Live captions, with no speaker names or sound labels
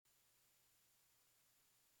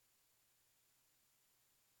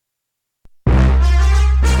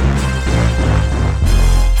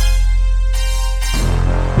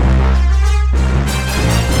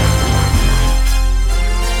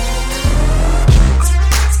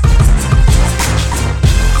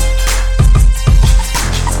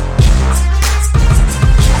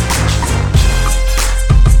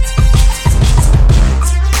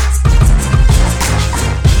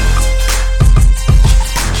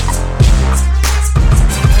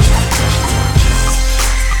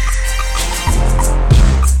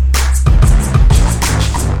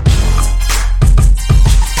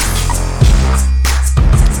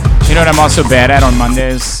I'm also bad at on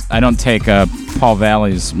Mondays? I don't take Paul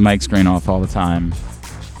Valley's mic screen off all the time.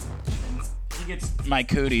 He gets my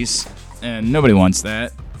cooties, and nobody wants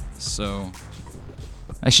that. So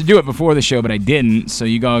I should do it before the show, but I didn't, so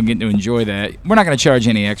you all get to enjoy that. We're not going to charge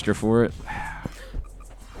any extra for it.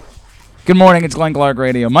 Good morning, it's Glenn Clark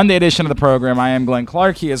Radio. Monday edition of the program. I am Glenn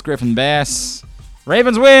Clark. He is Griffin Bass.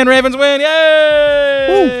 Ravens win! Ravens win! Yay!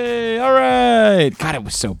 Woo. All right. God, it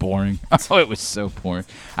was so boring. Oh, it was so boring.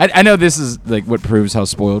 I know this is like what proves how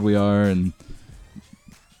spoiled we are and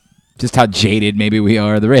just how jaded maybe we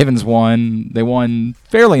are. The Ravens won. They won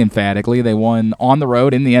fairly emphatically. They won on the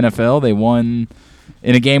road in the NFL. They won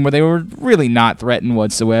in a game where they were really not threatened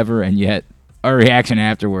whatsoever, and yet our reaction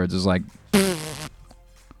afterwards was like,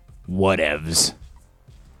 whatevs.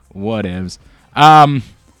 Whatevs.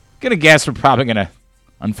 Gonna guess we're probably gonna,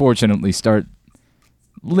 unfortunately, start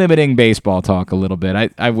limiting baseball talk a little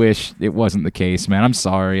bit. I wish it wasn't the case, man. I'm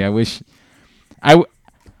sorry. I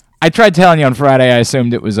tried telling you on Friday I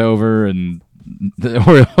assumed it was over, and the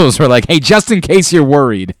Orioles were like, hey, just in case you're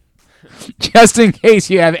worried, just in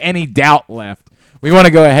case you have any doubt left, we want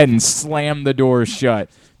to go ahead and slam the door shut.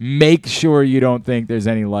 Make sure you don't think there's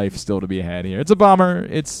any life still to be had here. It's a bummer.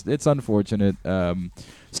 It's unfortunate.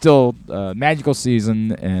 Still magical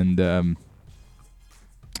season, and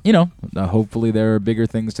hopefully there are bigger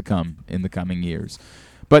things to come in the coming years.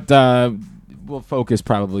 But we'll focus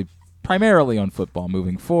primarily on football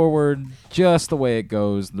moving forward. Just the way it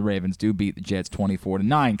goes, the Ravens do beat the Jets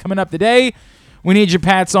 24-9. Coming up today, we need your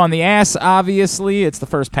pats on the ass, obviously. It's the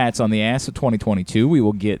first pats on the ass of 2022. We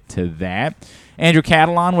will get to that. Andrew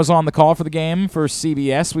Catalan was on the call for the game for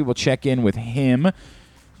CBS. We will check in with him.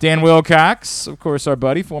 Dan Wilcox, of course, our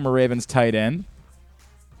buddy, former Ravens tight end,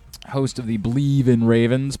 host of the Believe in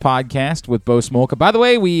Ravens podcast with Bo Smolka. By the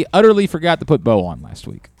way, we utterly forgot to put Bo on last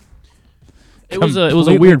week. It was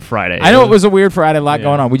a weird Friday. I know it was a weird Friday, a lot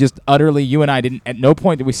going on. We just utterly, you and I didn't, at no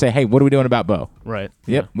point did we say, hey, what are we doing about Bo? Right.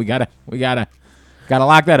 Yep, we gotta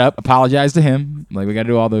lock that up. Apologize to him. Like, we gotta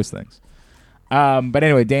do all those things. But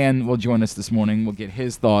anyway, Dan will join us this morning. We'll get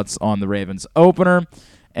his thoughts on the Ravens opener.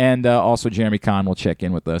 And also Jeremy Kahn will check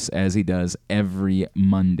in with us as he does every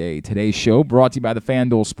Monday. Today's show brought to you by the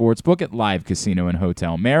FanDuel Sportsbook at Live Casino and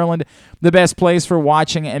Hotel Maryland. The best place for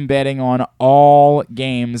watching and betting on all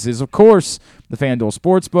games is, of course, the FanDuel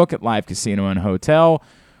Sportsbook at Live Casino and Hotel,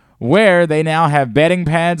 where they now have betting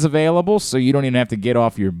pads available, so you don't even have to get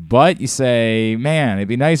off your butt. You say, man, it'd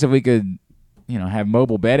be nice if we could, have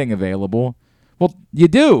mobile betting available. Well, you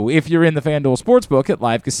do if you're in the FanDuel Sportsbook at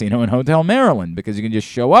Live Casino and Hotel Maryland, because you can just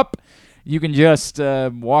show up. You can just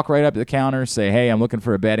walk right up to the counter, say, hey, I'm looking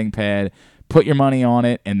for a betting pad, put your money on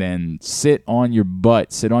it, and then sit on your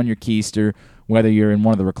butt, sit on your keister, whether you're in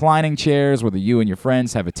one of the reclining chairs, whether you and your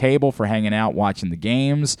friends have a table for hanging out watching the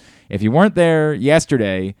games. If you weren't there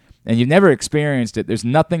yesterday and you've never experienced it, there's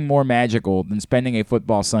nothing more magical than spending a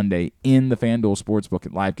football Sunday in the FanDuel Sportsbook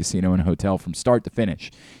at Live Casino and Hotel from start to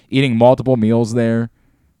finish. Eating multiple meals there,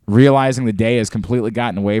 realizing the day has completely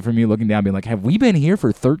gotten away from you, looking down, being like, have we been here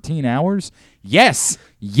for 13 hours? Yes.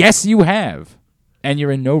 Yes, you have. And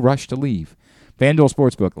you're in no rush to leave. FanDuel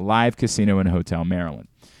Sportsbook, Live Casino and Hotel Maryland.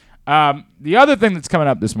 The other thing that's coming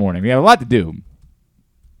up this morning, we have a lot to do.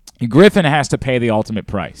 Griffin has to pay the ultimate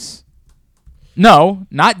price. No,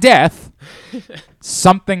 not death.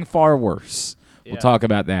 Something far worse. Yeah. We'll talk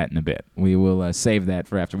about that in a bit. We will save that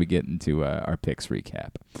for after we get into our picks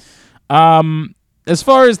recap. As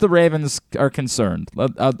far as the Ravens are concerned,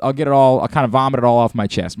 I'll get it all. I'll kind of vomit it all off my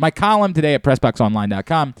chest. My column today at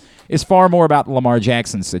PressBoxOnline.com is far more about the Lamar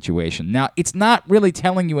Jackson situation. Now, it's not really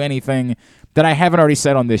telling you anything that I haven't already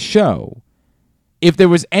said on this show. If there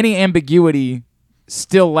was any ambiguity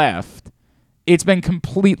still left, it's been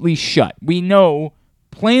completely shut. We know,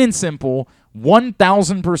 plain and simple,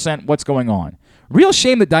 1,000% what's going on. Real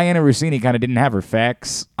shame that Diana Rossini kind of didn't have her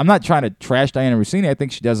facts. I'm not trying to trash Diana Rossini. I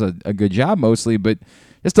think she does a good job mostly, but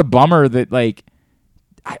just a bummer that, like,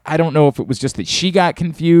 I don't know if it was just that she got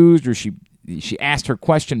confused or she asked her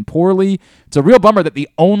question poorly. It's a real bummer that the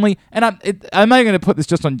only, and I'm not going to put this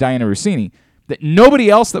just on Diana Rossini, that nobody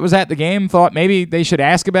else that was at the game thought maybe they should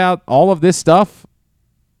ask about all of this stuff.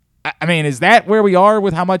 I mean, is that where we are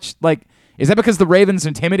with how much, like, is that because the Ravens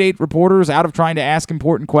intimidate reporters out of trying to ask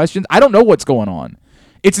important questions? I don't know what's going on.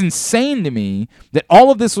 It's insane to me that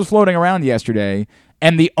all of this was floating around yesterday,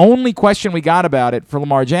 and the only question we got about it for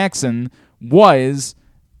Lamar Jackson was,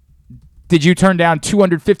 did you turn down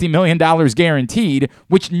 $250 million guaranteed,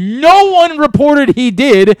 which no one reported he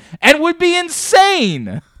did and would be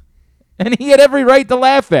insane. And he had every right to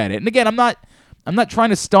laugh at it. And again, I'm not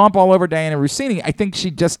trying to stomp all over Diana Rossini. I think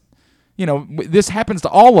she just this happens to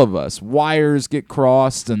all of us. Wires get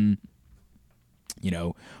crossed and,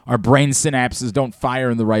 our brain synapses don't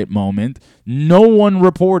fire in the right moment. No one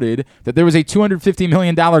reported that there was a $250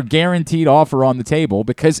 million guaranteed offer on the table,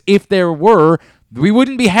 because if there were, we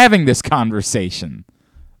wouldn't be having this conversation.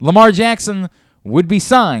 Lamar Jackson would be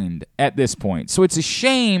signed at this point. So it's a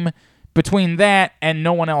shame between that and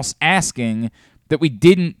no one else asking that we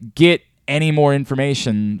didn't get any more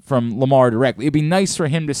information from Lamar directly. It'd be nice for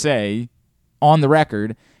him to say on the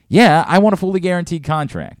record, yeah, I want a fully guaranteed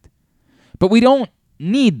contract. But we don't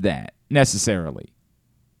need that necessarily.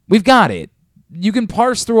 We've got it. You can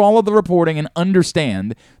parse through all of the reporting and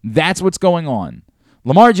understand that's what's going on.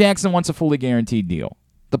 Lamar Jackson wants a fully guaranteed deal.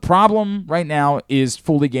 The problem right now is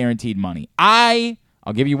fully guaranteed money.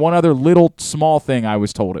 I'll give you one other little small thing I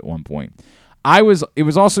was told at one point. It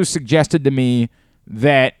was also suggested to me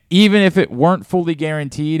that even if it weren't fully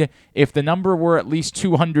guaranteed, if the number were at least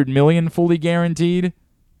 $200 million fully guaranteed,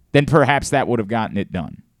 then perhaps that would have gotten it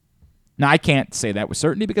done. Now, I can't say that with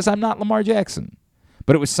certainty because I'm not Lamar Jackson.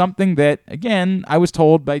 But it was something that, again, I was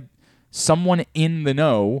told by someone in the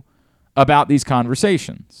know about these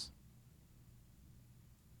conversations.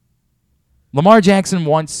 Lamar Jackson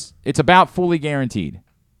it's about fully guaranteed.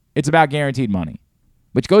 It's about guaranteed money,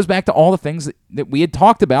 which goes back to all the things that we had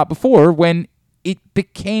talked about before when it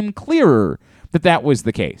became clearer that that was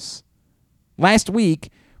the case. Last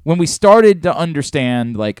week, when we started to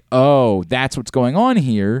understand, that's what's going on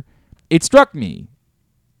here, it struck me.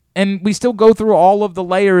 And we still go through all of the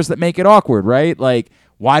layers that make it awkward, right?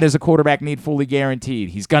 Why does a quarterback need fully guaranteed?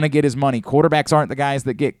 He's going to get his money. Quarterbacks aren't the guys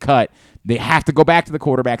that get cut. They have to go back to the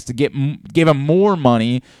quarterbacks to give them more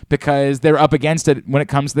money because they're up against it when it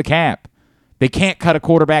comes to the cap. They can't cut a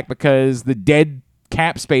quarterback because the dead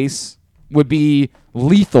cap space would be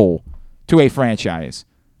lethal to a franchise.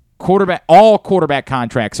 All quarterback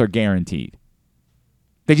contracts are guaranteed.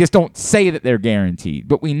 They just don't say that they're guaranteed.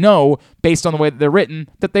 But we know, based on the way that they're written,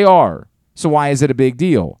 that they are. So why is it a big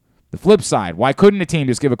deal? The flip side, why couldn't a team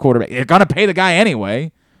just give a quarterback? They're going to pay the guy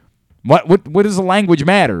anyway. What does the language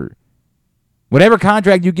matter? Whatever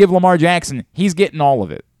contract you give Lamar Jackson, he's getting all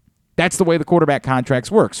of it. That's the way the quarterback contracts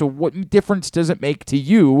work. So what difference does it make to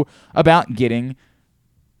you about getting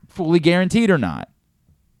fully guaranteed or not?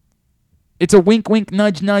 It's a wink, wink,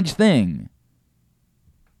 nudge, nudge thing.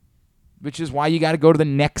 Which is why you got to go to the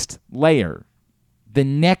next layer. The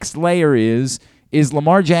next layer is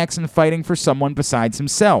Lamar Jackson fighting for someone besides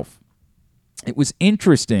himself? It was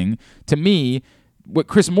interesting to me. What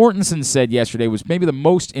Chris Mortensen said yesterday was maybe the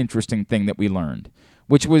most interesting thing that we learned,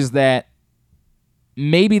 which was that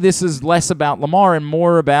maybe this is less about Lamar and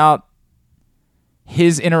more about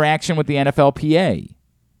his interaction with the NFLPA.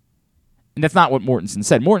 And that's not what Mortensen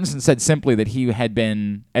said. Mortensen said simply that he had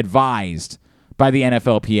been advised by the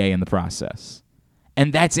NFLPA in the process.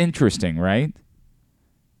 And that's interesting, right?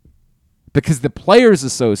 Because the Players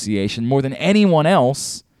Association, more than anyone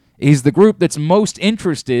else, is the group that's most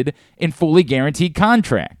interested in fully guaranteed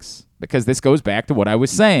contracts. Because this goes back to what I was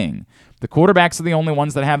saying. The quarterbacks are the only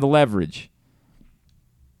ones that have the leverage.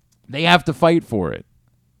 They have to fight for it.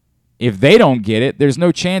 If they don't get it, there's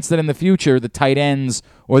no chance that in the future the tight ends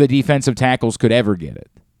or the defensive tackles could ever get it.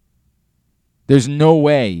 There's no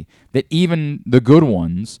way that even the good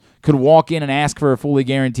ones could walk in and ask for a fully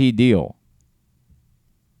guaranteed deal.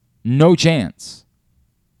 No chance.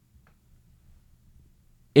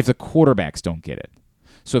 If the quarterbacks don't get it.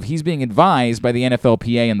 So if he's being advised by the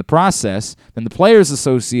NFLPA in the process, then the Players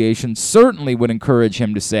Association certainly would encourage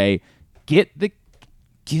him to say, get the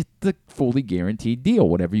fully guaranteed deal,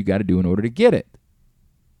 whatever you got to do in order to get it.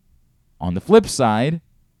 On the flip side,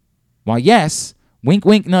 while yes, wink,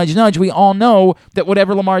 wink, nudge, nudge, we all know that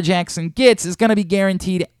whatever Lamar Jackson gets is going to be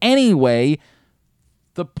guaranteed anyway.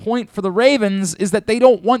 The point for the Ravens is that they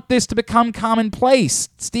don't want this to become commonplace.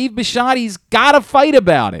 Steve Bisciotti's got to fight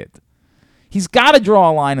about it. He's got to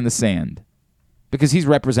draw a line in the sand because he's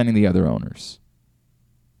representing the other owners.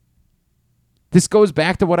 This goes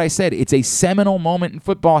back to what I said. It's a seminal moment in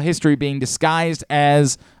football history being disguised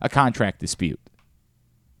as a contract dispute.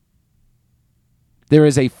 There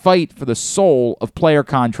is a fight for the soul of player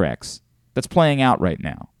contracts that's playing out right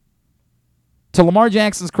now. To Lamar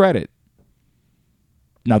Jackson's credit,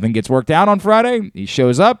 nothing gets worked out on Friday. He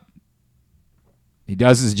shows up. He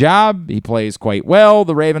does his job. He plays quite well.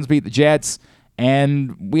 The Ravens beat the Jets.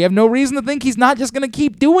 And we have no reason to think he's not just going to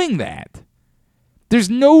keep doing that. There's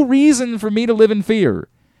no reason for me to live in fear.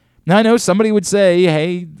 Now, I know somebody would say,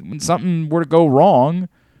 hey, when something were to go wrong,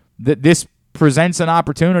 that this presents an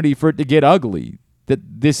opportunity for it to get ugly, that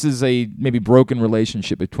this is a maybe broken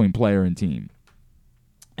relationship between player and team.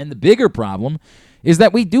 And the bigger problem is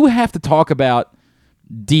that we do have to talk about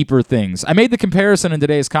deeper things. I made the comparison in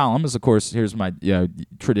today's column, as of course, here's my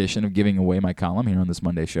tradition of giving away my column here on this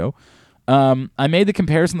Monday show. I made the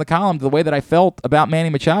comparison in the column to the way that I felt about Manny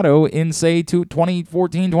Machado in, say,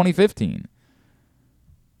 2014, 2015.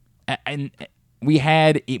 And we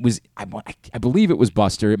had, I believe it was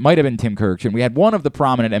Buster. It might have been Tim Kirkchen. We had one of the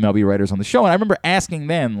prominent MLB writers on the show, and I remember asking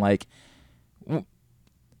them, like,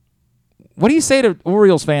 what do you say to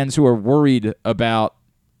Orioles fans who are worried about,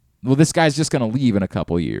 well, this guy's just going to leave in a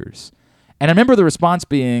couple years? And I remember the response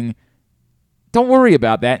being, don't worry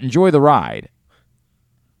about that. Enjoy the ride.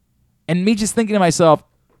 And me just thinking to myself,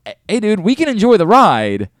 hey, dude, we can enjoy the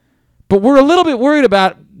ride, but we're a little bit worried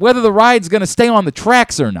about whether the ride's going to stay on the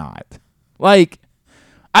tracks or not. Like,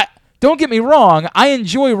 don't get me wrong, I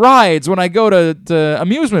enjoy rides when I go to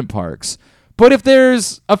amusement parks. But if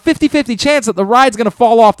there's a 50-50 chance that the ride's going to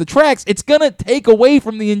fall off the tracks, it's going to take away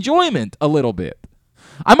from the enjoyment a little bit.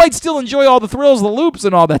 I might still enjoy all the thrills, the loops,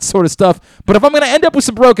 and all that sort of stuff, but if I'm going to end up with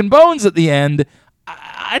some broken bones at the end,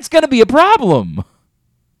 it's going to be a problem.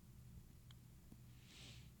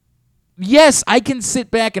 Yes, I can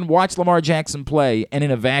sit back and watch Lamar Jackson play and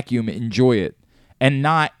in a vacuum enjoy it, and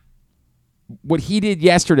not what he did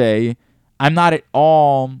yesterday. I'm not at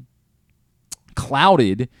all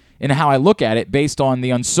clouded in how I look at it based on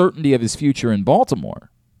the uncertainty of his future in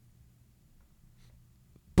Baltimore.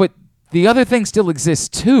 But the other thing still exists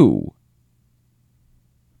too,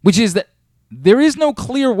 which is that there is no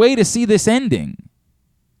clear way to see this ending.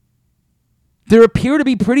 There appear to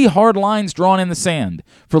be pretty hard lines drawn in the sand.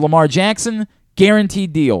 For Lamar Jackson,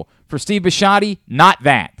 guaranteed deal. For Steve Bisciotti, not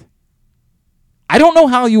that. I don't know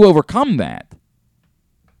how you overcome that.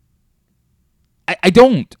 I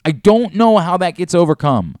don't know how that gets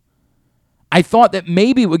overcome. I thought that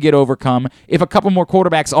maybe it would get overcome if a couple more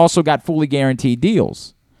quarterbacks also got fully guaranteed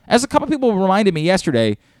deals. As a couple people reminded me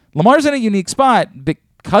yesterday, Lamar's in a unique spot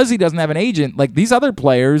because he doesn't have an agent. Like, these other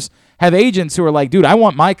players have agents who are like, dude, I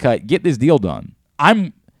want my cut. Get this deal done.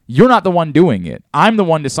 You're not the one doing it. I'm the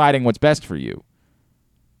one deciding what's best for you.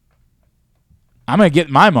 I'm going to get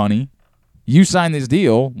my money. You sign this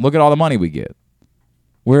deal. Look at all the money we get.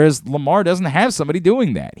 Whereas Lamar doesn't have somebody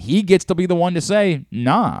doing that. He gets to be the one to say,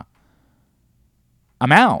 nah,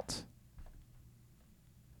 I'm out.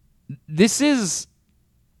 This is,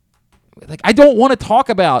 like, I don't want to talk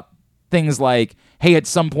about things like, hey, at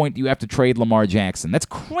some point you have to trade Lamar Jackson. That's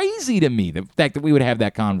crazy to me, the fact that we would have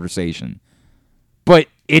that conversation. But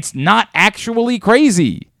it's not actually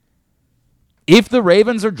crazy. If the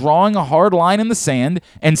Ravens are drawing a hard line in the sand,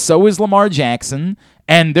 and so is Lamar Jackson,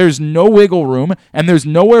 and there's no wiggle room, and there's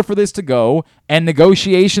nowhere for this to go, and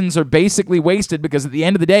negotiations are basically wasted because at the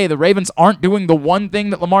end of the day, the Ravens aren't doing the one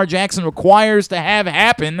thing that Lamar Jackson requires to have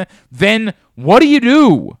happen, then what do you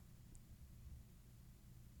do?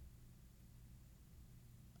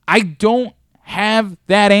 I don't have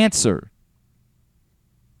that answer.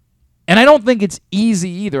 And I don't think it's easy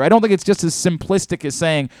either. I don't think it's just as simplistic as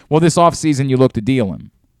saying, well, this offseason you look to deal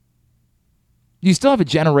him. You still have a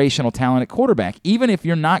generational talent at quarterback. Even if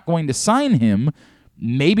you're not going to sign him,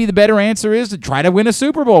 maybe the better answer is to try to win a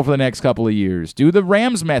Super Bowl for the next couple of years. Do the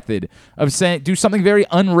Rams method of saying, do something very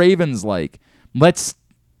un-Ravens-like. Let's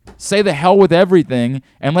say the hell with everything,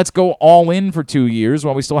 and let's go all in for 2 years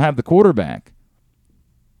while we still have the quarterback.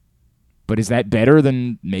 But is that better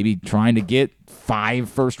than maybe trying to get 5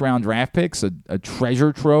 first-round draft picks, a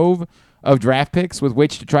treasure trove of draft picks with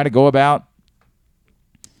which to try to go about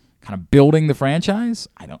kind of building the franchise?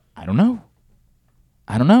 I don't know.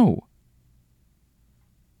 And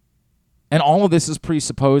all of this is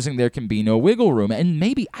presupposing there can be no wiggle room. And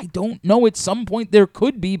maybe, I don't know, at some point there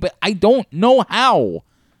could be, but I don't know how.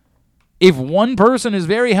 If one person is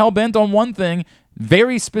very hell-bent on one thing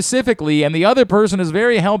very specifically, and the other person is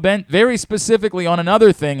very hell-bent very specifically on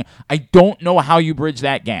another thing, I don't know how you bridge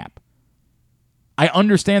that gap. I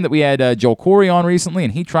understand that we had Joel Corey on recently,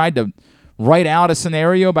 and he tried to write out a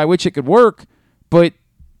scenario by which it could work, but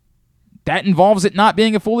that involves it not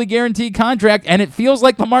being a fully guaranteed contract, and it feels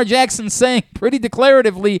like Lamar Jackson's saying pretty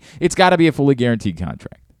declaratively it's got to be a fully guaranteed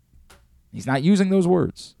contract. He's not using those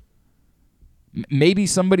words. Maybe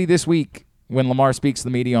somebody this week, when Lamar speaks to the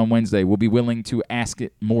media on Wednesday, will be willing to ask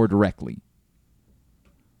it more directly.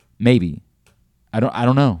 Maybe. I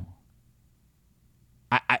don't know.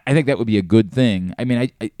 I think that would be a good thing. I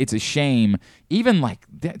mean, it's a shame. Even like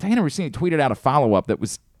Diana Rossini tweeted out a follow-up that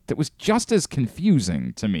was just as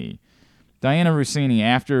confusing to me. Diana Rossini,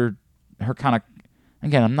 after her kind of,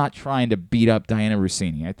 again, I'm not trying to beat up Diana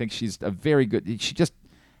Rossini. I think she's a very good, she just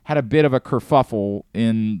had a bit of a kerfuffle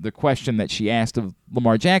in the question that she asked of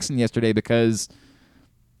Lamar Jackson yesterday because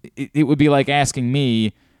it would be like asking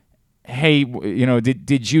me, hey,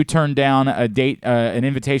 did you turn down an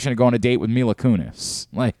invitation to go on a date with Mila Kunis?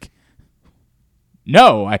 Like,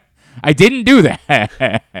 no, I didn't do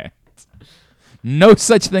that. No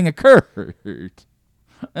such thing occurred.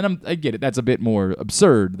 And I get it. That's a bit more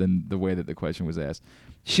absurd than the way that the question was asked.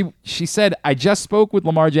 She said, I just spoke with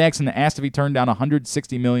Lamar Jackson and asked if he turned down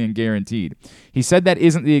 $160 million guaranteed. He said that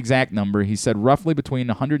isn't the exact number. He said roughly between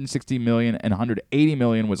 $160 million and $180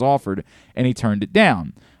 million was offered, and he turned it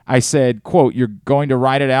down. I said, quote, you're going to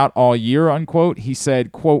ride it out all year, unquote. He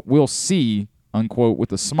said, quote, we'll see, unquote,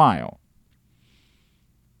 with a smile.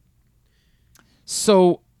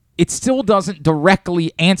 So it still doesn't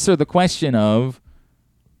directly answer the question of,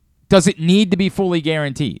 does it need to be fully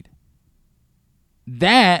guaranteed?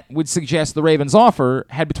 That would suggest the Ravens' offer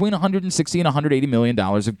had between $160 and $180 million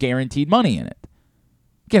of guaranteed money in it.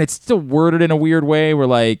 Again, it's still worded in a weird way where,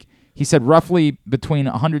 like, he said roughly between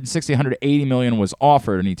 $160 and $180 million was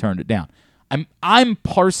offered, and he turned it down. I'm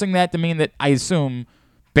parsing that to mean that I assume,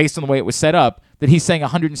 based on the way it was set up, that he's saying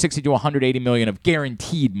 $160 to $180 million of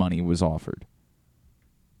guaranteed money was offered,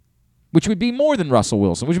 which would be more than Russell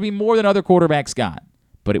Wilson, which would be more than other quarterbacks got,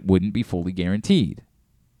 but it wouldn't be fully guaranteed.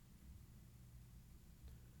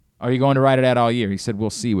 Are you going to ride it out all year? He said,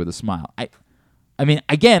 we'll see with a smile. I mean,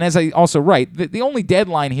 again, as I also write, the only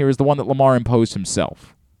deadline here is the one that Lamar imposed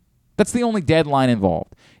himself. That's the only deadline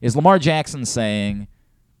involved, is Lamar Jackson saying,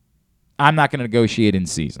 I'm not going to negotiate in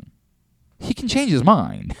season. He can change his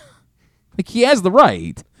mind. Like, he has the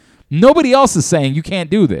right. Nobody else is saying you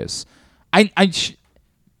can't do this.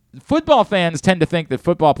 Football fans tend to think that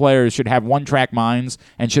football players should have one-track minds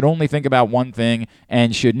and should only think about one thing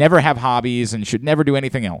and should never have hobbies and should never do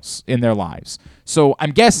anything else in their lives. So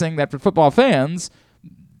I'm guessing that for football fans,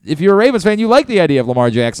 if you're a Ravens fan, you like the idea of Lamar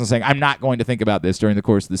Jackson saying, I'm not going to think about this during the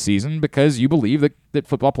course of the season because you believe that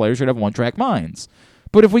football players should have one-track minds.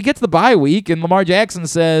 But if we get to the bye week and Lamar Jackson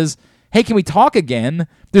says, hey, can we talk again?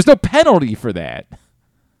 There's no penalty for that.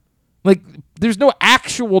 Like, there's no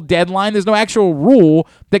actual deadline. There's no actual rule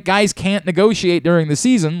that guys can't negotiate during the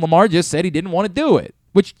season. Lamar just said he didn't want to do it,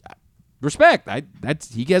 which, respect.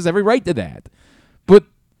 He has every right to that. But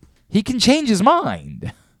he can change his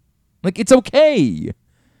mind. Like, it's okay.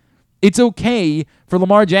 It's okay for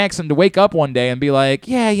Lamar Jackson to wake up one day and be like,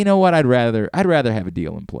 yeah, you know what? I'd rather have a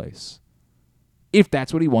deal in place, if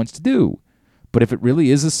that's what he wants to do. But if it really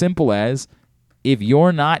is as simple as, if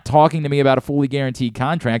you're not talking to me about a fully guaranteed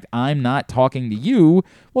contract, I'm not talking to you,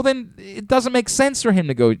 well, then it doesn't make sense for him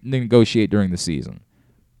to go negotiate during the season.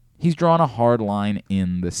 He's drawn a hard line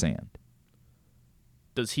in the sand.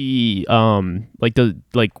 Does he does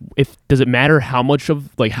it matter how much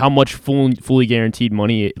fully guaranteed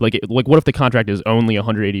money, like what if the contract is only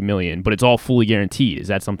 $180 million but it's all fully guaranteed? Is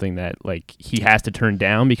that something that, like, he has to turn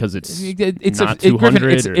down because it's not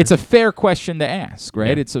 $200? It's a fair question to ask,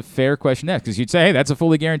 right? Yeah. It's a fair question to ask because you'd say, hey, that's a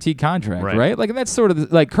fully guaranteed contract, right? Like, and that's sort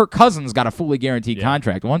of like Kirk Cousins got a fully guaranteed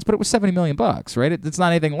contract once, but it was $70 million, right? It's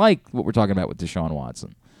not anything like what we're talking about with Deshaun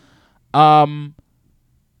Watson.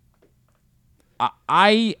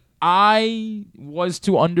 I was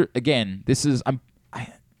to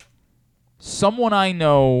someone I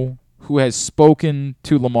know who has spoken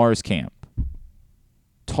to Lamar's camp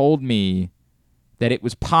told me that it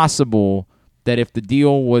was possible that if the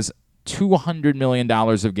deal was $200 million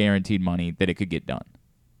of guaranteed money, that it could get done.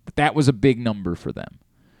 But that was a big number for them.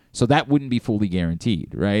 So that wouldn't be fully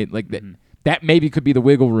guaranteed, right? Like that maybe could be the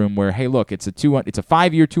wiggle room where, hey, look, it's a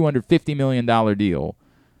 5-year, $250 million deal.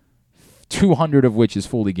 200 of which is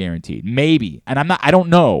fully guaranteed. Maybe. And I don't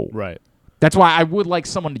know. Right. That's why I would like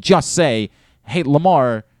someone to just say, hey,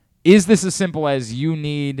 Lamar, is this as simple as you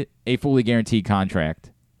need a fully guaranteed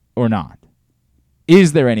contract or not?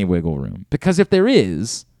 Is there any wiggle room? Because if there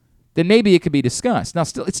is, then maybe it could be discussed. Now,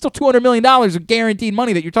 it's still $200 million of guaranteed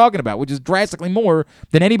money that you're talking about, which is drastically more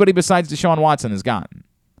than anybody besides Deshaun Watson has gotten.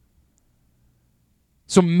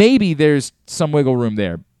 So maybe there's some wiggle room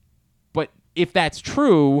there. But if that's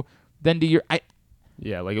true, then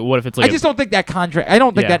what if it's like I just don't think that contract. I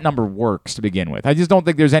don't think that number works to begin with. I just don't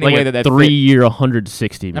think there's any way that 3-year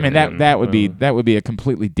 $160 million. I mean that would be a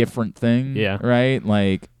completely different thing. Yeah. Right.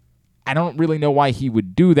 Like, I don't really know why he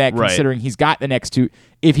would do that, considering he's got the next two.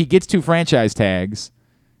 If he gets 2 franchise tags,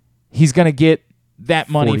 he's gonna get that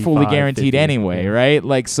money fully guaranteed 50, anyway. Right.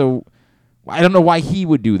 Like, so I don't know why he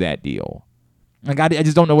would do that deal. Like, I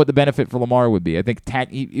just don't know what the benefit for Lamar would be. I think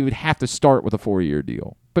he would have to start with a 4-year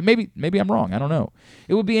deal. But maybe I'm wrong. I don't know.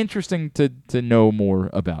 It would be interesting to know more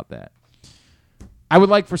about that. I would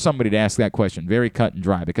like for somebody to ask that question, very cut and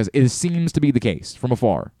dry, because it seems to be the case from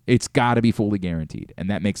afar. It's got to be fully guaranteed, and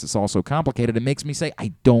that makes this all so complicated. It makes me say,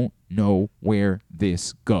 I don't know where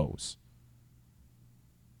this goes.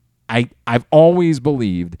 I've always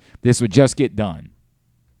believed this would just get done.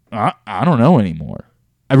 I don't know anymore.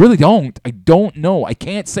 I really don't. I don't know. I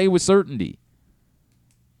can't say with certainty.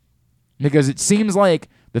 Because it seems like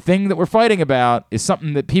the thing that we're fighting about is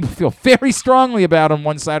something that people feel very strongly about on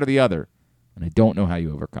one side or the other. And I don't know how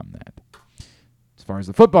you overcome that. As far as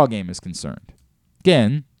the football game is concerned,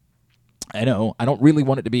 again, I know I don't really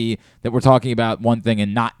want it to be that we're talking about one thing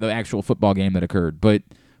and not the actual football game that occurred. But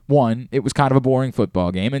one, it was kind of a boring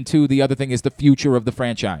football game. And two, the other thing is the future of the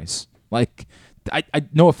franchise. Like, I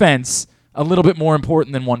no offense, a little bit more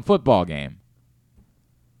important than one football game.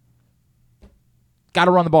 Got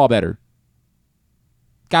to run the ball better.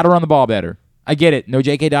 Got to run the ball better. I get it. No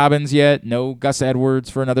J.K. Dobbins yet. No Gus Edwards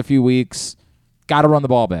for another few weeks. Got to run the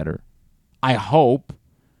ball better. I hope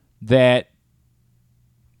that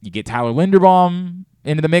you get Tyler Linderbaum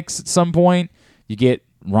into the mix at some point. You get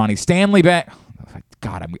Ronnie Stanley back.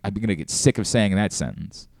 God, I'm going to get sick of saying that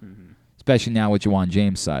sentence, especially now with Juwan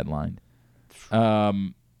James sidelined.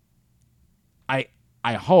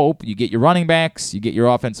 I hope you get your running backs, you get your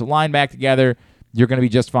offensive line back together. You're going to be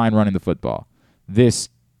just fine running the football. This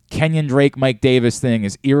Kenyon Drake, Mike Davis thing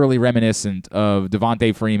is eerily reminiscent of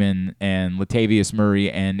Devontae Freeman and Latavius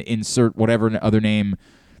Murray and insert whatever other name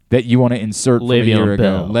that you want to insert from a year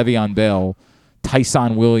ago. Le'Veon Bell,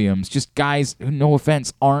 Tyson Williams, just guys who, no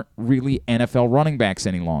offense, aren't really NFL running backs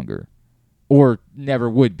any longer, or never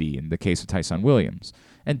would be in the case of Tyson Williams.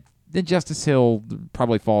 And then Justice Hill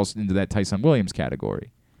probably falls into that Tyson Williams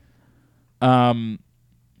category.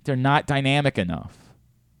 They're not dynamic enough.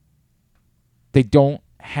 They don't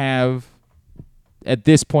have, at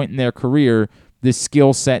this point in their career, the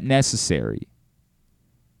skill set necessary.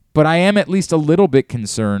 But I am at least a little bit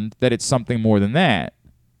concerned that it's something more than that.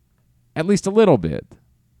 At least a little bit.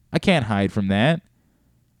 I can't hide from that.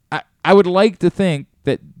 I would like to think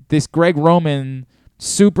that this Greg Roman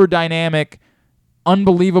super dynamic,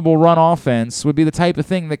 unbelievable run offense would be the type of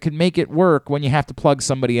thing that could make it work when you have to plug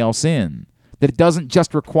somebody else in. That it doesn't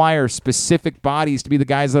just require specific bodies to be the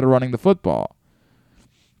guys that are running the football.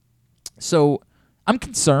 So I'm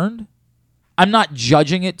concerned. I'm not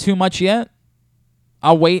judging it too much yet.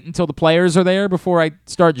 I'll wait until the players are there before I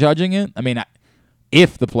start judging it. I mean,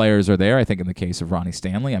 if the players are there, I think in the case of Ronnie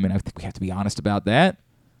Stanley, I mean, I think we have to be honest about that.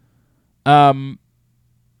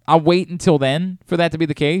 I'll wait until then for that to be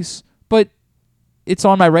the case, but it's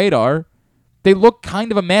on my radar. They looked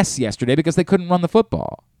kind of a mess yesterday because they couldn't run the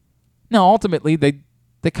football. Now, ultimately, they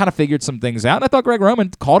kind of figured some things out. I thought Greg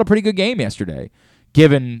Roman called a pretty good game yesterday,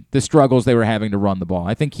 given the struggles they were having to run the ball.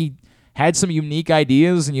 I think he had some unique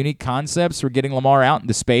ideas and unique concepts for getting Lamar out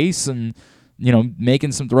into space and,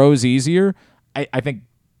 making some throws easier. I think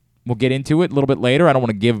we'll get into it a little bit later. I don't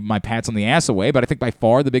want to give my pats on the ass away, but I think by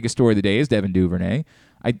far the biggest story of the day is Devin Duvernay.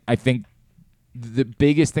 I think the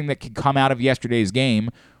biggest thing that could come out of yesterday's game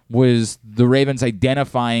was the Ravens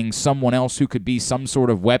identifying someone else who could be some sort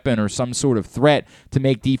of weapon or some sort of threat to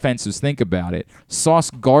make defenses think about it.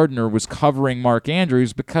 Sauce Gardner was covering Mark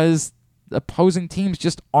Andrews because opposing teams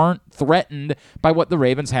just aren't threatened by what the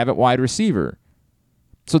Ravens have at wide receiver.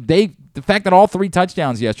 So the fact that all 3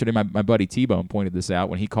 touchdowns yesterday, my buddy T-Bone pointed this out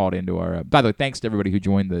when he called into our, by the way, thanks to everybody who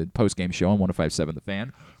joined the postgame show on 105.7 The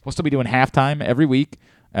Fan. We'll still be doing halftime every week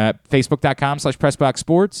at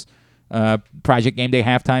facebook.com/PressBoxSports. Project Game Day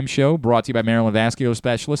halftime show brought to you by Maryland Vascular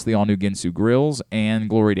Specialists, the all-new Ginsu Grills, and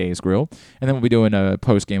Glory Days Grill. And then we'll be doing a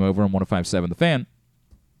post-game over on 105.7 The Fan.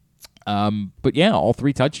 But yeah, all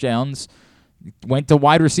 3 touchdowns went to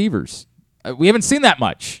wide receivers. We haven't seen that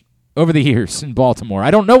much over the years in Baltimore.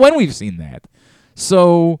 I don't know when we've seen that.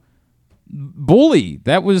 So, bully,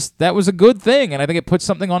 that was a good thing, and I think it puts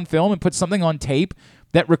something on film and puts something on tape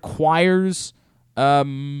that requires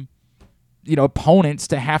opponents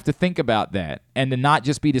to have to think about that and to not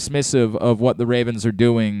just be dismissive of what the Ravens are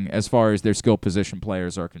doing as far as their skill position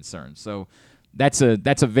players are concerned. So that's a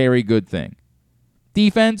very good thing.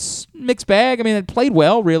 Defense, mixed bag. I mean, it played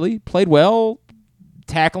well, really. Played well.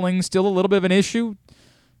 Tackling, still a little bit of an issue.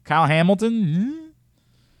 Kyle Hamilton,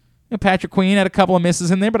 Patrick Queen had a couple of misses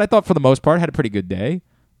in there, but I thought for the most part had a pretty good day.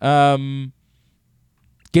 Getting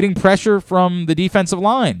pressure from the defensive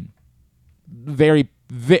line,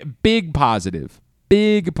 big positive.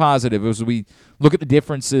 Big positive as we look at the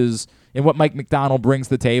differences in what Mike McDonald brings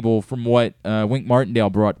to the table from what Wink Martindale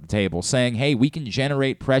brought to the table, saying, hey, we can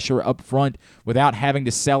generate pressure up front without having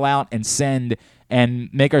to sell out and send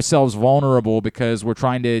and make ourselves vulnerable because we're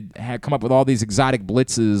trying to come up with all these exotic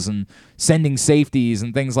blitzes and sending safeties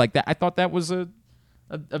and things like that. I thought that was a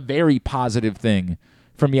very positive thing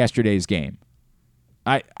from yesterday's game.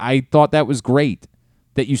 I thought that was great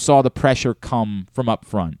that you saw the pressure come from up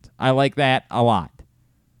front. I like that a lot.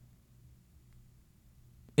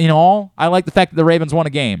 In all, I like the fact that the Ravens won a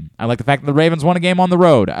game. I like the fact that the Ravens won a game on the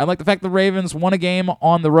road. I like the fact that the Ravens won a game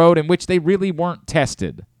on the road in which they really weren't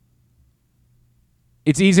tested.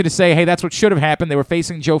 It's easy to say, hey, that's what should have happened. They were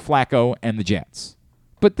facing Joe Flacco and the Jets.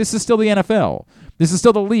 But this is still the NFL. This is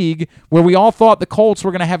still the league where we all thought the Colts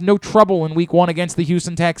were going to have no trouble in week 1 against the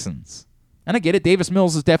Houston Texans. And I get it. Davis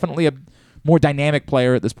Mills is definitely a more dynamic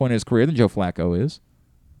player at this point in his career than Joe Flacco is.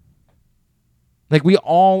 Like, we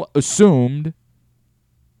all assumed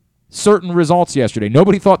certain results yesterday.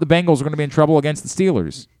 Nobody thought the Bengals were going to be in trouble against the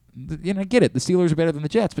Steelers. I get it. The Steelers are better than the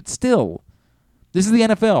Jets, but still, this is the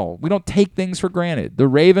NFL. We don't take things for granted. The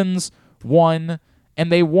Ravens won,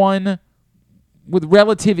 and they won with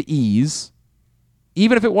relative ease.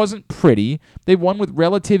 Even if it wasn't pretty, they won with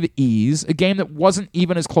relative ease. A game that wasn't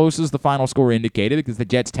even as close as the final score indicated because the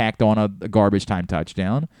Jets tacked on a garbage time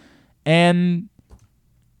touchdown. And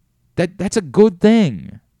that's a good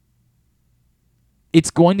thing.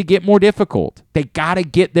 It's going to get more difficult. They got to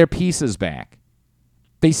get their pieces back.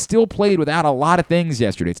 They still played without a lot of things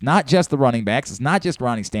yesterday. It's not just the running backs. It's not just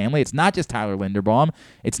Ronnie Stanley. It's not just Tyler Linderbaum.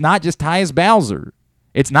 It's not just Tyus Bowser.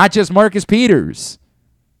 It's not just Marcus Peters.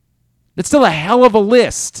 That's still a hell of a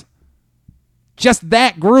list. Just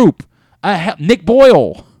that group. Nick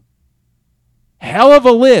Boyle. Hell of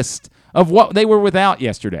a list of what they were without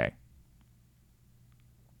yesterday.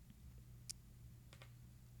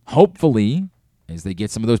 Hopefully, as they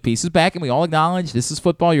get some of those pieces back, and we all acknowledge this is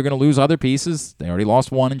football, you're going to lose other pieces. They already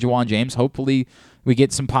lost one in Juwan James. Hopefully, we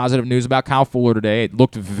get some positive news about Kyle Fuller today. It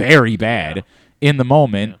looked very bad in the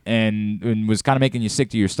moment and was kind of making you sick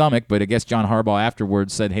to your stomach, but I guess John Harbaugh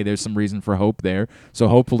afterwards said, hey, there's some reason for hope there. So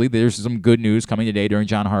hopefully there's some good news coming today during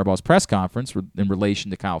John Harbaugh's press conference in relation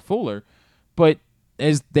to Kyle Fuller. But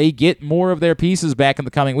as they get more of their pieces back in the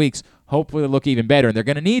coming weeks, hopefully they'll look even better. And they're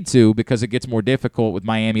going to need to because it gets more difficult with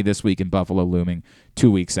Miami this week and Buffalo looming 2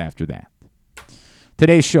 weeks after that.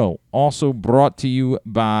 Today's show also brought to you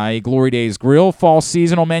by Glory Days Grill. Fall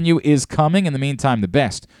seasonal menu is coming. In the meantime, the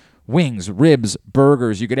best wings, ribs,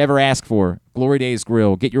 burgers you could ever ask for. Glory Days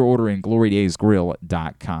Grill. Get your order in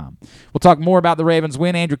glorydaysgrill.com. We'll talk more about the Ravens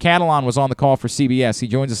win. Andrew Catalan was on the call for CBS. He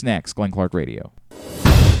joins us next. Glenn Clark Radio.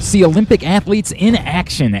 See Olympic athletes in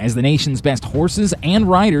action as the nation's best horses and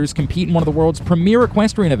riders compete in one of the world's premier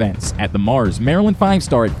equestrian events at the Mars Maryland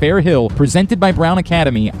 5-Star at Fair Hill, presented by Brown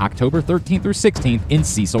Academy, October 13th through 16th in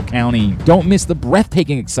Cecil County. Don't miss the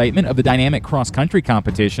breathtaking excitement of the dynamic cross-country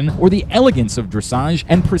competition or the elegance of dressage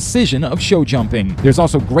and precision of show jumping. There's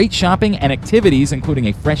also great shopping and activities, including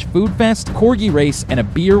a fresh food fest, corgi race, and a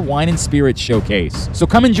beer, wine, and spirits showcase. So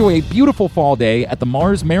come enjoy a beautiful fall day at the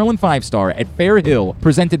Mars Maryland 5-Star at Fair Hill,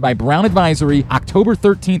 presented by Brown Advisory, October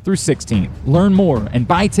 13th through 16th. Learn more and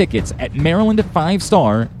buy tickets at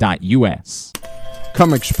maryland5star.us.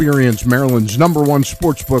 Come experience Maryland's #1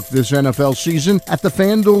 sportsbook this NFL season at the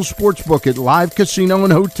FanDuel Sportsbook at Live Casino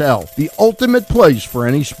and Hotel, the ultimate place for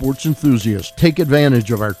any sports enthusiast. Take advantage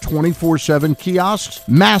of our 24/7 kiosks,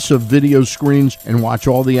 massive video screens, and watch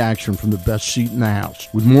all the action from the best seat in the house.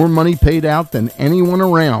 With more money paid out than anyone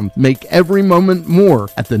around, make every moment more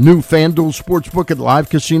at the new FanDuel Sportsbook at Live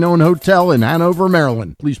Casino and Hotel in Hanover,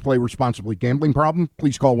 Maryland. Please play responsibly. Gambling problem?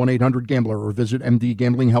 Please call 1-800-GAMBLER or visit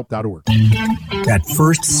mdgamblinghelp.org. That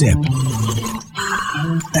first sip,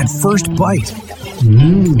 that first bite.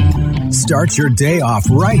 Start your day off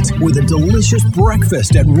right with a delicious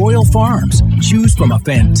breakfast at Royal Farms. Choose from a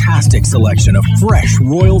fantastic selection of fresh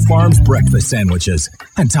Royal Farms breakfast sandwiches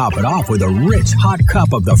and top it off with a rich hot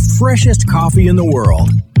cup of the freshest coffee in the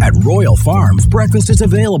world. At Royal Farms, breakfast is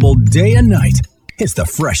available day and night. It's the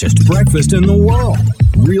freshest breakfast in the world.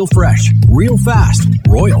 Real fresh, real fast.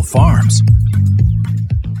 Royal Farms.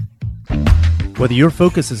 Whether your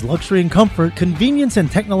focus is luxury and comfort, convenience and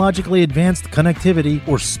technologically advanced connectivity,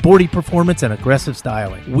 or sporty performance and aggressive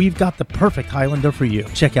styling, we've got the perfect Highlander for you.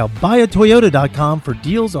 Check out buyatoyota.com for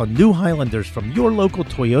deals on new Highlanders from your local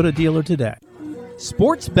Toyota dealer today.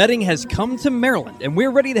 Sports betting has come to Maryland, and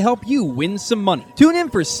we're ready to help you win some money. Tune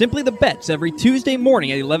in for Simply the Bets every Tuesday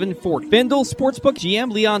morning at 11:40. FanDuel Sportsbook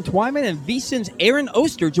GM Leon Twyman and VSiN's Aaron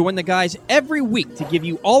Oster join the guys every week to give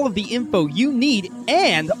you all of the info you need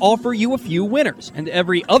and offer you a few winners. And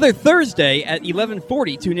every other Thursday at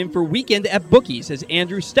 11:40, tune in for Weekend at Bookies as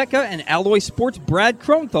Andrew Stecca and Alloy Sports' Brad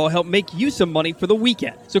Kronthal help make you some money for the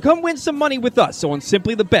weekend. So come win some money with us on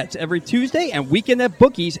Simply the Bets every Tuesday and Weekend at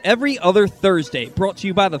Bookies every other Thursday. Brought to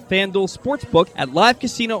you by the FanDuel Sportsbook at Live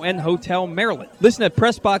Casino and Hotel Maryland. Listen at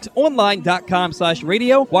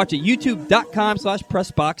PressBoxOnline.com/radio. Watch at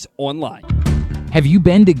YouTube.com/PressBoxOnline. Have you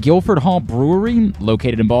been to Guilford Hall Brewery?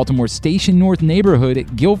 Located in Baltimore's Station North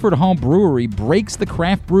neighborhood, Guilford Hall Brewery breaks the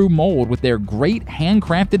craft brew mold with their great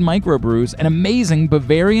handcrafted microbrews and amazing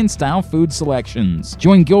Bavarian-style food selections.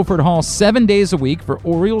 Join Guilford Hall 7 days a week for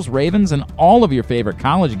Orioles, Ravens, and all of your favorite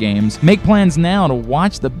college games. Make plans now to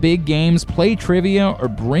watch the big games, play trivia, or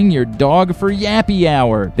bring your dog for Yappy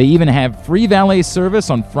Hour. They even have free valet service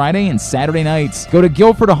on Friday and Saturday nights. Go to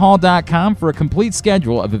guilfordhall.com for a complete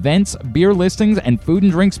schedule of events, beer listings, and food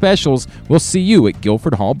and drink specials. We'll see you at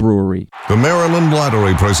Guilford Hall Brewery. The Maryland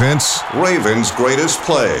Lottery presents Ravens' Greatest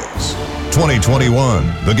Plays.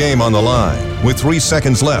 2021, the game on the line. With 3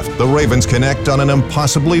 seconds left, the Ravens connect on an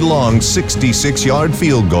impossibly long 66-yard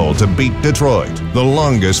field goal to beat Detroit, the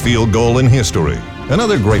longest field goal in history.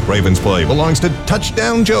 Another great Ravens play belongs to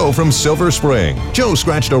Touchdown Joe from Silver Spring. Joe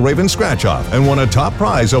scratched a Ravens scratch-off and won a top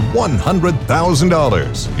prize of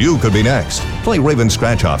 $100,000. You could be next. Play Ravens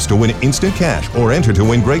scratch-offs to win instant cash or enter to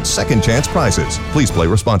win great second-chance prizes. Please play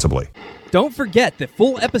responsibly. Don't forget that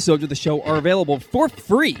full episodes of the show are available for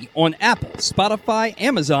free on Apple, Spotify,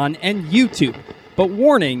 Amazon, and YouTube. But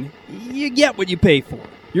warning, you get what you pay for.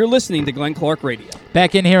 You're listening to Glenn Clark Radio.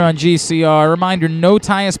 Back in here on GCR. Reminder, no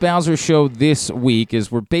Tyus Bowser show this week, as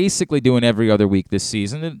we're basically doing every other week this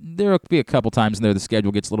season. There will be a couple times in there the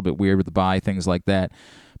schedule gets a little bit weird with the bye, things like that.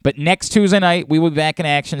 But next Tuesday night, we will be back in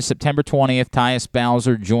action September 20th. Tyus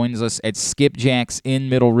Bowser joins us at Skipjack's in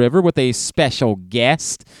Middle River with a special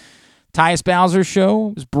guest. Tyus Bowser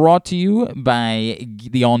Show is brought to you by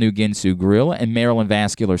the all-new Ginsu Grill and Maryland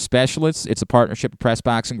Vascular Specialists. It's a partnership of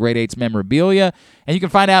PressBox and Grade 8's memorabilia. And you can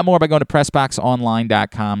find out more by going to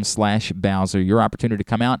PressBoxOnline.com/Bowser. Your opportunity to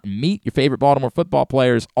come out and meet your favorite Baltimore football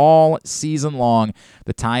players all season long.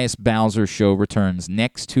 The Tyus Bowser Show returns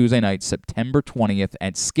next Tuesday night, September 20th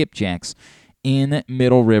at Skipjack's in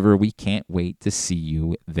Middle River. We can't wait to see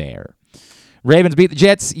you there. Ravens beat the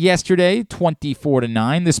Jets yesterday,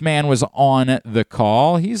 24-9. This man was on the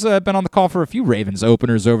call. He's been on the call for a few Ravens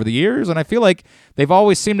openers over the years, and I feel like they've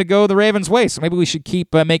always seemed to go the Ravens' way, so maybe we should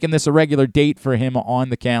keep making this a regular date for him on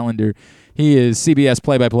the calendar. He is CBS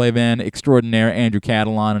play-by-play man extraordinaire Andrew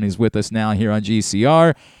Catalon, and he's with us now here on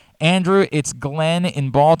GCR. Andrew, it's Glenn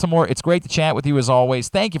in Baltimore. It's great to chat with you as always.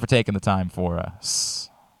 Thank you for taking the time for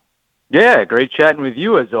us. Yeah, great chatting with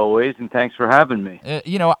you as always, and thanks for having me.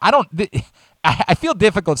 I feel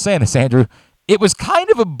difficult saying this, Andrew. It was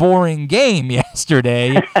kind of a boring game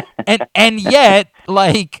yesterday, and yet,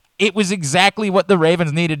 it was exactly what the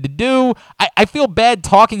Ravens needed to do. I feel bad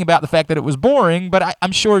talking about the fact that it was boring, but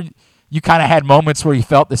I'm sure you kind of had moments where you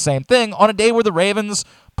felt the same thing on a day where the Ravens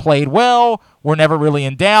played well, were never really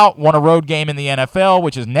in doubt, won a road game in the NFL,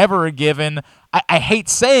 which is never a given. I hate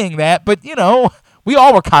saying that, but, we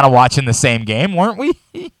all were kind of watching the same game, weren't we?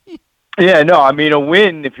 Yeah, no, I mean, a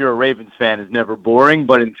win, if you're a Ravens fan, is never boring,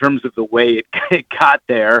 but in terms of the way it got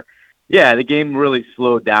there, yeah, the game really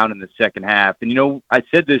slowed down in the second half. And, I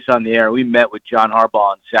said this on the air. We met with John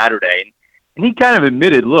Harbaugh on Saturday, and he kind of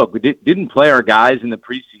admitted, look, we didn't play our guys in the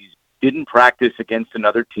preseason, didn't practice against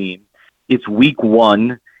another team. It's week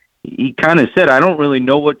one. He kind of said, I don't really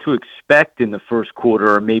know what to expect in the first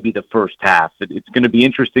quarter or maybe the first half. It's going to be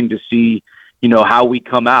interesting to see how we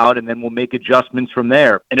come out, and then we'll make adjustments from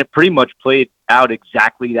there. And it pretty much played out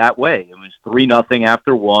exactly that way. It was 3-0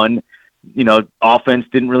 after one. Offense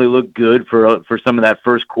didn't really look good for some of that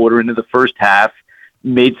first quarter into the first half.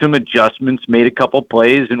 Made some adjustments, made a couple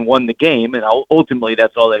plays, and won the game. And ultimately,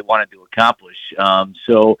 that's all they wanted to accomplish.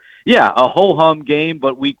 So, yeah, a ho-hum game,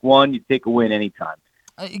 but week one, you take a win anytime.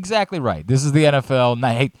 Exactly right. This is the NFL.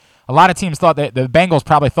 A lot of teams thought that the Bengals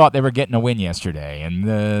probably thought they were getting a win yesterday, and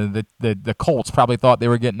the Colts probably thought they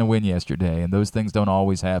were getting a win yesterday, and those things don't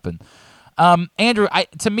always happen. Andrew,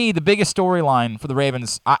 to me, the biggest storyline for the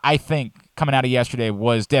Ravens, I think, coming out of yesterday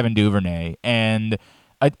was Devin Duvernay, and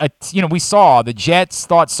we saw the Jets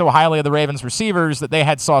thought so highly of the Ravens receivers that they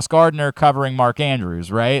had Sauce Gardner covering Mark Andrews,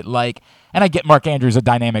 right? And I get Mark Andrews a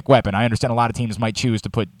dynamic weapon. I understand a lot of teams might choose to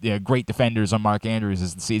put great defenders on Mark Andrews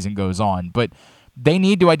as the season goes on, but they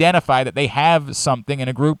need to identify that they have something in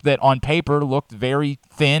a group that on paper looked very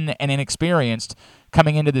thin and inexperienced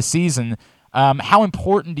coming into the season. How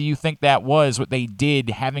important do you think that was, what they did,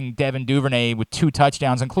 having Devin Duvernay with 2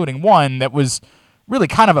 touchdowns, including one that was really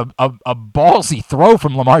kind of a ballsy throw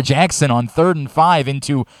from Lamar Jackson on 3rd and 5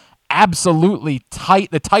 into absolutely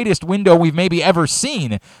the tightest window we've maybe ever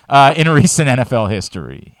seen in recent NFL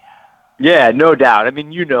history? Yeah, no doubt. I mean,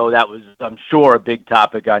 that was, I'm sure, a big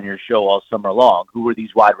topic on your show all summer long. Who are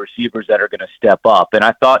these wide receivers that are going to step up? And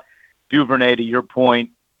I thought Duvernay, to your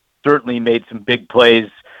point, certainly made some big plays,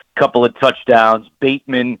 couple of touchdowns.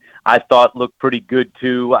 Bateman, I thought, looked pretty good,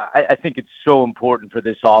 too. I think it's so important for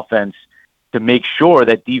this offense to make sure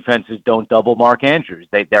that defenses don't double Mark Andrews.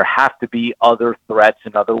 There have to be other threats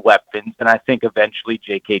and other weapons, and I think eventually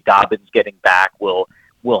J.K. Dobbins getting back will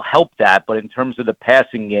help that. But in terms of the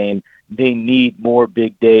passing game, they need more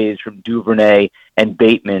big days from Duvernay and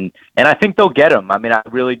Bateman, and I think they'll get them. I mean, I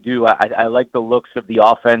really do. I like the looks of the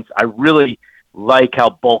offense. I really like how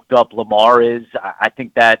bulked up Lamar is. I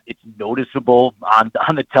think that it's noticeable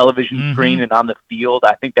on the television screen and on the field.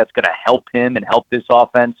 I think that's going to help him and help this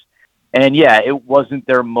offense. And yeah, it wasn't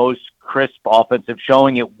their most crisp offensive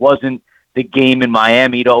showing. It wasn't the game in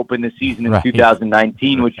Miami to open the season in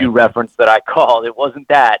 2019, which you referenced that I called. It wasn't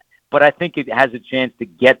that. But I think it has a chance to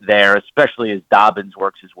get there, especially as Dobbins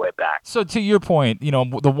works his way back. So to your point,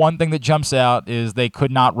 the one thing that jumps out is they could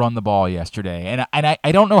not run the ball yesterday. And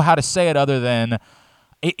I don't know how to say it other than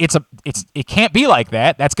it can't be like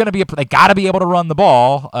that. That's going to be they got to be able to run the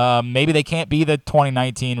ball. Maybe they can't be the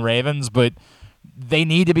 2019 Ravens, but they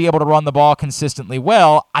need to be able to run the ball consistently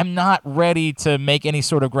well. I'm not ready to make any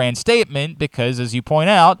sort of grand statement because, as you point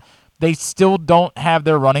out, they still don't have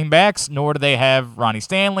their running backs, nor do they have Ronnie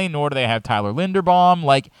Stanley, nor do they have Tyler Linderbaum.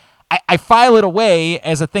 Like, I file it away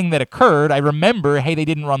as a thing that occurred. I remember, hey, they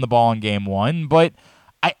didn't run the ball in game 1, but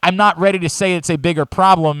I'm not ready to say it's a bigger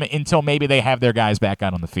problem until maybe they have their guys back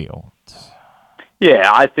out on the field.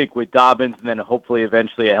 Yeah, I think with Dobbins and then hopefully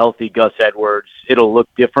eventually a healthy Gus Edwards, it'll look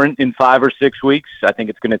different in 5 or 6 weeks. I think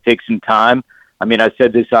it's going to take some time. I mean, I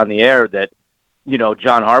said this on the air that,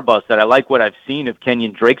 John Harbaugh said, I like what I've seen of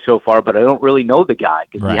Kenyon Drake so far, but I don't really know the guy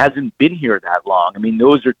because he hasn't been here that long. I mean,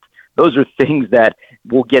 those are things that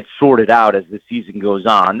will get sorted out as the season goes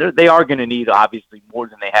on. They are going to need, obviously, more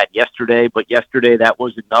than they had yesterday, but yesterday that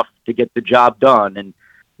was enough to get the job done. And,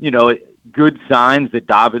 good signs that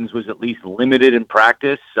Dobbins was at least limited in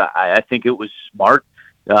practice. I think it was smart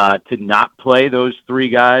to not play those 3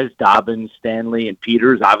 guys, Dobbins, Stanley, and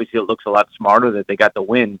Peters. Obviously, it looks a lot smarter that they got the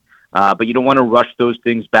win. But you don't want to rush those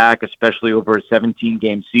things back, especially over a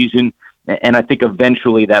 17-game season. And I think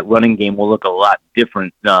eventually that running game will look a lot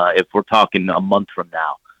different if we're talking a month from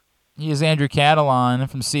now. He is Andrew Catalon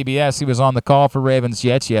from CBS. He was on the call for Ravens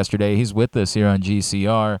Jets yesterday. He's with us here on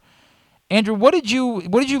GCR. Andrew, what did you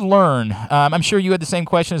learn? I'm sure you had the same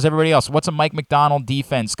question as everybody else. What's a Mike Macdonald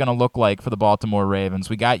defense going to look like for the Baltimore Ravens?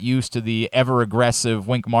 We got used to the ever-aggressive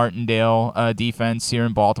Wink Martindale defense here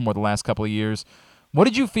in Baltimore the last couple of years. What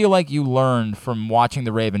did you feel like you learned from watching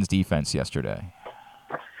the Ravens defense yesterday?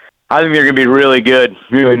 I think they're going to be really good.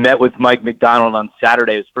 We met with Mike Macdonald on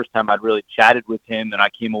Saturday. It was the first time I'd really chatted with him, and I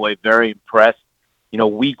came away very impressed.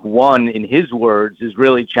 Week 1, in his words, is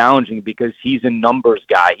really challenging because he's a numbers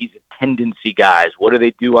guy. He's a tendency guy. What do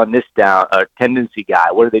they do on this down? Tendency guy.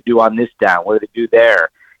 What do they do on this down? What do they do there?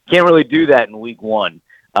 Can't really do that in week 1.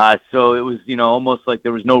 So it was, almost like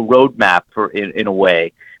there was no roadmap in a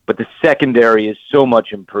way. But the secondary is so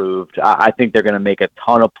much improved. I think they're going to make a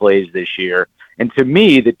ton of plays this year. And to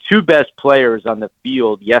me, the 2 best players on the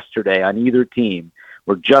field yesterday on either team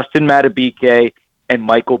were Justin Madubuike and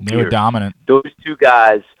Michael Pierce. They were dominant. Those 2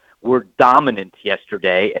 guys were dominant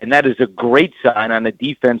yesterday, and that is a great sign on a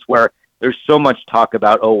defense where there's so much talk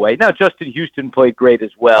about Oweh. Now, Justin Houston played great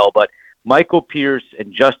as well, but Michael Pierce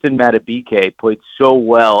and Justin Madubuike played so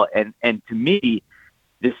well, and to me,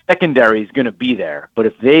 the secondary is going to be there. But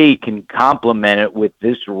if they can complement it with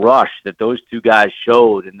this rush that those 2 guys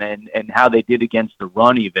showed and how they did against the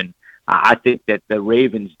run even, I think that the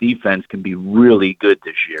Ravens defense can be really good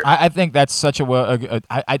this year. I think that's such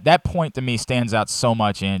that point to me stands out so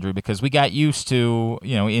much, Andrew, because we got used to,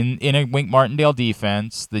 in a Wink Martindale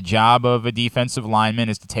defense, the job of a defensive lineman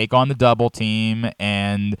is to take on the double team,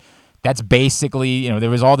 and that's basically, there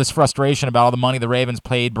was all this frustration about all the money the Ravens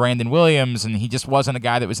paid Brandon Williams, and he just wasn't a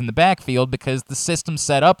guy that was in the backfield because the system's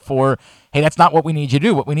set up for, hey, that's not what we need you to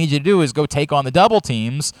do. What we need you to do is go take on the double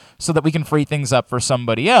teams so that we can free things up for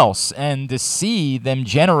somebody else. And to see them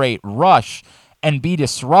generate rush and be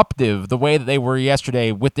disruptive the way that they were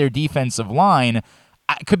yesterday with their defensive line,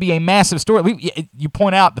 could be a massive story. You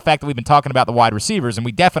point out the fact that we've been talking about the wide receivers, and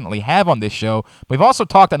we definitely have on this show. We've also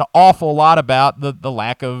talked an awful lot about the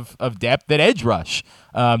lack of depth at edge rush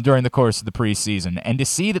during the course of the preseason. And to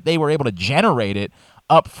see that they were able to generate it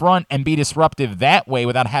up front and be disruptive that way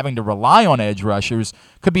without having to rely on edge rushers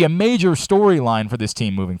could be a major storyline for this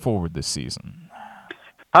team moving forward this season.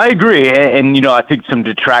 I agree, and I think some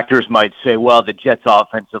detractors might say, "Well, the Jets'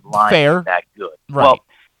 offensive line isn't that good." Right.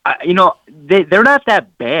 Well, they're not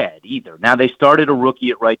that bad either. Now they started a rookie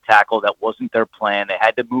at right tackle. That wasn't their plan. They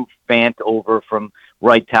had to move Fant over from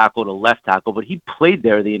right tackle to left tackle, but he played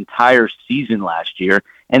there the entire season last year.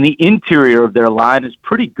 And the interior of their line is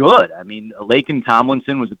pretty good. I mean, Laken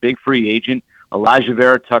Tomlinson was a big free agent. Elijah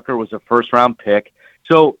Vera Tucker was a first-round pick.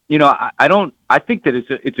 So, I think that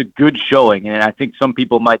it's a good showing, and I think some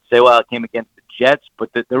people might say, well, it came against the Jets,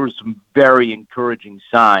 but that there were some very encouraging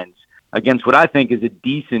signs against what I think is a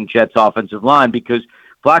decent Jets offensive line, because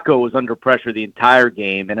Flacco was under pressure the entire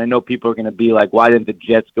game, and I know people are going to be like, why didn't the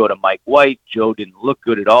Jets go to Mike White? Joe didn't look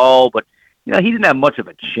good at all, but he didn't have much of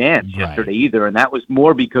a chance yesterday either, and that was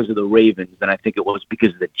more because of the Ravens than I think it was because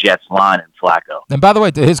of the Jets line and Flacco. And by the way,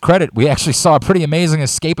 to his credit, we actually saw a pretty amazing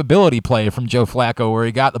escapability play from Joe Flacco where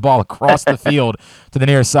he got the ball across the field to the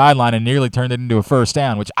near sideline and nearly turned it into a first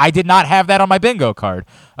down, which I did not have that on my bingo card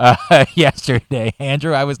yesterday.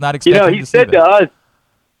 Andrew, I was not expecting he said to us,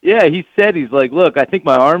 he's like, look, I think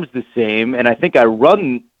my arm's the same, and I think I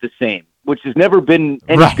run the same, which has never been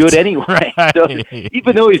any good anyway. Right. So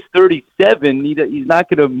even though he's 37, he's not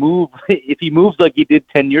going to move. If he moves like he did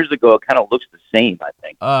 10 years ago, it kind of looks the same, I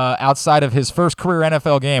think. Outside of his first career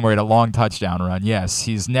NFL game where he had a long touchdown run, yes,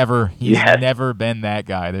 he's never been that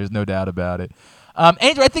guy. There's no doubt about it.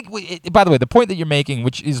 Andrew, I think, by the way, the point that you're making,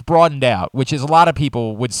 which is broadened out, which is a lot of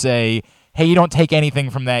people would say, hey, you don't take anything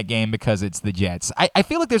from that game because it's the Jets. I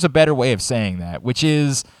feel like there's a better way of saying that, which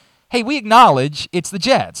is, hey, we acknowledge it's the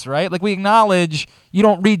Jets, right? Like, we acknowledge you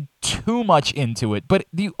don't read too much into it, but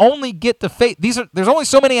you only get the fate. There's only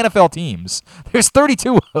so many NFL teams. There's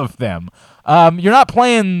 32 of them. You're not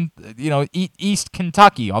playing, East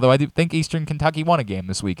Kentucky, although I do think Eastern Kentucky won a game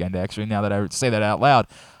this weekend, actually, now that I say that out loud.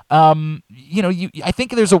 I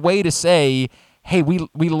think there's a way to say, hey,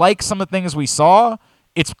 we like some of the things we saw.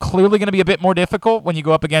 It's clearly going to be a bit more difficult when you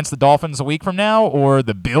go up against the Dolphins a week from now, or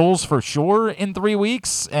the Bills for sure in 3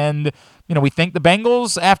 weeks. And, we think the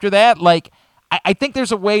Bengals after that. Like, I think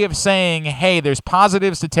there's a way of saying, hey, there's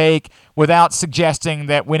positives to take without suggesting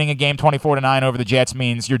that winning a game 24-9 over the Jets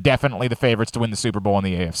means you're definitely the favorites to win the Super Bowl in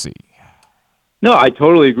the AFC. No, I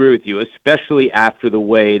totally agree with you, especially after the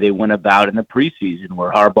way they went about in the preseason,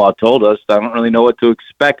 where Harbaugh told us, I don't really know what to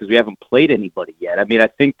expect because we haven't played anybody yet. I mean, I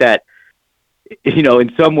think that,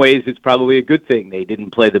 in some ways, it's probably a good thing they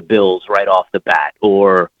didn't play the Bills right off the bat,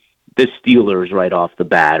 or the Steelers right off the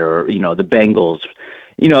bat, or, the Bengals.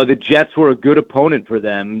 The Jets were a good opponent for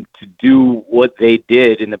them to do what they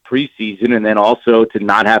did in the preseason, and then also to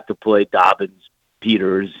not have to play Dobbins,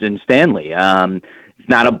 Peters, and Stanley. It's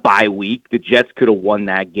not a bye week. The Jets could have won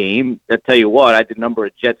that game. I tell you what, I did a number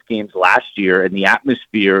of Jets games last year, and the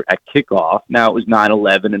atmosphere at kickoff, now it was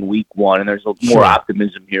 9/11 in week one, and there's more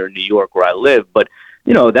optimism here in New York where I live, but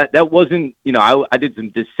that wasn't, I did some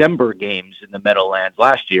December games in the Meadowlands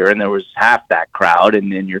last year, and there was half that crowd,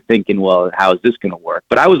 and then you're thinking, well, how is this going to work?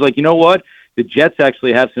 But I was like, you know what? The Jets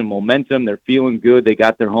actually have some momentum. They're feeling good. They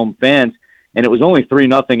got their home fans. And it was only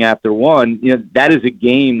 3-0 after one. That is a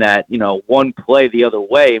game that, one play the other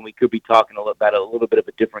way, and we could be talking about a little bit of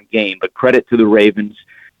a different game. But credit to the Ravens.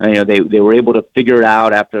 They were able to figure it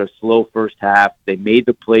out after a slow first half. They made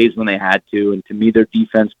the plays when they had to, and to me, their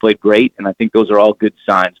defense played great, and I think those are all good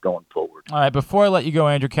signs going forward. All right, before I let you go,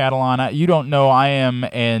 Andrew Catalan, you don't know I am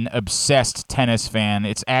an obsessed tennis fan.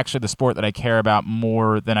 It's actually the sport that I care about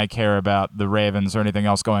more than I care about the Ravens or anything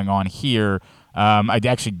else going on here. I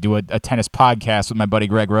actually do a tennis podcast with my buddy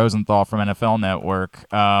Greg Rosenthal from NFL Network.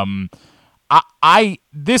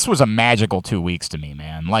 This was a magical 2 weeks to me,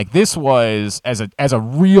 man. Like, this was, as a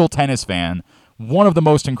real tennis fan, one of the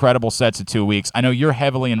most incredible sets of 2 weeks. I know you're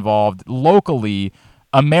heavily involved locally.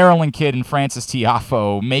 A Maryland kid in Francis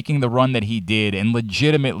Tiafoe making the run that he did and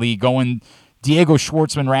legitimately going Diego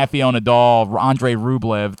Schwartzman, Rafael Nadal, Andre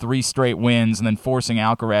Rublev, 3 straight wins, and then forcing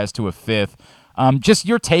Alcaraz to a 5th. Just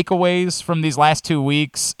your takeaways from these last 2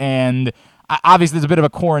 weeks, and obviously there's a bit of a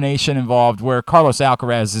coronation involved where Carlos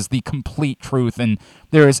Alcaraz is the complete truth, and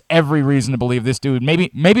there is every reason to believe this dude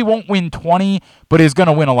maybe won't win 20, but is going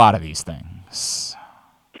to win a lot of these things.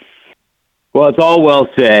 Well, it's all well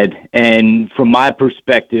said. And from my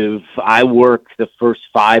perspective, I work the first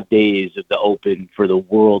 5 days of the Open for the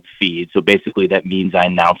world feed. So basically that means I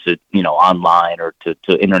announce it, online or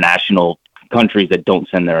to international countries that don't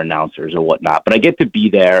send their announcers or whatnot. But I get to be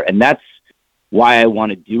there, and that's why I want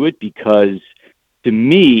to do it, because to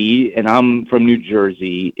me, and I'm from New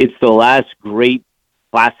Jersey, it's the last great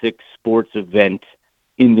classic sports event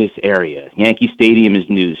in this area. Yankee Stadium is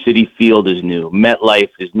new. Citi Field is new.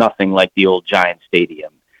 MetLife is nothing like the old Giant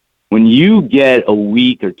Stadium. When you get a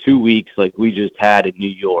week or 2 weeks like we just had in New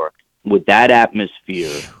York with that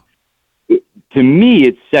atmosphere, to me,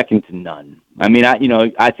 it's second to none. I mean,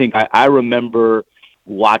 I remember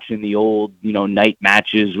watching the old, night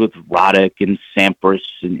matches with Roddick and Sampras,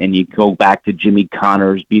 and you go back to Jimmy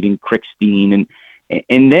Connors beating Krickstein,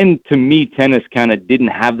 and then to me, tennis kind of didn't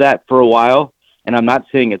have that for a while. And I'm not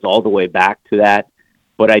saying it's all the way back to that,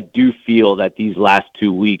 but I do feel that these last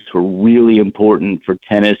 2 weeks were really important for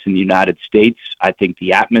tennis in the United States. I think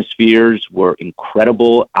the atmospheres were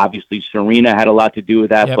incredible. Obviously, Serena had a lot to do with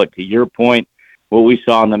that, But to your point, what we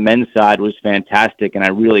saw on the men's side was fantastic, and I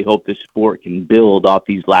really hope the sport can build off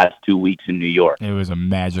these last 2 weeks in New York. It was a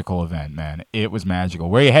magical event, man. It was magical.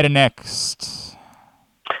 Where are you headed next?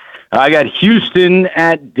 I got Houston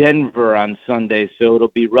at Denver on Sunday, so it'll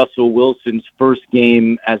be Russell Wilson's first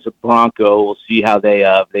game as a Bronco. We'll see how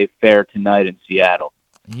they fare tonight in Seattle.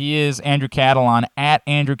 He is Andrew Catalon. At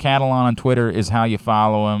Andrew Catalon on Twitter is how you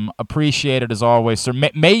follow him. Appreciate it as always, sir.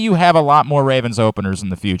 May you have a lot more Ravens openers in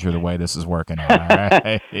the future the way this is working out. All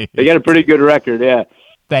right? They got a pretty good record, yeah.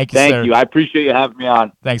 Thank you, sir. Thank you. I appreciate you having me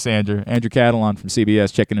on. Thanks, Andrew. Andrew Catalon from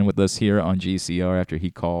CBS checking in with us here on GCR after he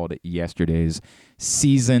called yesterday's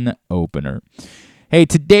season opener. Hey,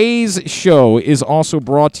 today's show is also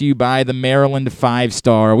brought to you by the Maryland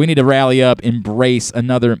 5-Star. We need to rally up, embrace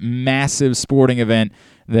another massive sporting event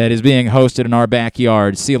that is being hosted in our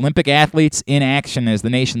backyard. See Olympic athletes in action as the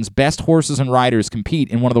nation's best horses and riders compete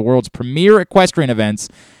in one of the world's premier equestrian events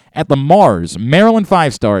at the Mars Maryland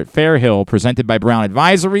 5-Star at Fair Hill, presented by Brown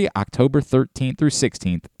Advisory, October 13th through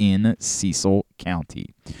 16th in Cecil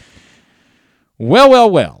County.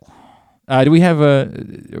 Well. Do we have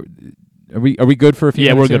a? Are we good for a few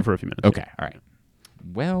minutes? Yeah, we're here? good for a few minutes. Okay, all right.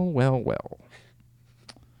 Well.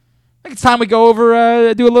 I think it's time we go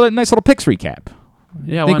over, do a nice little picks recap.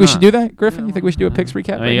 Yeah, think why we not? should do that, Griffin? You think we should do a picks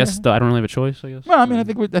recap? I guess I don't really have a choice, I guess. Well, I mean, I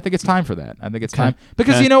think it's time for that. I think it's time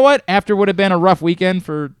because Okay. you know what? After what had been a rough weekend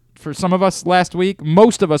for some of us last week,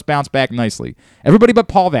 most of us bounced back nicely. Everybody but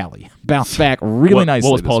Paul Valley bounced back really nicely.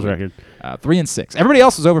 What was this Paul's week. record? 3-6. Everybody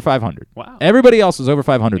else was over 500. Wow. Everybody else was over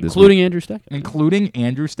 500 this week. Including Andrew Steck. Including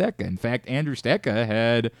Andrew Stecca. In fact, Andrew Stecca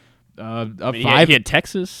had He five. had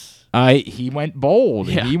Texas. He went bold.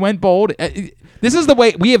 Yeah. He went bold. This is the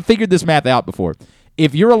way we have figured this math out before.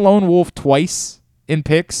 If you're a lone wolf twice in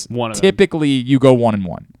picks, One of them. typically you go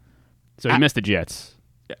 1-1. So he missed the Jets.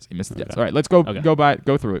 Yes, he missed the Jets. Okay. All right, let's go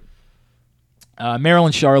through it.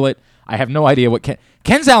 Maryland, Charlotte. I have no idea what Ken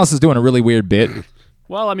Zales is doing a really weird bit.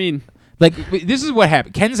 Well, I mean, Like, this is what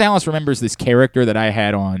happened. Ken Zales remembers this character that I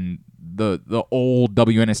had on the old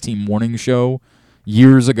WNST morning show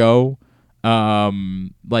years ago.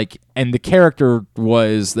 And the character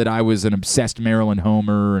was that I was an obsessed Maryland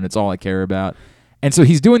homer, and it's all I care about. And so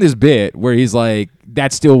he's doing this bit where he's like,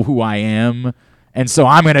 that's still who I am, and so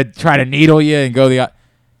I'm going to try to needle you and go the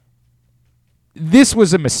This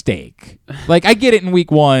was a mistake. Like, I get it in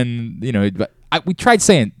week one, but we tried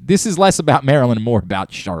saying this is less about Maryland and more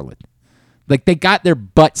about Charlotte. Like, they got their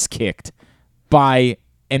butts kicked by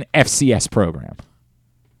an FCS program.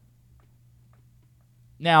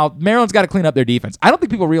 Now, Maryland's got to clean up their defense. I don't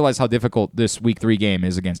think people realize how difficult this week 3 game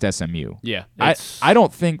is against SMU. yeah. I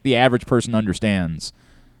don't think the average person understands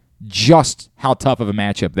just how tough of a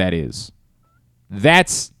matchup that is.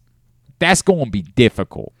 That's going to be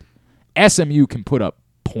difficult. SMU can put up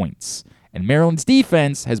points, and Maryland's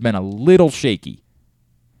defense has been a little shaky.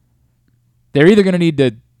 They're either going to need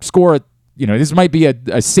to score this might be a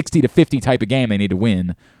 60-50 type of game they need to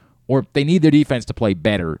win, or they need their defense to play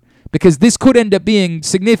better. Because this could end up being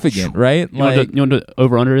significant, right? You know what the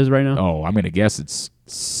over-under is right now? Oh, I'm going to guess it's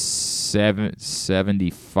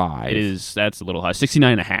 75. It is. That's a little high.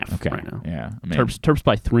 69.5 right now. Yeah. I mean, Terps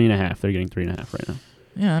by 3.5. They're getting 3.5 right now.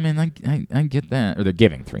 Yeah, I mean, I get that. Or they're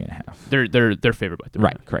giving 3.5. They're favored by 3.5.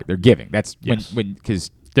 Right, correct. They're giving. That's Yes. when because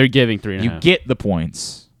They're giving 3.5. you get the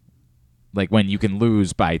points. Like when you can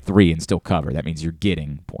lose by 3 and still cover, that means you're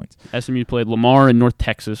getting points. SMU played Lamar and North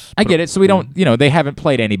Texas. I get it. So we don't, they haven't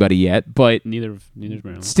played anybody yet, but Neither's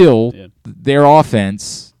Maryland. still, Yeah. their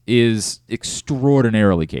offense is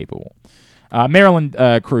extraordinarily capable. Maryland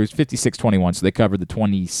cruised 56-21, so they covered the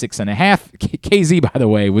 26.5. KZ, by the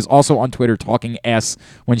way, was also on Twitter talking S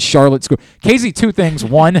when Charlotte scored. KZ, two things.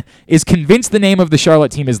 One, is convinced the name of the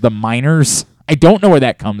Charlotte team is the Miners. I don't know where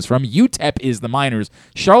that comes from. UTEP is the Miners.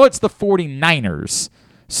 Charlotte's the 49ers.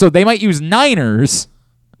 So they might use Niners,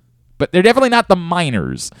 but they're definitely not the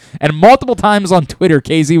Miners. And multiple times on Twitter,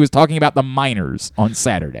 KZ was talking about the Miners on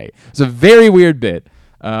Saturday. It's a very weird bit.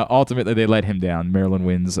 Ultimately, they let him down. Maryland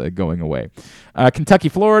wins going away. Kentucky,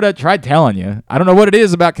 Florida, tried telling you. I don't know what it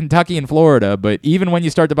is about Kentucky and Florida, but even when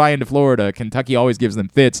you start to buy into Florida, Kentucky always gives them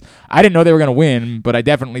fits. I didn't know they were going to win, but I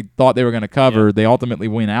definitely thought they were going to cover. Yeah. They ultimately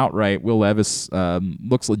win outright. Will Levis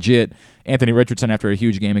looks legit. Anthony Richardson, after a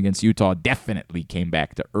huge game against Utah, definitely came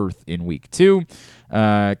back to earth in week 2.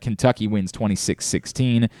 Kentucky wins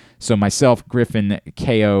 26-16. So myself, Griffin,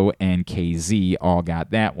 KO, and KZ all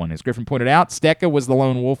got that one. As Griffin pointed out, Stecca was the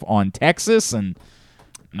lone wolf on Texas, and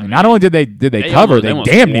not only did they cover, they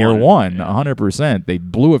damn near won 100%. They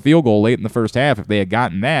blew a field goal late in the first half. If they had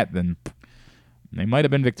gotten that, then they might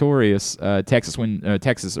have been victorious.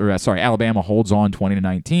 Alabama holds on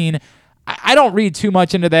 20-19. I don't read too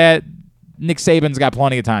much into that. Nick Saban's got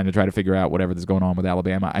plenty of time to try to figure out whatever's going on with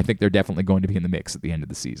Alabama. I think they're definitely going to be in the mix at the end of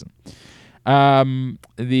the season.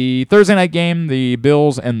 The Thursday night game, the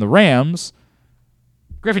Bills and the Rams.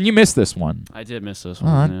 Griffin, you missed this one. I did miss this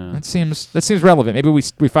one. Yeah. That seems relevant. Maybe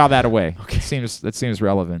we file that away. Okay. That seems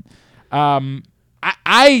relevant.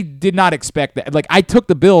 I did not expect that. Like, I took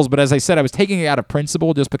the Bills, but as I said, I was taking it out of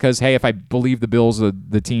principle just because, hey, if I believe the Bills are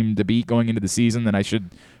the team to beat going into the season, then I should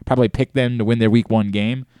probably pick them to win their Week 1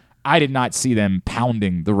 game. I did not see them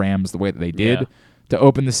pounding the Rams the way that they did to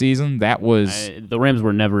open the season. That was the Rams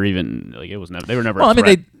were never even like it was never they were never. Well,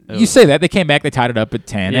 you say that they came back, they tied it up at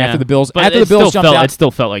 10 after the Bills. But after the Bills jumped out, it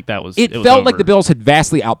still felt like that was. It felt over. like the Bills had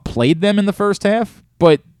vastly outplayed them in the first half,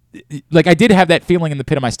 but like I did have that feeling in the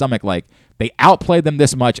pit of my stomach, like they outplayed them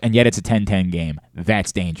this much, and yet it's a 10-10 game.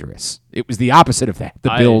 That's dangerous. It was the opposite of that.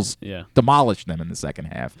 The Bills demolished them in the second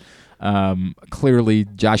half. Clearly,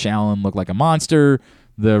 Josh Allen looked like a monster.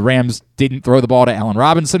 The Rams didn't throw the ball to Allen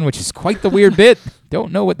Robinson, which is quite the weird bit.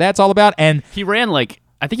 Don't know what that's all about. And he ran I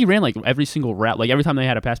think he ran every single route. Like every time they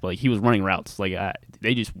had a pass play, he was running routes. Like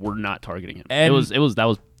they just were not targeting him. And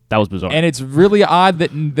that was bizarre. And it's really odd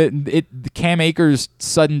that Cam Akers'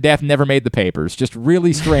 sudden death never made the papers. Just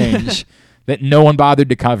really strange that no one bothered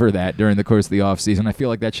to cover that during the course of the offseason. I feel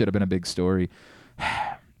like that should have been a big story.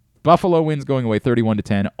 Buffalo wins going away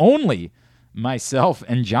 31-10. Only myself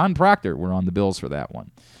and John Proctor were on the Bills for that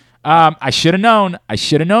one. I should have known. I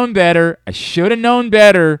should have known better. I should have known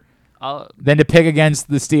better than to pick against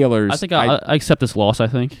the Steelers. I think I accept this loss, I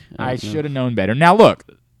think. I should have known better. Now, look,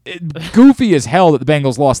 goofy as hell that the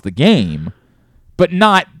Bengals lost the game, but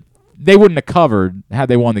they wouldn't have covered had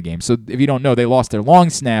they won the game. So if you don't know, they lost their long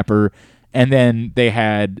snapper, and then they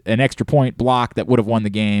had an extra point block that would have won the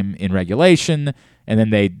game in regulation, and then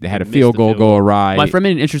they had a field goal go awry. My friend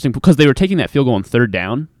made an interesting because they were taking that field goal on third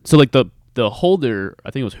down. So like the holder,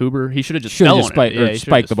 I think it was Huber, he should have just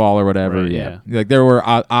spiked the ball or whatever. Right, yeah. Like there were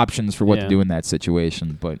options for what to do in that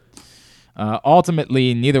situation, but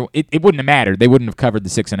ultimately it wouldn't have mattered. They wouldn't have covered the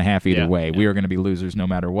 6.5 either way. Yeah. We were going to be losers no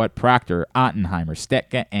matter what. Proctor, Ottenheimer,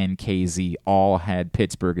 Stetka, and KZ all had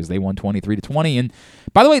Pittsburgh as they won 23-20. And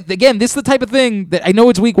by the way, again, this is the type of thing that I know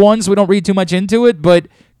it's week 1, so we don't read too much into it, but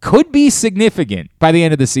could be significant by the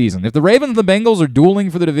end of the season. If the Ravens and the Bengals are dueling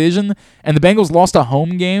for the division and the Bengals lost a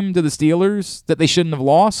home game to the Steelers that they shouldn't have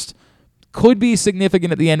lost, could be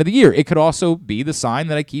significant at the end of the year. It could also be the sign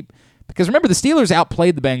that I keep, because remember, the Steelers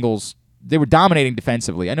outplayed the Bengals. They were dominating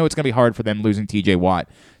defensively. I know it's going to be hard for them losing TJ Watt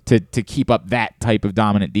to keep up that type of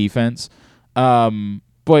dominant defense.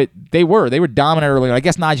 But they were dominant earlier. I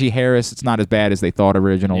guess Najee Harris, it's not as bad as they thought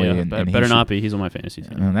originally. Yeah, and better not be. He's on my fantasy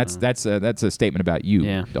team. And that's a statement about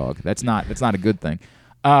you, dog. That's not a good thing.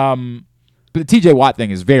 But the TJ Watt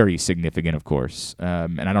thing is very significant, of course.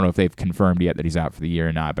 And I don't know if they've confirmed yet that he's out for the year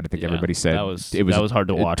or not. But I think everybody said that was hard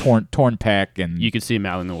to watch. Torn pec, and you could see him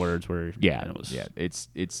out in the words where it's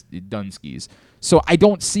Dunskies. So I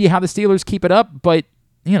don't see how the Steelers keep it up, but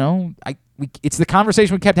it's the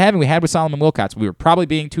conversation we kept having. We had with Solomon Wilcots. We were probably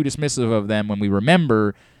being too dismissive of them when we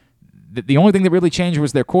remember that the only thing that really changed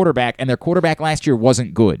was their quarterback, and their quarterback last year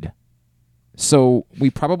wasn't good. So we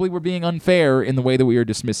probably were being unfair in the way that we were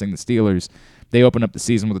dismissing the Steelers. They opened up the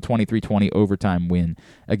season with a 23-20 overtime win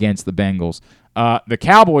against the Bengals. The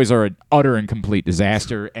Cowboys are an utter and complete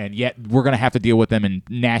disaster, and yet we're going to have to deal with them in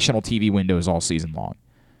national TV windows all season long.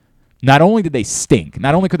 Not only did they stink,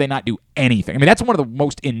 not only could they not do anything. I mean, that's one of the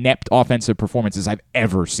most inept offensive performances I've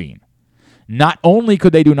ever seen. Not only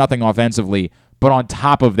could they do nothing offensively, But on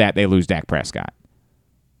top of that, they lose Dak Prescott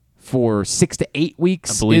for 6 to 8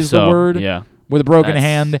 weeks. I believe is the so. word. Yeah. With a broken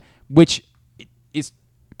hand, which is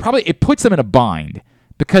probably it puts them in a bind.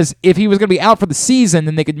 Because if he was going to be out for the season,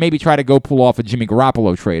 then they could maybe try to go pull off a Jimmy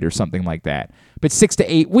Garoppolo trade or something like that. But 6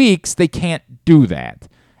 to 8 weeks, they can't do that.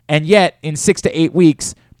 And yet, in 6 to 8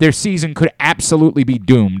 weeks, their season could absolutely be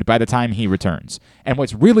doomed by the time he returns. And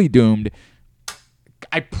what's really doomed,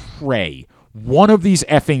 I pray, one of these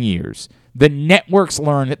effing years, the networks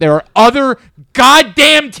learn that there are other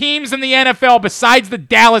goddamn teams in the NFL besides the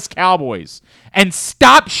Dallas Cowboys. And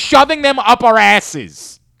stop shoving them up our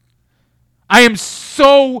asses. I am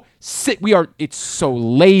so sick. It's so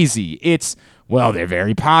lazy. It's, well, they're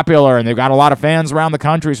very popular and they've got a lot of fans around the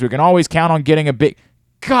country, so we can always count on getting a big.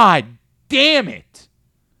 God damn it.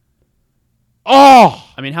 Oh.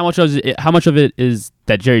 I mean, how much of it is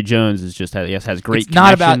that Jerry Jones has great It's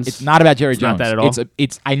not about Jerry It's Jones. not that at all.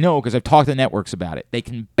 It's I know because I've talked to networks about it. They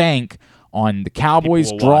can bank on the Cowboys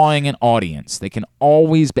People will drawing an audience. They can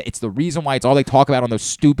always it's the reason why it's all they talk about on those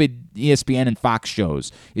stupid ESPN and Fox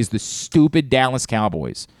shows is the stupid Dallas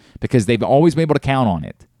Cowboys because they've always been able to count on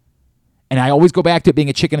it. And I always go back to it being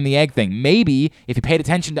a chicken and the egg thing. Maybe if you paid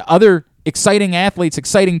attention to other exciting athletes,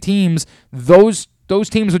 exciting teams, those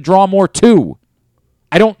teams would draw more too.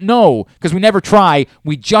 I don't know because we never try.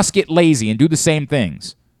 We just get lazy and do the same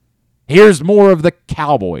things. Here's more of the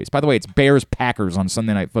Cowboys. By the way, it's Bears-Packers on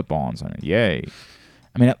Sunday Night Football on Sunday. Yay.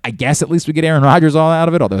 I mean, I guess at least we get Aaron Rodgers all out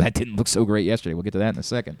of it, although that didn't look so great yesterday. We'll get to that in a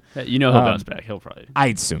second. He'll bounce back. He'll probably.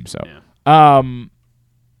 I'd assume so. Yeah.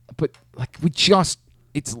 But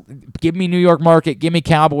it's give me New York market, give me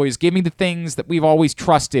Cowboys, give me the things that we've always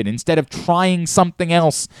trusted instead of trying something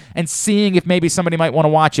else and seeing if maybe somebody might want to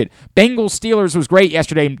watch it. Bengals-Steelers was great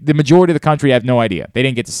yesterday. The majority of the country have no idea. They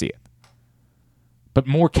didn't get to see it. But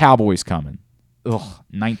more Cowboys coming.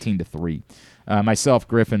 19-3. Myself,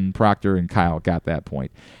 Griffin, Proctor, and Kyle got that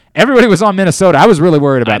point. Everybody was on Minnesota. I was really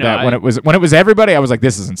worried about that when it was everybody. I was like,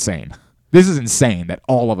 this is insane. This is insane that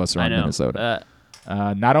all of us are on Minnesota.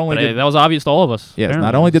 Not only that was obvious to all of us. Yes, apparently.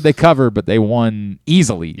 not only did they cover, but they won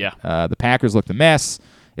easily. Yeah. The Packers looked a mess.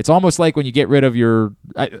 It's almost like when you get rid of your.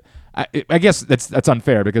 I guess that's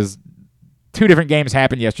unfair because 2 different games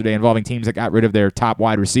happened yesterday involving teams that got rid of their top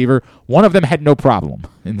wide receiver. One of them had no problem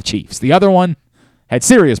in the Chiefs. The other one had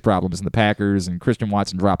serious problems in the Packers and Christian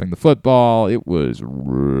Watson dropping the football. It was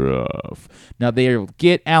rough. Now they'll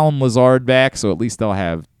get Alan Lazard back, so at least they'll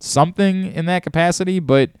have something in that capacity,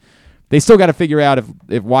 but they still got to figure out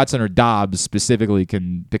if Watson or Dobbs specifically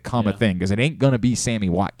can become a thing because it ain't going to be Sammy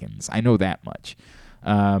Watkins. I know that much.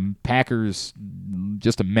 Packers,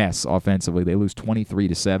 just a mess offensively. They lose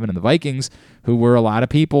 23-7. And the Vikings, who were a lot of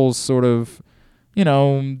people's sort of,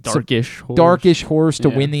 darkish horse to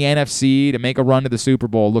win the NFC, to make a run to the Super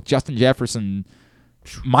Bowl. Look, Justin Jefferson,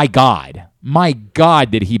 my God,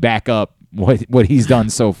 did he back up what he's done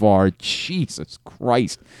so far. Jesus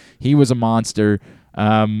Christ. He was a monster.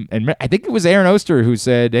 And I think it was Aaron Oster who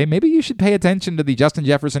said, hey, maybe you should pay attention to the Justin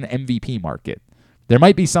Jefferson MVP market. There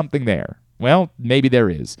might be something there. Well, maybe there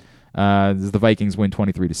is. The Vikings win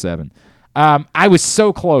 23-7. I was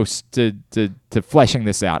so close to fleshing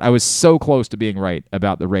this out. I was so close to being right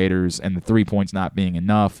about the Raiders and the 3 points not being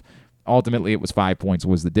enough. Ultimately, it was 5 points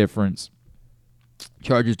was the difference.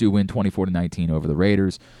 Chargers do win 24-19 over the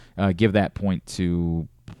Raiders. Give that point to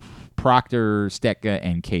Proctor, Stetka,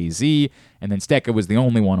 and KZ. And then Stetka was the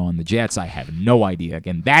only one on the Jets. I have no idea.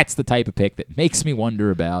 Again, that's the type of pick that makes me wonder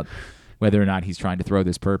about whether or not he's trying to throw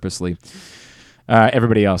this purposely.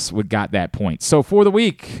 Everybody else got that point. So for the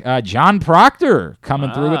week, John Proctor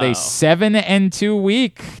coming through with a 7-2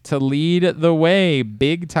 week to lead the way.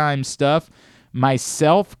 Big time stuff.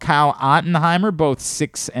 Myself, Kyle Ottenheimer, both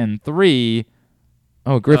 6-3.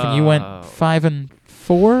 Oh, Griffin, you went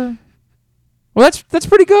 5-4? Well, that's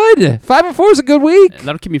pretty good. 5-4 is a good week.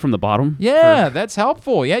 That'll keep me from the bottom. Yeah, that's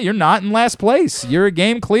helpful. Yeah, you're not in last place. You're a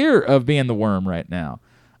game clear of being the worm right now.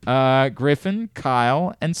 Griffin,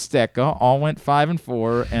 Kyle, and Stetka all went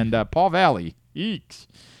 5-4, and Paul Valley,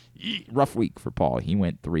 rough week for Paul. He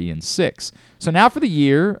went 3-6. So now for the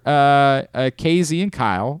year, KZ and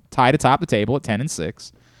Kyle tied atop the table at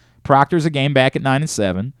 10-6. Proctor's a game back at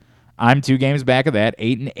 9-7. I'm 2 games back of that,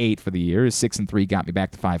 8-8 for the year. 6-3 got me back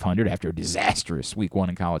to 500 after a disastrous week 1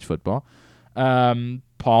 in college football.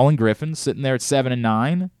 Paul and Griffin sitting there at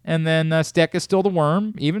 7-9, and then Steck is still the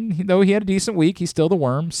worm. Even though he had a decent week, he's still the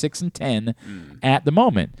worm, 6-10 at the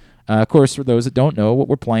moment. Of course, for those that don't know, what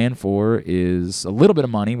we're playing for is a little bit of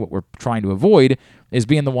money. What we're trying to avoid is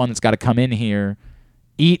being the one that's got to come in here,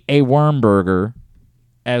 eat a worm burger,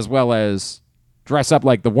 as well as dress up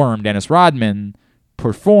like the worm, Dennis Rodman,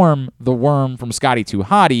 perform the worm from Scotty 2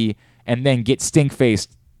 Hottie and then get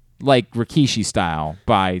stink-faced like Rikishi style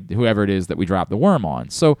by whoever it is that we drop the worm on.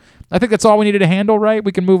 So I think that's all we needed to handle, right?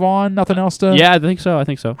 We can move on. Nothing else to... Yeah, I think so. I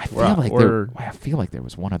feel like there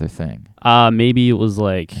was one other thing. Maybe it was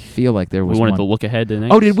like... I feel like there was we wanted one. to look ahead to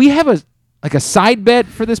next. Oh, did we have a side bet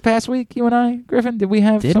for this past week, you and I, Griffin? Did we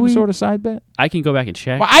have some sort of side bet? I can go back and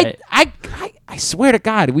check. Well, I swear to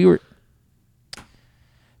God, we were...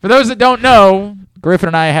 For those that don't know, Griffin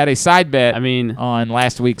and I had a side bet on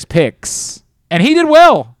last week's picks, and he did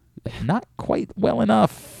well. Not quite well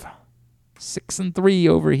enough. 6-3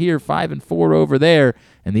 over here, 5-4 over there,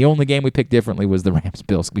 and the only game we picked differently was the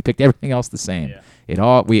Rams-Bills. We picked everything else the same.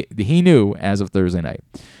 Yeah. He knew as of Thursday night.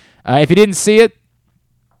 If you didn't see it,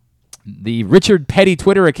 the Richard Petty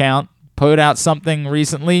Twitter account put out something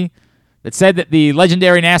recently that said that the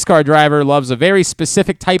legendary NASCAR driver loves a very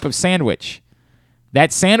specific type of sandwich.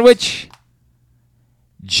 That sandwich,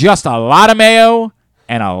 just a lot of mayo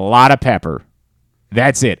and a lot of pepper.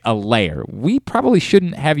 That's it, a layer. We probably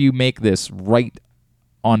shouldn't have you make this right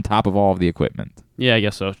on top of all of the equipment. Yeah, I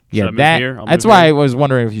guess so. That's why I was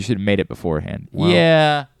wondering if you should have made it beforehand. Well,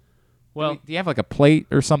 yeah. Well, do you have like a plate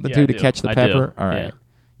or something too to catch the pepper? Do. All right.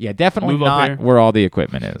 Yeah, definitely Move not where all the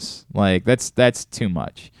equipment is. Like that's too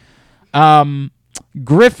much.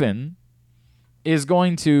 Griffin is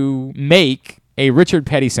going to make a Richard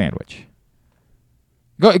Petty sandwich.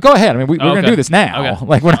 Go ahead. I mean, we're going to do this now. Okay.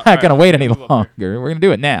 Like, we're not going to wait any longer. We're going to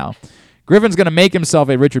do it now. Griffin's going to make himself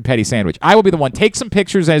a Richard Petty sandwich. I will be the one. Take some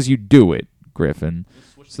pictures as you do it, Griffin,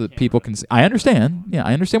 so that people can see. I understand. Yeah,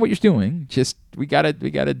 I understand what you're doing. Just we gotta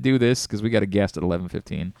do this because we got a guest at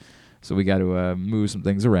 11:15, so we got to move some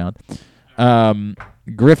things around.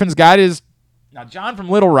 Griffin's got his. Now, John from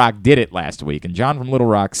Little Rock did it last week, and John from Little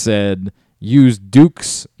Rock said use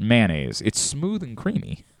Duke's mayonnaise. It's smooth and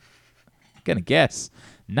creamy. I'm gonna guess.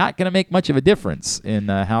 Not going to make much of a difference in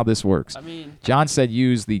how this works. John said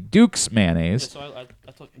use the Duke's mayonnaise. Yeah, so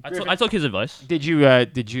I took his advice. Did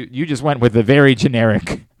you just went with the very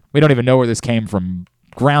generic, we don't even know where this came from,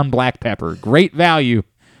 ground black pepper. Great value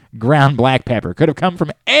ground black pepper. Could have come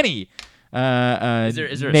from any is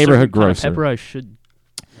there neighborhood a grocer. Kind of pepper I should...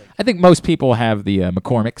 I think most people have the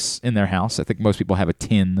McCormick's in their house. I think most people have a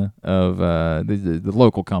tin of the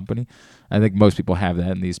local company. I think most people have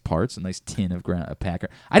that in these parts, a nice tin of Packer.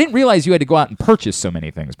 I didn't realize you had to go out and purchase so many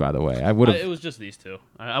things, by the way. I would have. It was just these two.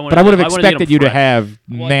 But I would have expected you to have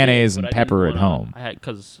mayonnaise and pepper at home.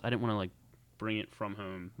 Because I didn't want to bring it from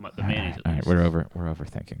home. The mayonnaise. All right, we're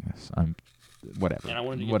overthinking this. Whatever. And I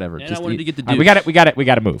wanted Just to get the Dukes. We got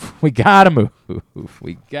to move. We got to move.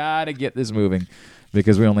 We got to get this moving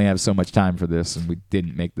because we only have so much time for this, and we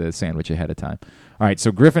didn't make the sandwich ahead of time. All right,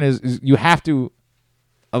 so Griffin is you have to.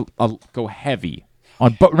 I'll go heavy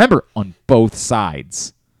on, but remember on both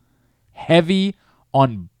sides. Heavy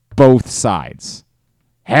on both sides.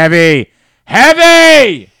 Heavy.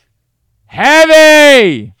 I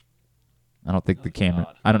don't think the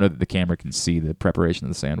camera. I don't know that the camera can see the preparation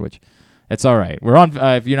of the sandwich. It's all right. We're on.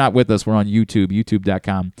 If you're not with us, we're on YouTube.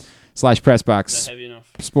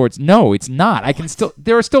 YouTube.com/PressBoxSports. No, it's not. I can still.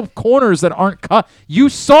 There are still corners that aren't cut. You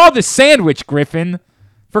saw the sandwich, Griffin.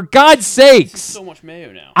 For God's sakes. So much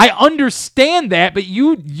mayo now. I understand that, but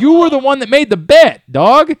you were the one that made the bet,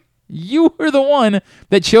 dog. You were the one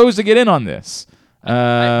that chose to get in on this. Did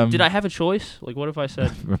I have a choice? What if I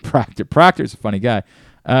said... Proctor's a funny guy.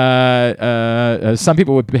 Some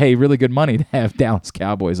people would pay really good money to have Dallas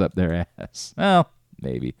Cowboys up their ass. Well,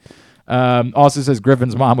 maybe. Also says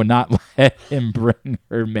Griffin's mom would not let him bring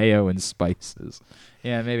her mayo and spices.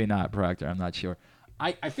 Yeah, maybe not, Proctor. I'm not sure.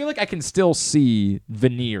 I feel like I can still see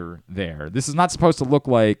veneer there. This is not supposed to look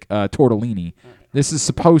like tortellini. This is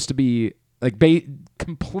supposed to be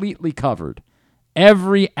completely covered.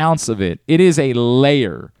 Every ounce of it. It is a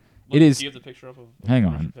layer. Do you have the picture up of Hang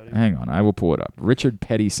on. I will pull it up. Richard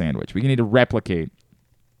Petty sandwich. We need to replicate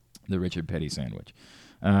the Richard Petty sandwich.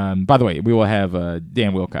 By the way, we will have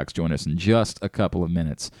Dan Wilcox join us in just a couple of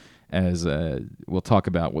minutes as we'll talk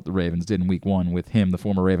about what the Ravens did in Week 1 with him, the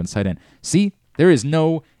former Ravens tight end. See?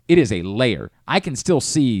 It is a layer. I can still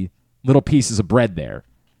see little pieces of bread there.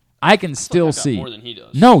 I can still see. More than he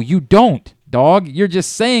does. No, you don't, dog. You're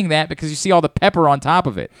just saying that because you see all the pepper on top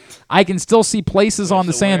of it. I can still see places on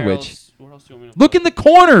the sandwich. Where else do you want me to Look in the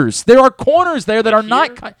corners. There are corners there that are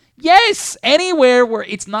not cut. Yes, anywhere where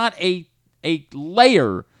it's not a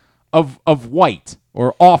layer of white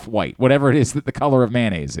or off-white, whatever it is that the color of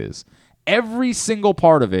mayonnaise is. Every single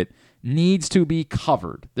part of it needs to be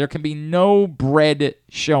covered. There can be no bread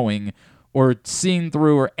showing or seen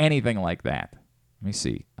through or anything like that. Let me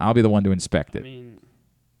see. I'll be the one to inspect it.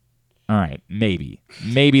 All right, maybe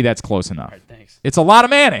that's close enough. All right, thanks. It's a lot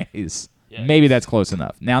of mayonnaise. Yeah, Maybe that's close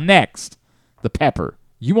enough. Now next, the pepper.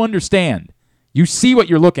 You understand. You see what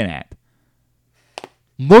you're looking at.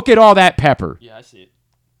 Look at all that pepper. Yeah, I see it.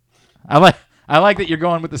 I like that you're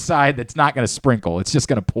going with the side that's not going to sprinkle. It's just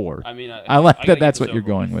going to pour. I mean, I like I that gotta that's get what this you're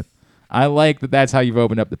over going with. I like that that's how you've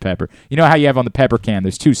opened up the pepper. You know how you have on the pepper can,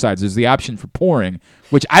 there's two sides. There's the option for pouring,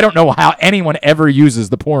 which I don't know how anyone ever uses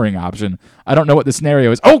the pouring option. I don't know what the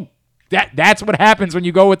scenario is. Oh, that's what happens when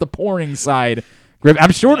you go with the pouring side.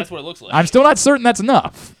 I'm sure That's what it looks like. I'm still not certain that's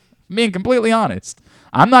enough. Being completely honest.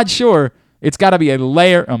 I'm not sure. It's got to be a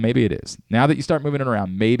layer. Oh, maybe it is. Now that you start moving it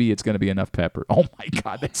around, maybe it's going to be enough pepper. Oh, my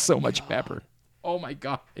God. That's so much pepper. Oh, my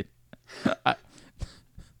God.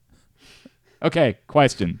 Okay,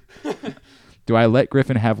 question. Do I let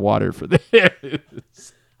Griffin have water for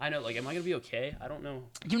this? I know. Like, am I gonna be okay? I don't know.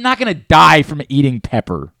 You're not going to die from eating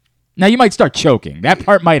pepper. Now, you might start choking. That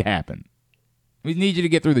part might happen. We need you to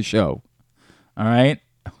get through the show. All right?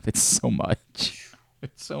 Oh, that's so much.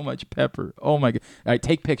 It's so much pepper. Oh, my God. All right,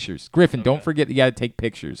 take pictures. Griffin, don't forget you got to take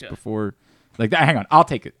pictures before. Like that. Hang on. I'll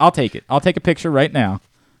take it. I'll take a picture right now.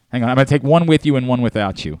 Hang on. I'm going to take one with you and one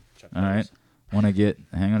without you. All right?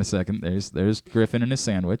 Hang on a second. There's Griffin and his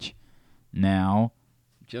sandwich. Now,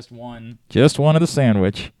 just one of the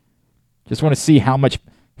sandwich. Just want to see how much.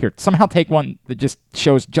 Here, somehow take one that just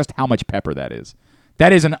shows just how much pepper that is.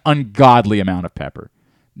 That is an ungodly amount of pepper.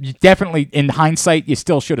 You definitely, in hindsight, you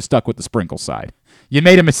still should have stuck with the sprinkle side. You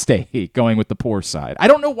made a mistake going with the pour side. I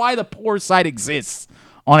don't know why the pour side exists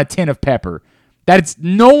on a tin of pepper. There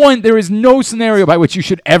is no scenario by which you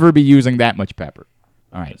should ever be using that much pepper.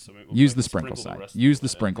 All right, so use the sprinkle side. Use the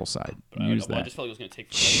sprinkle side. Use that. I just felt like it was gonna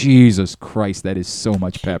take forever. Jesus Christ, that is so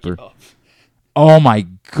much pepper. Oh my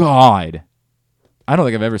God. I don't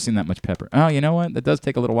think I've ever seen that much pepper. Oh, you know what? That does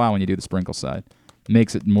take a little while when you do the sprinkle side.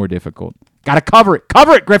 Makes it more difficult. Got to cover it.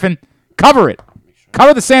 Cover it, Griffin. Cover it.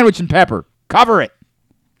 Cover the sandwich in pepper. Cover it.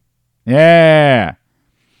 Yeah.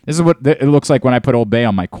 This is what it looks like when I put Old Bay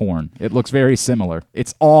on my corn. It looks very similar.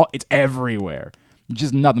 It's everywhere.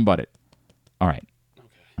 Just nothing but it. All right.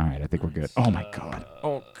 All right, I think we're good. Oh, my God.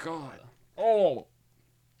 Oh, God. Oh.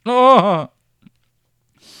 Oh.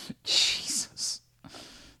 Jesus.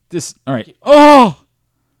 All right. Oh.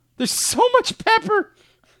 There's so much pepper.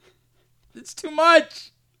 It's too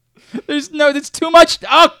much. It's too much.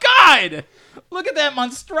 Oh, God. Look at that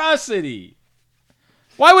monstrosity.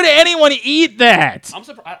 Why would anyone eat that? I'm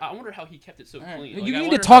surprised. I wonder how he kept it so clean. You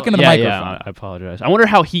need to talk into the microphone. Yeah, I apologize. I wonder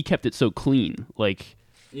how he kept it so clean. Like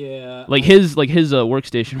his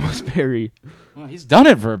workstation was very. Well, he's done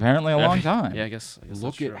it for apparently a long time. Yeah, I guess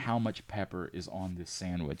Look at how much pepper is on this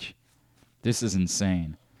sandwich. This is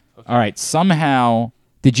insane. Okay. All right, somehow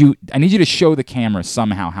I need you to show the camera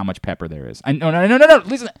somehow how much pepper there is. No.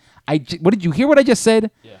 Listen, what did you hear? What I just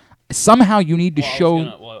said? Yeah. Somehow you need to show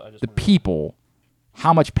the people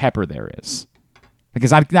how much pepper there is,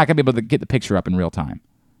 because I'm not gonna be able to get the picture up in real time.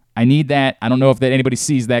 I need that. I don't know if anybody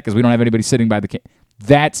sees that because we don't have anybody sitting by the.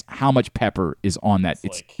 That's how much pepper is on that.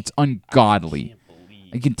 It's ungodly.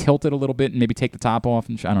 You can tilt it a little bit and maybe take the top off.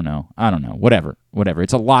 And I don't know. Whatever.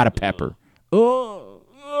 It's a lot of pepper.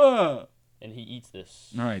 And he eats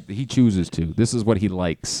this. All right. He chooses to. This is what he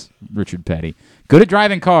likes, Richard Petty. Good at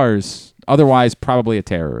driving cars. Otherwise, probably a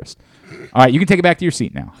terrorist. All right. You can take it back to your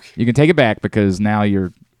seat now. You can take it back because now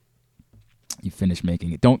you finished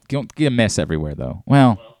making it. Don't get a mess everywhere, though.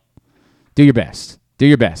 Well, do your best. Do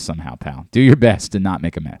your best somehow, pal. Do your best to not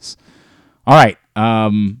make a mess. All right.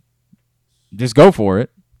 Just go for it.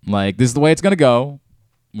 Like, this is the way it's going to go.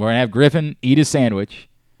 We're going to have Griffin eat his sandwich.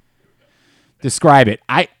 Describe it.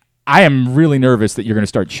 I am really nervous that you're going to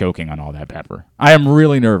start choking on all that pepper. I am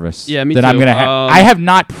really nervous. Yeah, me that too. I'm going to I have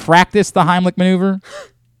not practiced the Heimlich maneuver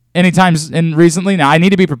anytime recently. Now, I need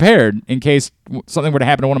to be prepared in case something were to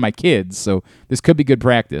happen to one of my kids. So this could be good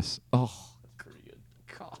practice. Oh, Pretty good.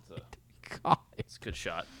 God. It's a good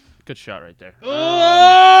shot. Good shot right there.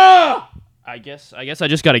 I guess I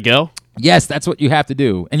just gotta go. Yes, that's what you have to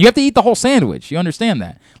do, and you have to eat the whole sandwich. You understand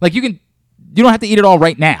that? Like you don't have to eat it all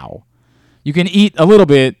right now. You can eat a little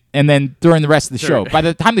bit, and then during the rest of the show. By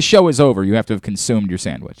the time the show is over, you have to have consumed your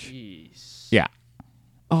sandwich. Jeez. Yeah.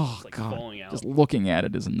 Oh It's like God! falling out. Just looking at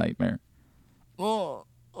it is a nightmare. Oh.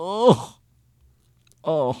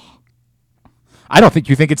 I don't think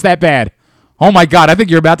you think it's that bad. Oh my God! I think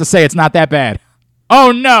you're about to say it's not that bad.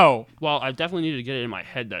 Oh no! Well, I definitely need to get it in my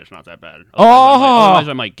head that it's not that bad. Otherwise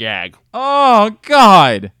I might gag. Oh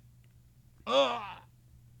God!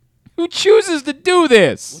 Who chooses to do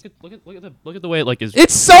this? Look at the way it like is.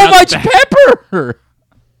 It's so much pepper.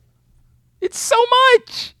 It's so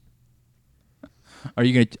much. Are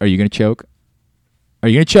you gonna choke? Are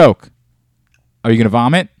you gonna choke? Are you gonna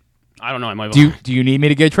vomit? I don't know. I might. Do you need me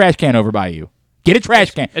to get a trash can over by you? Get a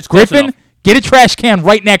trash can. It's close Griffin, enough. get a trash can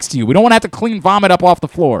right next to you. We don't want to have to clean vomit up off the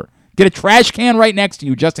floor. Get a trash can right next to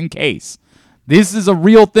you just in case. This is a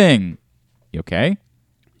real thing. You okay?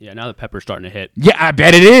 Yeah, now the pepper's starting to hit. Yeah, I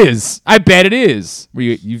bet it is.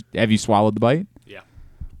 Have you swallowed the bite? Yeah.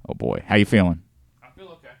 Oh boy, how you feeling? I feel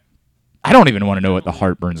okay. I don't even want to know what the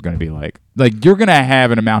heartburn's going to be like. Like, you're going to have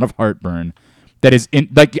an amount of heartburn that is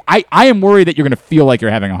I am worried that you're going to feel like you're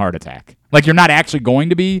having a heart attack. Like, you're not actually going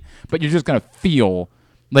to be, but you're just going to feel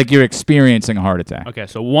like you're experiencing a heart attack. Okay,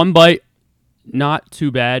 so one bite, not too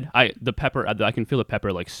bad. The pepper, I can feel the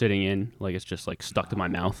pepper like sitting in, like it's just like stuck to my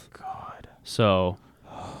mouth. God. So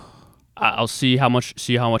I'll see how much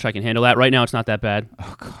I can handle that. Right now, it's not that bad.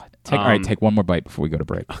 Oh God. All right, take one more bite before we go to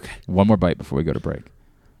break. Okay. One more bite before we go to break.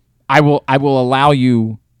 I will allow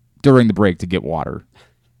you during the break to get water.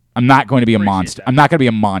 I'm not going to be a monster. I'm not going to be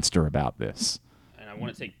a monster about this. And I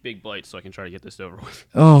want to take big bites so I can try to get this over with.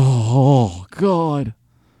 Oh God.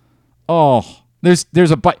 Oh, there's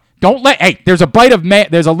a bite. There's a bite of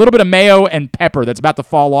there's a little bit of mayo and pepper that's about to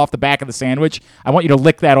fall off the back of the sandwich. I want you to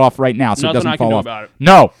lick that off right now so Nothing it doesn't I fall can do off. about it.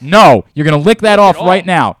 No, you're gonna lick that off right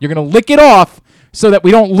now. You're gonna lick it off so that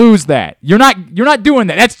we don't lose that. You're not doing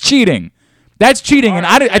that. That's cheating. That's cheating, and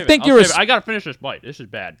I think you're. I gotta finish this bite. This is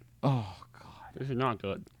bad. Oh God, this is not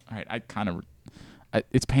good. All right,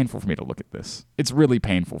 it's painful for me to look at this. It's really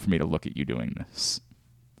painful for me to look at you doing this.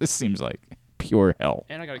 This seems like pure hell.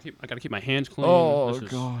 And I gotta keep my hands clean. Oh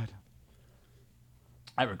God.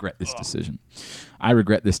 I regret this decision. I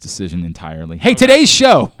regret this decision entirely. Hey, today's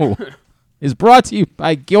show is brought to you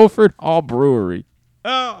by Guilford Hall Brewery.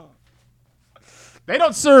 Oh. They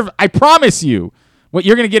don't serve, I promise you, what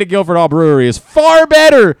you're going to get at Guilford Hall Brewery is far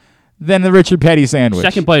better than the Richard Petty sandwich.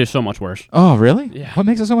 Second bite is so much worse. Oh, really? Yeah. What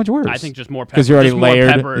makes it so much worse? I think just more pepper. Because you're already just more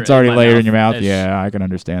layered. pepper It's already in my layered mouth. in your mouth. It's- Yeah, I can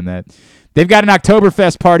understand that. They've got an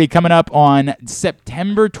Oktoberfest party coming up on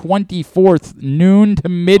September 24th, noon to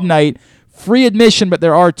midnight. Free admission, but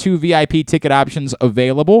there are 2 VIP ticket options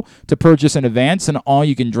available to purchase in advance, an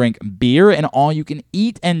all-you-can-drink beer and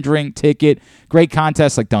all-you-can-eat and drink ticket. Great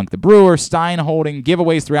contests like Dunk the Brewer, Stein Holding,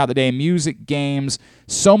 giveaways throughout the day, music, games,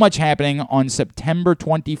 so much happening on September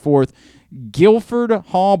 24th. Guilford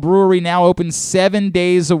Hall Brewery now open 7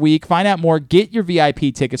 days a week. Find out more. Get your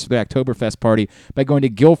VIP tickets for the Oktoberfest party by going to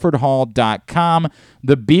guilfordhall.com.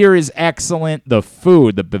 The beer is excellent. The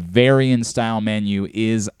food, the Bavarian-style menu,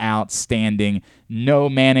 is outstanding. No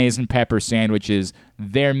mayonnaise and pepper sandwiches.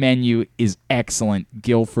 Their menu is excellent.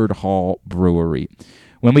 Guilford Hall Brewery.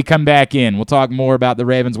 When we come back in, we'll talk more about the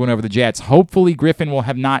Ravens win over the Jets. Hopefully, Griffin will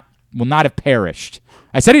not have perished.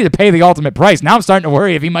 I said he had to pay the ultimate price. Now I'm starting to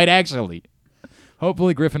worry if he might actually.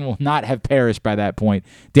 Hopefully, Griffin will not have perished by that point.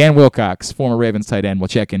 Dan Wilcox, former Ravens tight end, will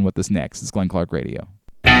check in with us next. It's Glenn Clark Radio.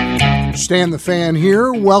 Stan the Fan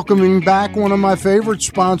here, welcoming back one of my favorite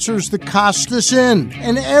sponsors, the Costas Inn.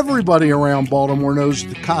 And everybody around Baltimore knows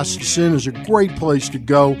the Costas Inn is a great place to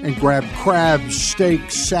go and grab crabs,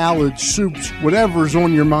 steaks, salads, soups, whatever's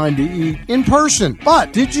on your mind to eat in person.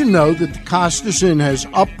 But did you know that the Costas Inn has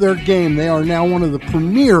upped their game? They are now one of the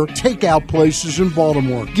premier takeout places in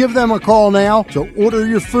Baltimore. Give them a call now to order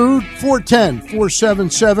your food,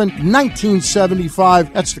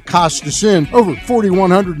 410-477-1975. That's the Costas Inn over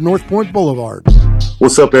 4100 North Point Boulevard.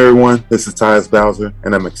 What's up, everyone? This is Tyus Bowser,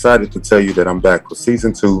 and I'm excited to tell you that I'm back for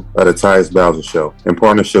Season 2 of The Tyus Bowser Show in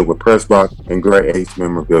partnership with Pressbox and Great H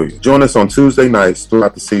Memorabilia. Join us on Tuesday nights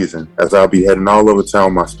throughout the season as I'll be heading all over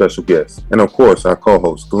town with my special guests. And of course, our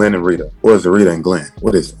co-hosts, Glenn and Rita. Or is it Rita and Glenn?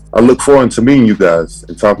 What is it? I look forward to meeting you guys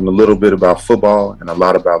and talking a little bit about football and a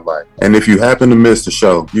lot about life. And if you happen to miss the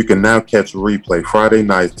show, you can now catch a replay Friday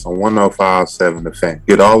nights on 105.7 The Fan.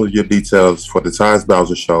 Get all of your details for The Tyus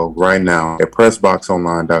Bowser Show right now at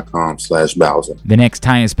PressBoxOnline.com/Bowser. The next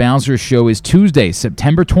Tyus Bowser Show is Tuesday,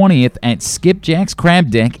 September 20th at Skipjack's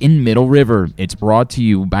Crab Deck in Middle River. It's brought to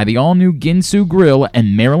you by the all-new Ginsu Grill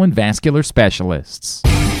and Maryland Vascular Specialists.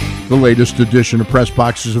 The latest edition of Press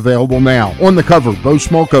Box is available now. On the cover, Bo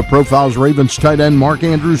Smolka profiles Ravens tight end Mark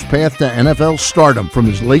Andrews' path to NFL stardom, from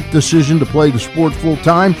his late decision to play the sport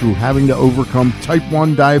full-time through having to overcome type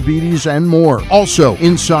 1 diabetes and more. Also,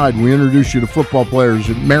 inside, we introduce you to football players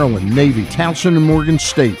at Maryland, Navy, Towson, and Morgan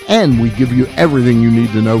State. And we give you everything you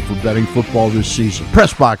need to know for betting football this season.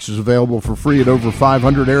 Press Box is available for free at over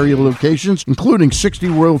 500 area locations, including 60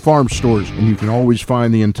 Royal Farm stores. And you can always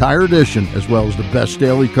find the entire edition, as well as the best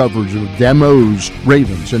daily coverage of demos,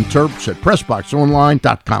 Ravens, and Terps at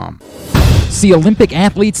PressBoxOnline.com. See Olympic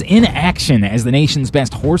athletes in action as the nation's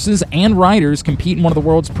best horses and riders compete in one of the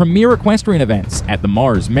world's premier equestrian events at the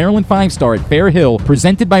Mars Maryland 5-Star at Fair Hill,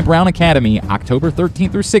 presented by Brown Academy, October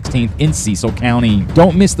 13th through 16th in Cecil County.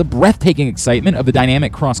 Don't miss the breathtaking excitement of the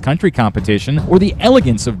dynamic cross-country competition or the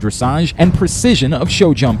elegance of dressage and precision of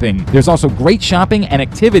show jumping. There's also great shopping and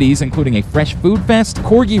activities, including a fresh food fest,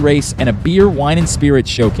 corgi race, and a beer, wine, and spirits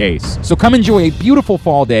showcase. So come enjoy a beautiful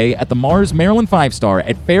fall day at the Mars Maryland 5-Star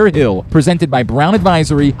at Fair Hill, presented by Brown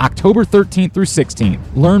Advisory, October 13th through 16th.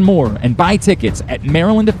 Learn more and buy tickets at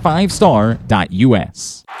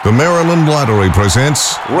maryland5star.us. The Maryland Lottery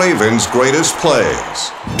presents Ravens' Greatest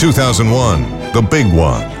Plays. 2001, the big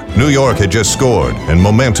one. New York had just scored, and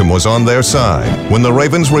momentum was on their side when the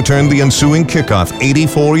Ravens returned the ensuing kickoff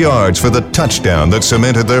 84 yards for the touchdown that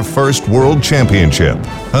cemented their first world championship.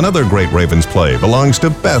 Another great Ravens play belongs to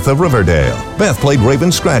Beth of Riverdale. Beth played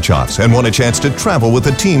Ravens scratch-offs and won a chance to travel with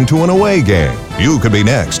the team to an away game. You could be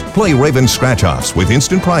next. Play Ravens scratch-offs with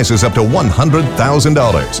instant prizes up to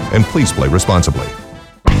 $100,000. And please play responsibly.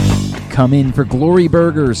 Come in for Glory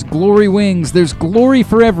Burgers, Glory Wings. There's glory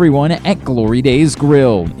for everyone at Glory Days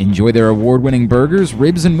Grill. Enjoy their award-winning burgers,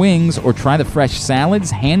 ribs, and wings, or try the fresh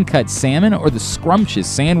salads, hand-cut salmon, or the scrumptious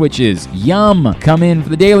sandwiches. Yum! Come in for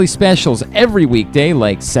the daily specials every weekday,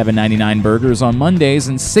 like $7.99 burgers on Mondays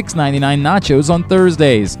and $6.99 nachos on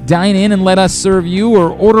Thursdays. Dine in and let us serve you, or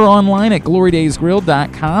order online at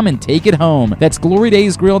glorydaysgrill.com and take it home. That's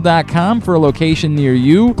glorydaysgrill.com for a location near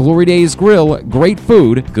you. Glory Days Grill, great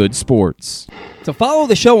food, good sports. To follow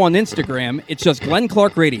the show on Instagram, it's just Glenn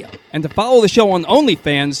Clark Radio. And to follow the show on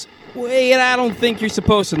OnlyFans, wait, I don't think you're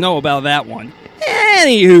supposed to know about that one.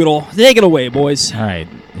 Any hoodle, take it away, boys. All right,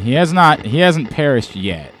 he hasn't perished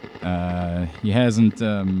yet. He hasn't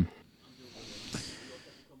died.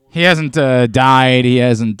 He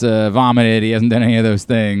hasn't vomited. He hasn't done any of those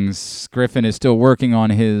things. Griffin is still working on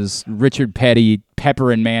his Richard Petty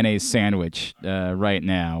pepper and mayonnaise sandwich right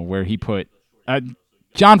now, where he put.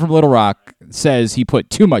 John from Little Rock says he put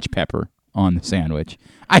too much pepper on the sandwich.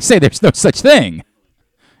 I say there's no such thing.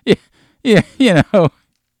 Yeah, you know,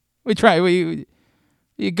 you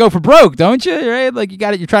go for broke, don't you? Right? Like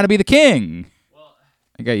you're trying to be the king.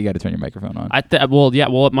 You got to turn your microphone on. I was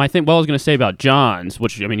going to say about John's,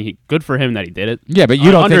 which I mean, good for him that he did it. Yeah, but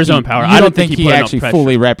you don't under think his own power. I don't think he put actually enough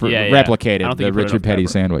fully pressure. replicated the Richard Petty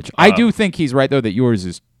sandwich. I do think he's right though that yours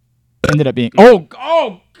is ended up being. Oh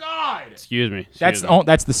God! Excuse me.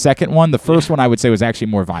 That's the second one. The first one I would say was actually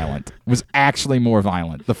more violent.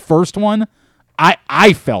 The first one,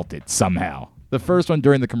 I felt it somehow. The first one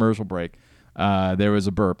during the commercial break, there was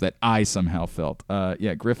a burp that I somehow felt.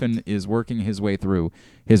 Griffin is working his way through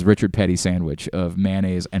his Richard Petty sandwich of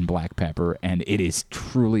mayonnaise and black pepper, and it is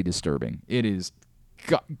truly disturbing. It is,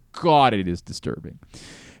 God, it is disturbing.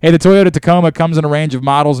 Hey, the Toyota Tacoma comes in a range of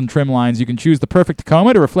models and trim lines. You can choose the perfect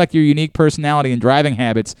Tacoma to reflect your unique personality and driving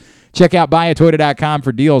habits. Check out buyatoyota.com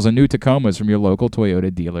for deals on new Tacomas from your local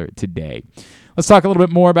Toyota dealer today. Let's talk a little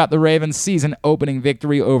bit more about the Ravens' season-opening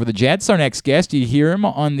victory over the Jets. Our next guest, you hear him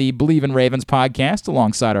on the Believe in Ravens podcast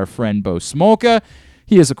alongside our friend Bo Smolka.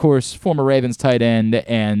 He is, of course, former Ravens tight end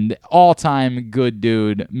and all-time good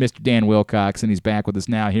dude, Mr. Dan Wilcox, and he's back with us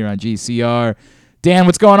now here on GCR. Dan,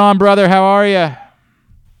 what's going on, brother? How are you?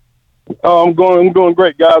 I'm going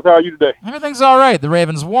great, guys. How are you today? Everything's all right. The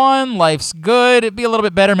Ravens won. Life's good. It'd be a little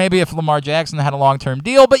bit better maybe if Lamar Jackson had a long-term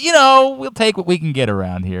deal, but, we'll take what we can get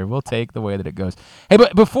around here. We'll take the way that it goes. Hey,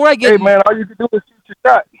 but before I get... Hey, man, all you can do is shoot your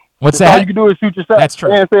shot. What's that? All you can do is shoot your shot. That's true.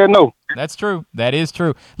 Dan said no. That's true. That is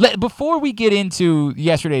true. Before we get into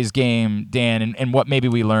yesterday's game, Dan, and what maybe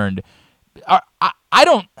we learned, I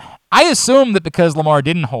assume that because Lamar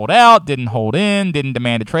didn't hold out, didn't hold in, didn't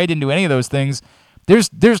demand a trade, didn't do any of those things,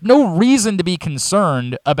 there's no reason to be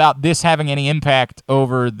concerned about this having any impact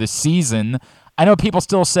over the season. I know people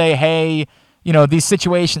still say, hey, these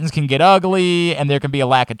situations can get ugly and there can be a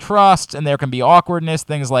lack of trust and there can be awkwardness,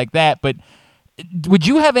 things like that. But would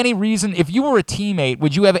you have any reason, if you were a teammate,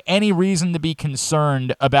 would you have any reason to be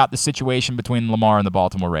concerned about the situation between Lamar and the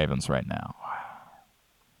Baltimore Ravens right now?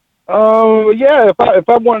 Yeah, if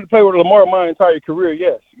I wanted to play with Lamar my entire career,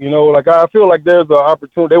 yes. I feel like there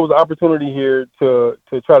was an opportunity here to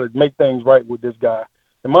try to make things right with this guy.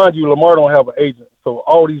 And mind you, Lamar don't have an agent, so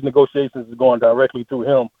all these negotiations are going directly through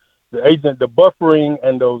him. The agent, the buffering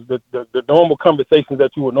and the normal conversations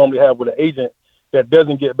that you would normally have with an agent that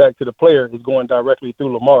doesn't get back to the player is going directly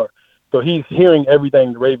through Lamar. So he's hearing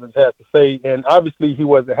everything the Ravens have to say, and obviously he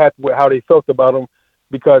wasn't happy with how they felt about him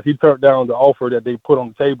because he turned down the offer that they put on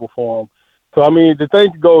the table for him. So, I mean, the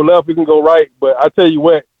thing can go left, it can go right, but I tell you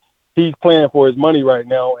what, he's playing for his money right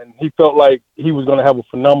now, and he felt like he was going to have a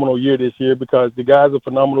phenomenal year this year because the guy's a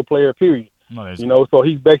phenomenal player, period. So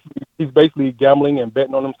he's basically gambling and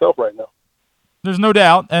betting on himself right now. There's no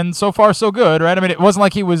doubt, and so far so good, right? I mean, it wasn't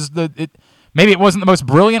like he was maybe it wasn't the most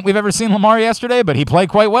brilliant we've ever seen Lamar yesterday, but he played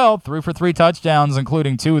quite well, 3 for 3 touchdowns,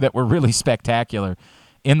 including 2 that were really spectacular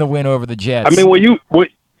in the win over the Jets. I mean,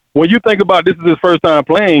 when you think about this is his first time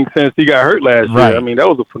playing since he got hurt last year, I mean, that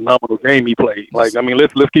was a phenomenal game he played. Like, I mean,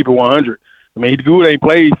 let's keep it 100. I mean, dude ain't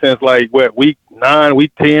played since week 9,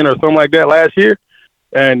 week 10 or something like that last year.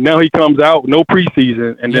 And now he comes out, no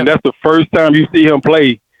preseason, and then that's the first time you see him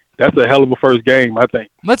play. That's a hell of a first game, I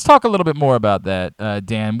think. Let's talk a little bit more about that,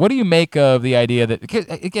 Dan. What do you make of the idea that,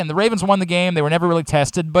 again, the Ravens won the game. They were never really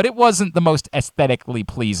tested, but it wasn't the most aesthetically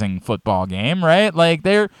pleasing football game, right? Like,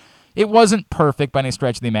 it wasn't perfect by any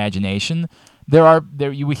stretch of the imagination.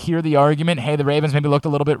 You would hear the argument, hey, the Ravens maybe looked a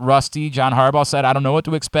little bit rusty. John Harbaugh said, I don't know what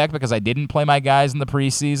to expect because I didn't play my guys in the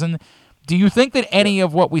preseason. Do you think that any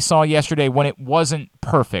of what we saw yesterday, when it wasn't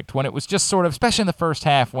perfect, when it was just sort of, especially in the first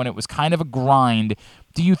half, when it was kind of a grind,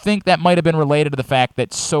 do you think that might have been related to the fact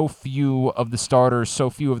that so few of the starters,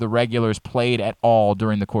 so few of the regulars played at all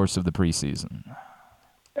during the course of the preseason?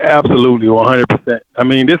 Absolutely, 100%. I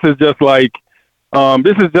mean, this is just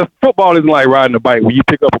football isn't like riding a bike where you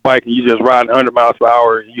pick up a bike and you just ride 100 miles per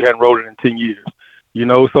hour and you hadn't rode it in 10 years.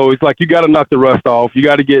 So it's like you got to knock the rust off. You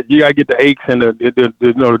got to get the aches and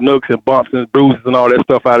the nooks and bumps and bruises and all that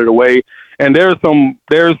stuff out of the way. And there's some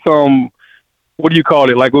what do you call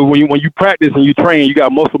it? Like when you practice and you train, you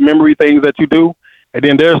got muscle memory things that you do, and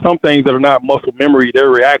then there's some things that are not muscle memory, they're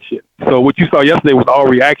reaction. So what you saw yesterday was all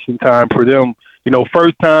reaction time for them.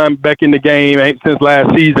 First time back in the game since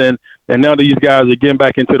last season, and now these guys are getting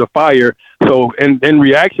back into the fire. So in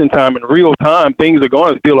reaction time, in real time, things are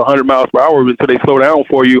going still 100 miles per hour until they slow down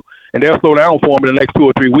for you, and they'll slow down for them in the next 2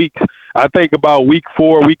 or 3 weeks. I think about week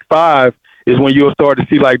 4, week 5 is when you'll start to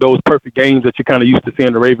see like those perfect games that you're kind of used to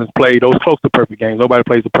seeing the Ravens play, those close to perfect games. Nobody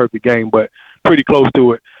plays a perfect game, but pretty close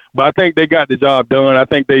to it. But I think they got the job done. I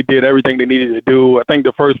think they did everything they needed to do. I think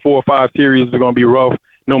the first 4 or 5 series are going to be rough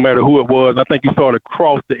no matter who it was. I think you saw it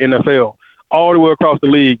across the NFL. All the way across the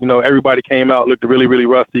league, everybody came out, looked really, really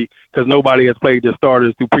rusty because nobody has played their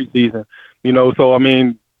starters through preseason. So I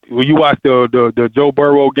mean, when you watch the Joe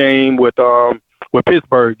Burrow game with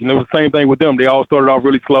Pittsburgh, it was the same thing with them. They all started off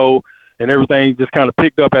really slow, and everything just kind of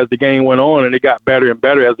picked up as the game went on, and it got better and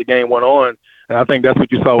better as the game went on. And I think that's what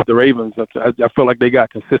you saw with the Ravens. I feel like they got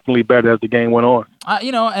consistently better as the game went on.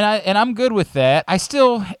 And I'm good with that.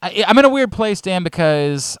 I'm in a weird place, Dan,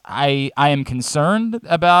 because I am concerned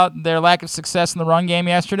about their lack of success in the run game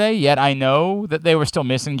yesterday. Yet I know that they were still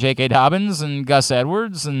missing J.K. Dobbins and Gus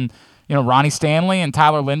Edwards and Ronnie Stanley and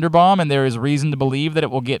Tyler Linderbaum, and there is reason to believe that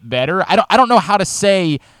it will get better. I don't know how to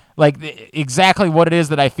say exactly what it is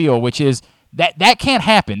that I feel, which is. That can't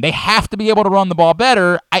happen. They have to be able to run the ball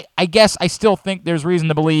better. I guess I still think there's reason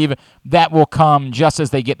to believe that will come just as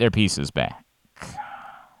they get their pieces back.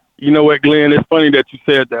 You know what, Glenn? It's funny that you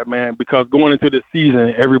said that, man, because going into the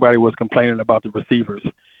season, everybody was complaining about the receivers.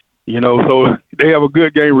 So they have a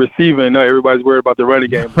good game receiving. Now everybody's worried about the running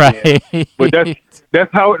game. Right. But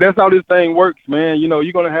that's how this thing works, man.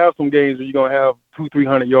 You're going to have some games where you're going to have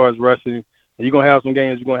 200-300 yards rushing, and you're going to have some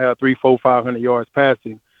games you're going to have 300-500 yards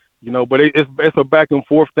passing. But it's a back and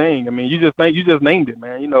forth thing. I mean, you just named it,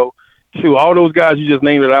 man. All those guys you just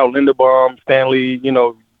named it out: Linderbaum, Stanley,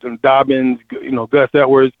 Dobbins, Gus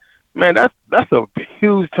Edwards. Man, that's a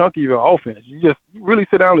huge chunk of your offense. You really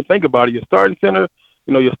sit down and think about it. Your starting center,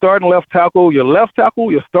 your starting left tackle,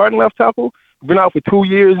 your starting left tackle. Been out for 2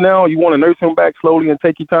 years now. You want to nurse him back slowly and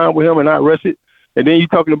take your time with him and not rush it. And then you're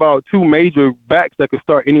talking about 2 major backs that could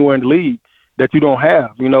start anywhere in the league that you don't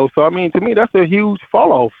have, So, I mean, to me, that's a huge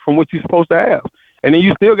fall off from what you're supposed to have. And then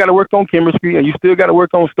you still got to work on chemistry, and you still got to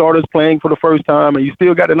work on starters playing for the first time, and you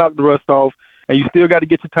still got to knock the rust off, and you still got to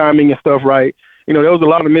get your timing and stuff right. There was a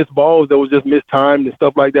lot of missed balls that was just mistimed and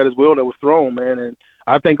stuff like that as well that was thrown, man. And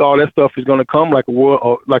I think all that stuff is going to come like a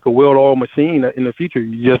well-oiled machine in the future.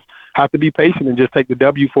 You just have to be patient and just take the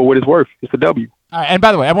W for what it's worth. It's a W. All right, and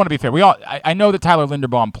by the way, I want to be fair. I know that Tyler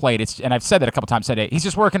Linderbaum played, and I've said that a couple times today. He's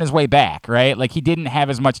just working his way back, right? Like, he didn't have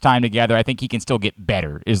as much time together. I think he can still get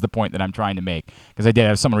better is the point that I'm trying to make. Because I did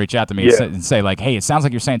have someone reach out to me and say, like, hey, it sounds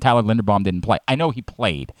like you're saying Tyler Linderbaum didn't play. I know he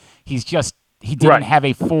played. He's just he didn't have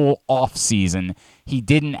a full off season. He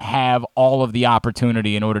didn't have all of the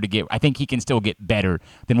opportunity in order to get. I think he can still get better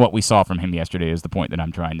than what we saw from him yesterday. Is the point that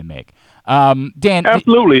I'm trying to make. Dan,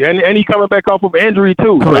 absolutely, and he's coming back off of injury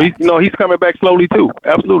too. Correct. So he's coming back slowly too.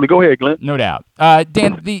 Absolutely, go ahead, Glenn. No doubt.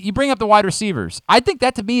 Dan, you bring up the wide receivers. I think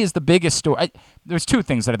that to me is the biggest story. There's two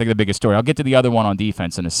things that I think are the biggest story. I'll get to the other one on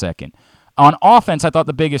defense in a second. On offense, I thought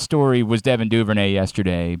the biggest story was Devin Duvernay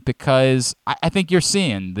yesterday because I think you're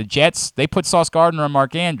seeing the Jets, they put Sauce Gardner and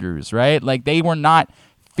Mark Andrews, right? Like, they were not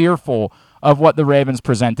fearful of what the Ravens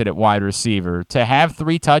presented at wide receiver. To have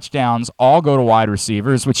 3 touchdowns all go to wide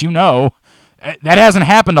receivers, which that hasn't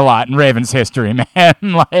happened a lot in Ravens history, man.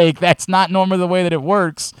 Like, that's not normally the way that it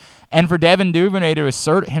works. And for Devin Duvernay to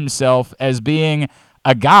assert himself as being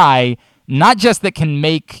a guy not just that can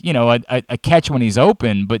make, a catch when he's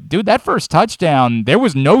open, but dude, that first touchdown, there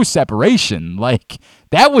was no separation. Like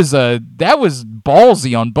that was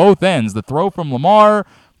ballsy on both ends. The throw from Lamar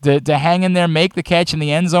to hang in there, make the catch in the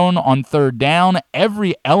end zone on 3rd down.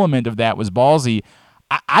 Every element of that was ballsy.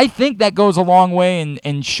 I think that goes a long way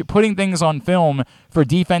in putting things on film for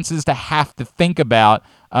defenses to have to think about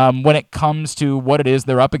when it comes to what it is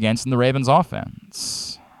they're up against in the Ravens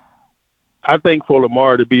offense. I think for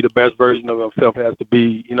Lamar to be the best version of himself has to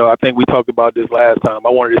be, I think we talked about this last time. I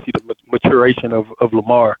wanted to see the maturation of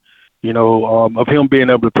Lamar, of him being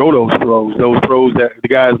able to throw those throws that the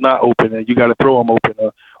guy's not open and you got to throw him open,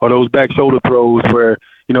 or those back shoulder throws where,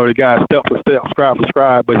 the guy step for step, stride for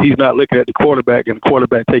stride, but he's not looking at the quarterback and the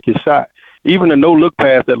quarterback take his shot. Even the no-look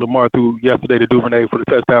pass that Lamar threw yesterday to Duvernay for the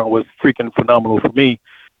touchdown was freaking phenomenal for me.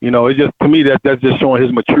 It's just, to me, that's just showing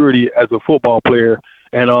his maturity as a football player.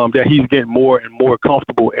 And that he's getting more and more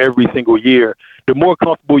comfortable every single year. The more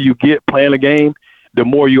comfortable you get playing a game, the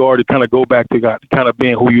more you are to kind of go back to kind of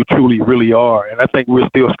being who you truly, really are. And I think we're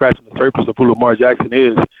still scratching the surface of who Lamar Jackson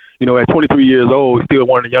is. At 23 years old, he's still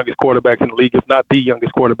one of the youngest quarterbacks in the league, if not the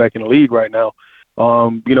youngest quarterback in the league right now.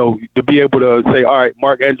 To be able to say, all right,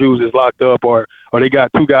 Mark Andrews is locked up, or they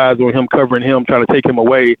got 2 guys on him covering him, trying to take him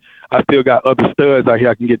away. I still got other studs out here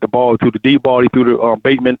I can get the ball to. The deep ball, he threw to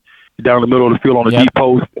Bateman down the middle of the field on the deep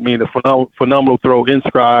post. I mean, the phenomenal throw in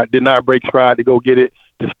stride, did not break stride to go get it,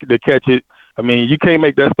 to catch it. I mean, you can't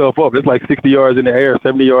make that stuff up. It's like 60 yards in the air,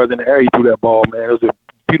 70 yards in the air. He threw that ball, man. It was a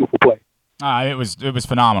beautiful play. It was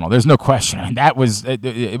phenomenal. There's no question. I mean, that was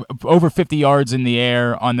over 50 yards in the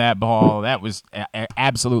air on that ball. That was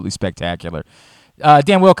absolutely spectacular.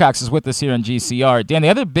 Dan Wilcox is with us here on GCR. Dan, the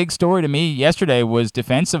other big story to me yesterday was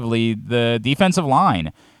defensively, the defensive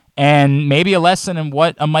line. And maybe a lesson in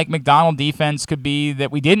what a Mike Macdonald defense could be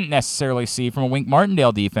that we didn't necessarily see from a Wink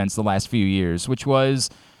Martindale defense the last few years, which was,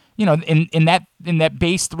 in that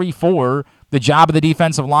base 3-4, the job of the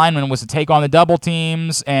defensive lineman was to take on the double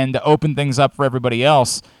teams and to open things up for everybody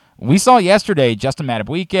else. We saw yesterday Justin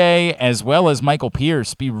Madubuike as well as Michael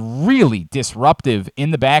Pierce be really disruptive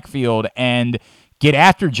in the backfield and get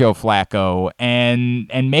after Joe Flacco and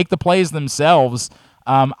make the plays themselves.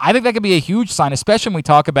 I think that could be a huge sign, especially when we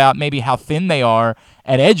talk about maybe how thin they are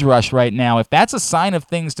at edge rush right now. If that's a sign of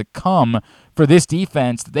things to come for this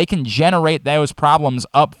defense, that they can generate those problems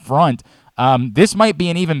up front, this might be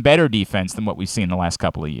an even better defense than what we've seen in the last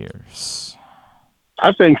couple of years.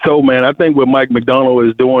 I think so, man. I think what Mike Macdonald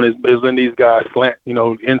is doing is letting these guys slant,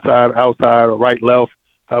 inside, outside, or right, left,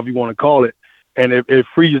 however you want to call it. And it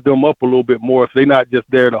frees them up a little bit more if they're not just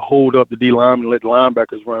there to hold up the D lineman and let the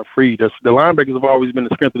linebackers run free. The linebackers have always been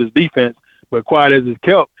the strength of this defense, but quiet as it's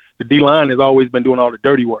kept, the D line has always been doing all the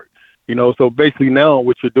dirty work. So basically now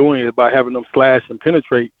what you're doing is by having them slash and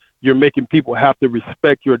penetrate, you're making people have to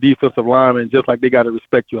respect your defensive linemen just like they got to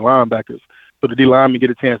respect your linebackers. So the D linemen get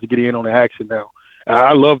a chance to get in on the action now. And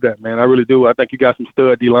I love that, man. I really do. I think you got some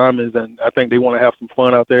stud D linemen, and I think they want to have some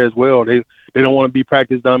fun out there as well. They don't want to be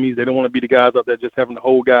practice dummies. They don't want to be the guys up there just having to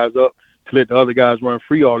hold guys up to let the other guys run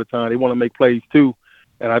free all the time. They want to make plays too.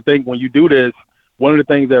 And I think when you do this, one of the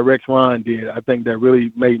things that Rex Ryan did, I think that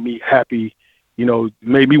really made me happy,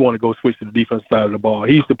 made me want to go switch to the defensive side of the ball.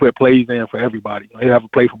 He used to put plays in for everybody. He'd have a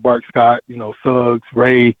play for Bart Scott, Suggs,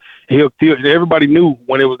 Ray. Everybody knew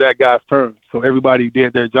when it was that guy's turn. So everybody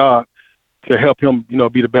did their job to help him,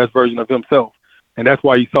 be the best version of himself. And that's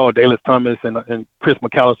why you saw Dallas Thomas and Chris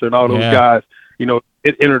McAllister and all those guys,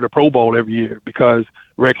 enter the Pro Bowl every year because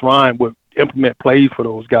Rex Ryan would implement plays for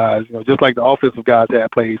those guys, just like the offensive guys had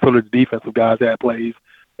plays, so did the defensive guys had plays.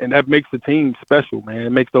 And that makes the team special, man. It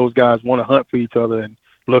makes those guys want to hunt for each other and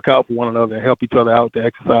look out for one another and help each other out to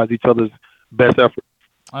exercise each other's best effort.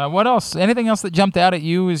 What else? Anything else that jumped out at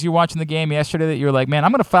you as you're watching the game yesterday that you were like, man,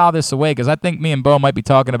 I'm going to file this away because I think me and Bo might be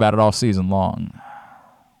talking about it all season long?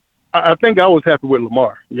 I think I was happy with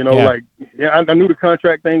Lamar. You know, I knew the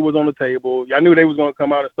contract thing was on the table. I knew they was going to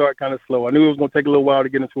come out and start kind of slow. I knew it was going to take a little while to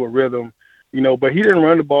get into a rhythm, you know, but he didn't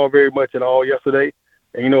run the ball very much at all yesterday.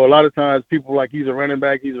 And, you know, a lot of times people like he's a running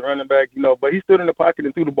back, you know, but he stood in the pocket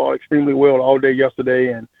and threw the ball extremely well all day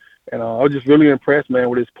yesterday. And I was just really impressed, man,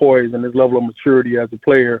 with his poise and his level of maturity as a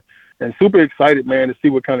player. And super excited, man, to see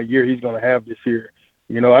what kind of year he's going to have this year.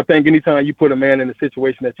 You know, I think anytime you put a man in the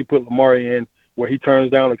situation that you put Lamar in, where he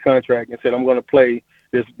turns down a contract and said, I'm going to play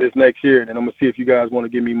this next year, and I'm going to see if you guys want to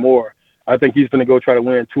give me more. I think he's going to go try to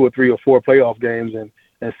win 2 or 3 or 4 playoff games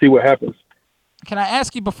and see what happens. Can I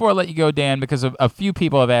ask you before I let you go, Dan, because a few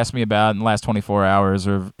people have asked me about in the last 24 hours,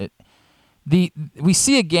 we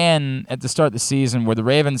see again at the start of the season where the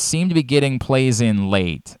Ravens seem to be getting plays in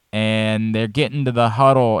late, and they're getting to the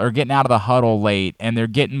huddle or getting out of the huddle late, and they're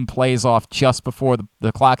getting plays off just before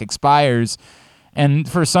the clock expires. And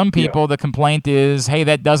for some people, the complaint is, hey,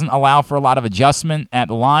 that doesn't allow for a lot of adjustment at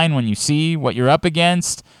the line when you see what you're up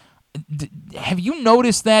against. Have you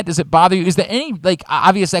noticed that? Does it bother you? Is there any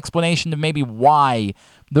obvious explanation to maybe why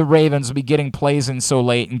the Ravens will be getting plays in so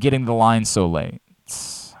late and getting the line so late?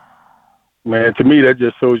 Man, to me, that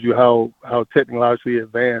just shows you how technologically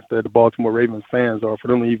advanced the Baltimore Ravens fans are for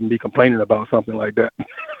them to even be complaining about something like that.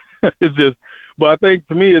 It's just, but I think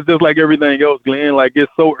to me, it's just like everything else, Glenn. Like,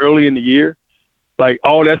 it's so early in the year. Like,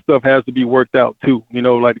 all that stuff has to be worked out too. You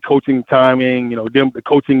know, like the coaching timing, you know, the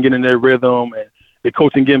coaching getting their rhythm, and the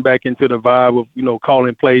coaching getting back into the vibe of, you know,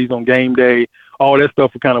 calling plays on game day. All that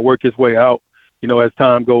stuff will kind of work its way out, you know, as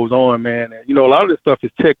time goes on, man. And, you know, a lot of this stuff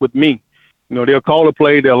is checked with me. You know, they'll call a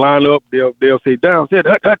play, they'll line up, they'll say down, set,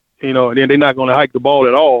 you know, and then they're not going to hike the ball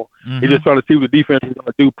at all. They're just trying to see what the defense is going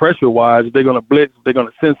to do pressure-wise. If they're going to blitz, if they're going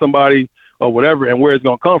to send somebody or whatever, and where it's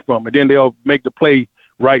going to come from. And then they'll make the play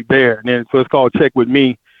right there. And then so it's called check with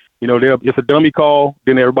me. You know, it's a dummy call.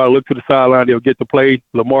 Then everybody look to the sideline. They'll get the play.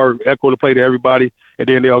 Lamar echo the play to everybody, and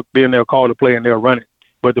then they'll call the play and they'll run it.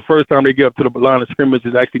 But the first time they get up to the line of scrimmage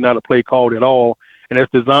is actually not a play called at all, and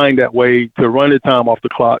that's designed that way to run the time off the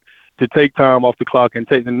clock, to take time off the clock and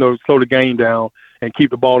slow the game down and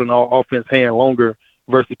keep the ball in our offense hand longer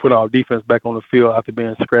versus put our defense back on the field after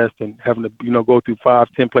being stressed and having to, you know, go through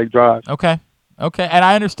 5-10 play drives. Okay, and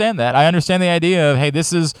I understand that. I understand the idea of, hey,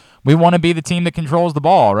 we want to be the team that controls the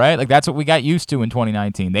ball, right? Like, that's what we got used to in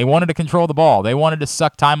 2019. They wanted to control the ball. They wanted to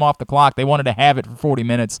suck time off the clock. They wanted to have it for 40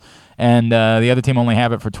 minutes, and the other team only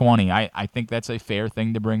have it for 20. I think that's a fair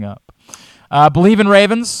thing to bring up. Believe in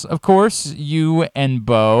Ravens, of course, you and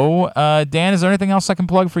Bo. Dan, is there anything else I can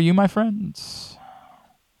plug for you, my friends?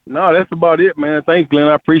 No, that's about it, man. Thanks, Glenn.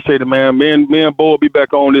 I appreciate it, man. Me and Bo will be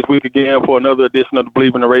back on this week again for another edition of the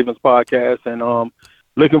Believe in the Ravens podcast. And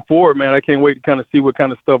looking forward, man. I can't wait to kind of see what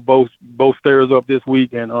kind of stuff Bo stirs up this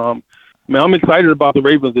week. And, man, I'm excited about the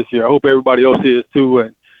Ravens this year. I hope everybody else is too.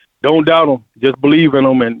 And don't doubt them. Just believe in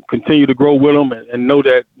them and continue to grow with them and know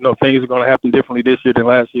that, you know, things are going to happen differently this year than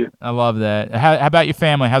last year. I love that. How about your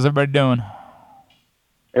family? How's everybody doing?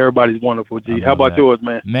 Everybody's wonderful, G. How about yours,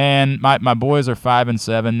 man? Man, my boys are 5 and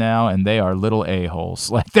 7 now, and they are little a-holes.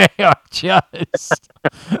 Like, they are just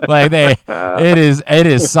like it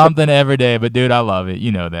is something every day. But dude, I love it.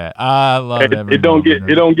 You know that. I love it. It don't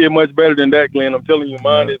get much better than that, Glenn. I'm telling you,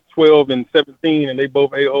 mine is 12 and 17, and they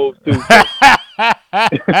both a-holes too.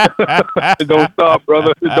 Don't stop,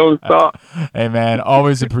 brother. Don't stop. Hey, man,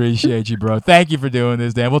 always appreciate you, bro. Thank you for doing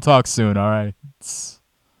this, Dan. We'll talk soon. All right.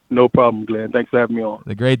 No problem, Glenn. Thanks for having me on.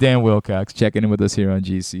 The great Dan Wilcox checking in with us here on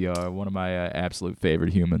GCR, one of my absolute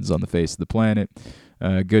favorite humans on the face of the planet.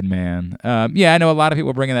 Good man. Yeah, I know a lot of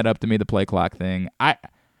people bringing that up to me, the play clock thing.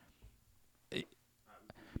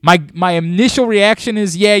 My initial reaction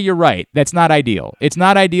is, yeah, you're right. That's not ideal. It's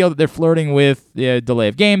not ideal that they're flirting with delay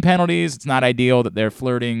of game penalties. It's not ideal that they're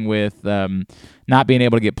flirting with not being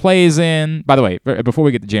able to get plays in. By the way, before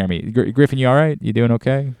we get to Jeremy, Griffin, you all right? You doing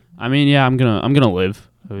okay? I mean, yeah, I'm gonna live.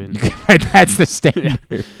 I mean, that's the standard.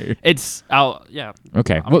 Yeah.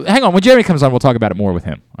 Okay. Well, hang on. When Jeremy comes on, we'll talk about it more with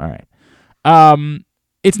him. All right.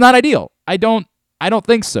 It's not ideal. I don't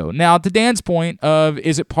think so. Now, to Dan's point of,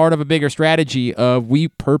 is it part of a bigger strategy of we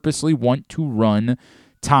purposely want to run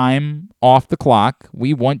time off the clock?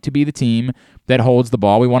 We want to be the team that holds the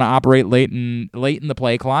ball. We want to operate late in the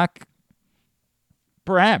play clock.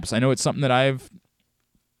 Perhaps. I know it's something that I've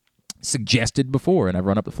suggested before, and I've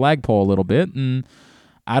run up the flagpole a little bit, and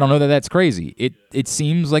I don't know that that's crazy. It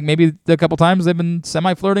seems like maybe a couple times they've been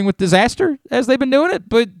semi-flirting with disaster as they've been doing it,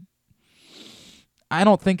 but I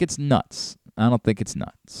don't think it's nuts.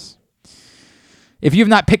 If you've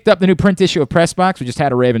not picked up the new print issue of Press Box, we just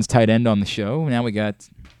had a Ravens tight end on the show. Now we got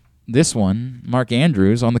this one, Mark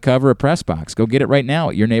Andrews, on the cover of PressBox. Go get it right now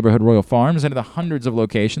at your neighborhood Royal Farms and at the hundreds of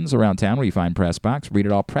locations around town where you find PressBox. Read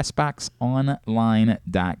it all,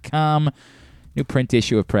 PressBoxOnline.com. New print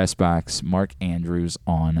issue of PressBox, Mark Andrews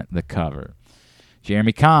on the cover.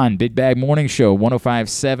 Jeremy Kahn, Big Bag Morning Show,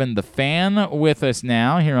 105.7 The Fan, with us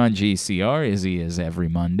now here on GCR, as he is every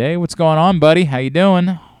Monday. What's going on, buddy? How you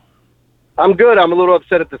doing? I'm good. I'm a little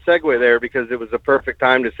upset at the segue there because it was a perfect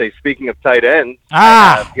time to say, speaking of tight ends.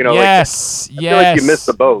 Yes, I feel like you missed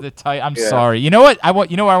the boat. I'm sorry. You know what?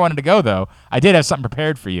 You know where I wanted to go, though? I did have something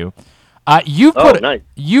prepared for you. You've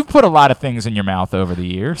put a lot of things in your mouth over the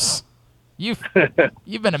years. You've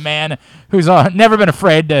been a man who's never been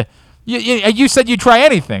afraid to. You said you'd try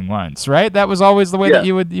anything once, right? That was always the way that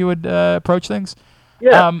you would approach things.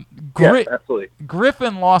 Yeah. Absolutely.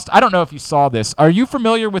 Griffin lost. I don't know if you saw this. Are you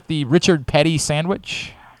familiar with the Richard Petty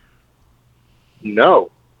sandwich? No.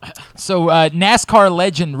 So NASCAR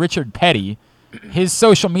legend Richard Petty, his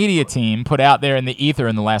social media team put out there in the ether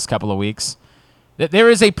in the last couple of weeks that there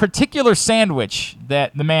is a particular sandwich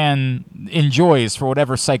that the man enjoys for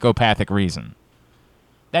whatever psychopathic reason.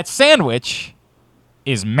 That sandwich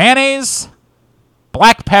is mayonnaise,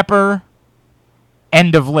 black pepper,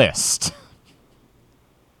 end of list.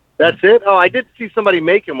 That's it? Oh, I did see somebody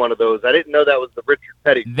making one of those. I didn't know that was the Richard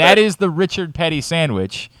Petty. That is the Richard Petty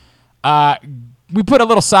sandwich. We put a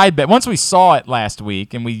little side bet. Once we saw it last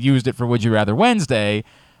week and we used it for Would You Rather Wednesday,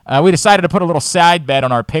 we decided to put a little side bet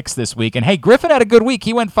on our picks this week. And hey, Griffin had a good week.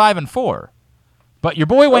 He went 5-4. But your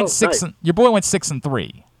boy went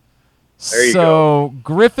 6-3. There you go.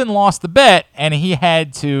 Griffin lost the bet, and he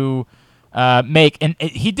had to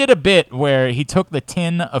he did a bit where he took the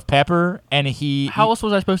tin of pepper and How else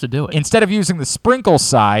was I supposed to do it? Instead of using the sprinkle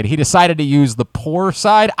side, he decided to use the pour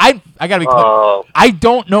side. I gotta be clear. I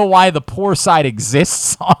don't know why the pour side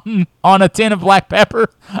exists on a tin of black pepper.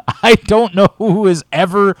 I don't know who has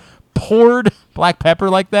ever poured black pepper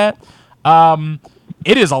like that.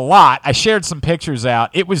 It is a lot. I shared some pictures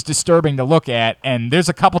out. It was disturbing to look at, and there's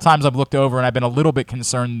a couple times I've looked over and I've been a little bit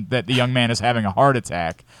concerned that the young man is having a heart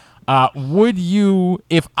attack. Would you,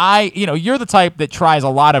 you're the type that tries a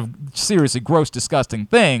lot of seriously gross, disgusting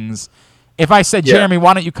things. If I said, Jeremy,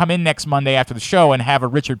 why don't you come in next Monday after the show and have a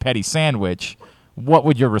Richard Petty sandwich, what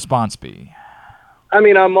would your response be? I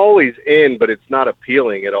mean, I'm always in, but it's not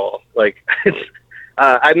appealing at all. Like,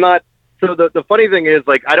 I'm not. So the funny thing is,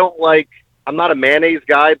 like, I'm not a mayonnaise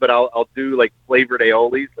guy, but I'll do like flavored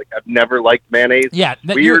aiolis. Like, I've never liked mayonnaise. Yeah,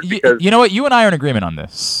 weird because, you know what? You and I are in agreement on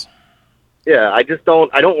this. Yeah, I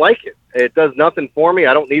don't like it. It does nothing for me.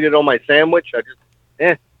 I don't need it on my sandwich.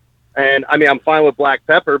 And I mean, I'm fine with black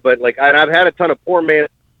pepper, but like I've had a ton of poor man.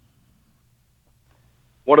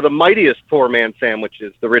 One of the mightiest poor man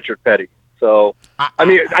sandwiches, the Richard Petty. So, I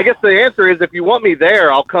mean, I guess the answer is if you want me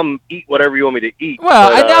there, I'll come eat whatever you want me to eat.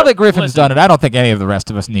 Well, now that Griffin's done it, I don't think any of the rest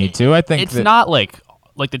of us need to. I think it's not like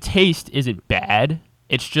the taste isn't bad.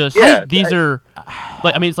 It's just these are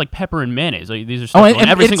like, I mean, it's like pepper and mayonnaise. Like, these are stuff on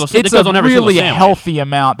every single sandwich. It's a really healthy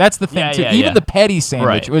amount. That's the thing too. Even the Petty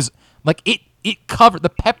sandwich was like it covered, the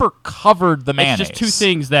pepper covered the mayonnaise. It's just two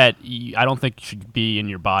things that I don't think should be in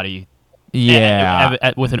your body.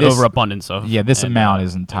 Yeah, with an overabundance of. Yeah, this amount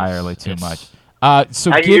is entirely too much.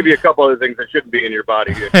 So I can give you a couple other things that shouldn't be in your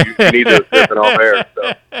body if you need those Griffin off air.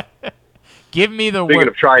 So. Give me the Speaking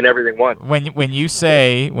of trying everything once. When you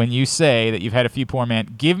say that you've had a few poor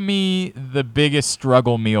man, give me the biggest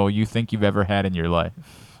struggle meal you think you've ever had in your life.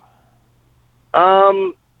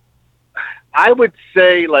 I would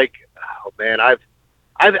say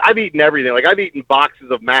I've eaten everything. Like I've eaten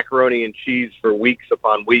boxes of macaroni and cheese for weeks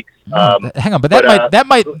upon weeks. Hang on, but that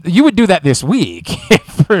might you would do that this week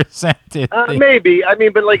presented. Maybe. I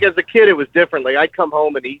mean, but like as a kid, it was different. Like I'd come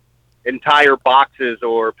home and eat entire boxes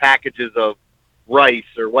or packages of rice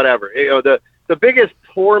or whatever. You know, the biggest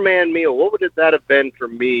poor man meal, what would that have been for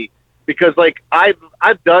me? Because like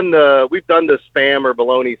we've done the Spam or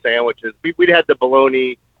bologna sandwiches. We'd had the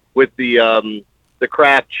bologna with the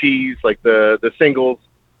Kraft cheese, like the singles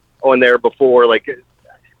on there before. Like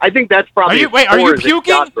I think that's probably Are you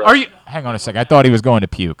puking? Hang on a second. I thought he was going to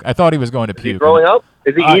puke. Is he throwing up?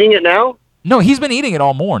 Is he eating it now? No, he's been eating it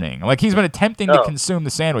all morning. Like, he's been attempting to consume the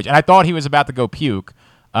sandwich. And I thought he was about to go puke,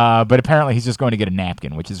 but apparently he's just going to get a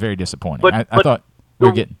napkin, which is very disappointing. I thought we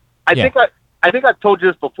were getting... I think I've told you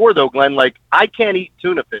this before, though, Glenn. Like, I can't eat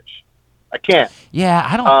tuna fish. I can't. Yeah,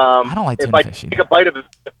 I don't like tuna fish either. If I take a bite of it,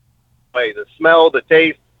 the smell, the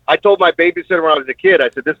taste... I told my babysitter when I was a kid, I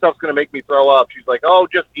said, this stuff's going to make me throw up. She's like, oh,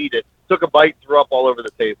 just eat it. Took a bite, threw up all over the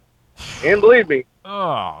table. And believe me.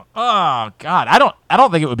 Oh God! I don't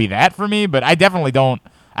think it would be that for me, but I definitely don't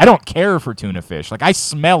I don't care for tuna fish. Like I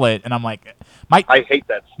smell it, and I'm like, I hate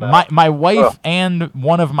that smell. My wife and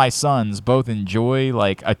one of my sons both enjoy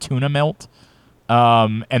like a tuna melt.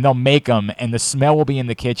 And they'll make them, and the smell will be in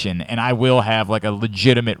the kitchen, and I will have like a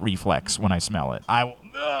legitimate reflex when I smell it.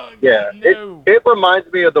 It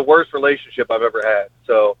reminds me of the worst relationship I've ever had.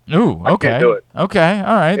 So I can't do it. Okay,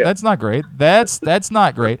 all right, that's not great. That's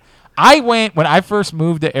not great. I went when I first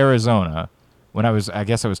moved to Arizona, when I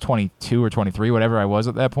guess I was 22 or 23, whatever I was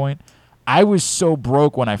at that point. I was so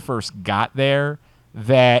broke when I first got there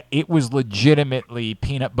that it was legitimately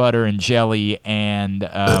peanut butter and jelly and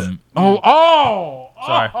Sorry.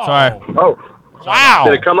 Wow.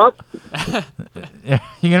 Did it come up?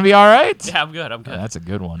 You gonna be all right? Yeah, I'm good. That's a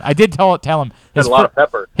good one. I did tell him a lot of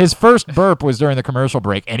pepper. His first burp was during the commercial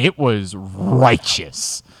break, and it was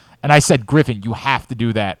righteous. And I said, Griffin, you have to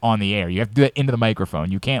do that on the air. You have to do it into the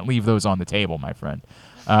microphone. You can't leave those on the table, my friend.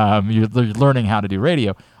 You're learning how to do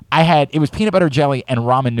radio. It was peanut butter jelly and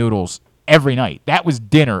ramen noodles every night. That was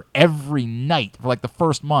dinner every night for like the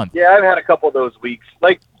first month. Yeah, I've had a couple of those weeks.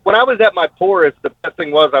 Like when I was at my poorest, the best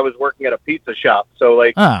thing was I was working at a pizza shop. So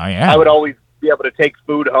like I would always be able to take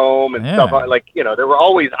food home and stuff. Like, there were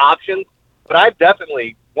always options. But I've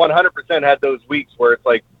definitely 100% had those weeks where it's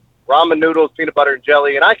like ramen noodles, peanut butter and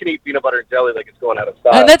jelly, and I can eat peanut butter and jelly like it's going out of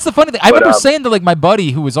style. And that's the funny thing. I remember saying to like my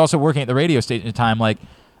buddy who was also working at the radio station at the time, like,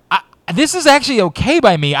 this is actually okay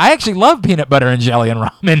by me. I actually love peanut butter and jelly and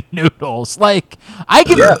ramen noodles. Like, I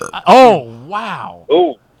can. Yeah. Oh, wow.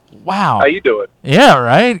 Oh, wow. How you doing? Yeah,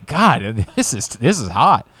 right. God, this is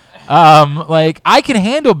hot. Like I can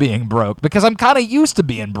handle being broke because I'm kind of used to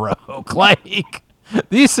being broke. Like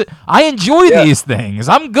I enjoy these things.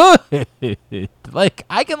 I'm good. Like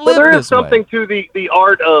I can live. There this is something to the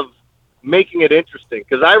art of making it interesting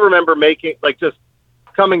because I remember making like just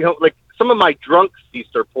coming home like. Some of my drunk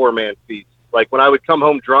feasts are poor man feasts. Like when I would come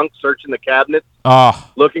home drunk, searching the cabinets,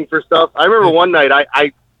 looking for stuff. I remember one night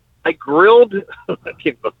I grilled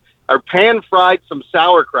or pan fried some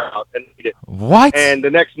sauerkraut and ate it. What? And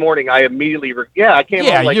the next morning I immediately I came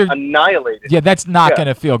home like annihilated. Yeah, that's not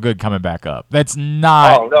gonna feel good coming back up. That's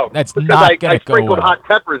not. Oh no, that's because not I gonna go sprinkled well. hot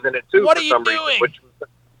peppers in it too. What for are you some doing? reason, which was,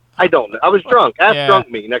 I don't know. I was drunk. Ask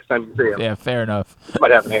drunk me next time you see him. Yeah, fair enough.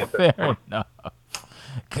 Might have an answer. Fair enough.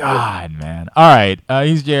 God, man. All right.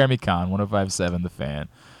 He's Jeremy Kahn, 105.7 The Fan.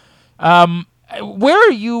 Where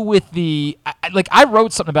are you with the I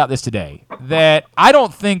wrote something about this today that I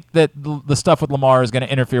don't think that the stuff with Lamar is going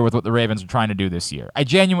to interfere with what the Ravens are trying to do this year.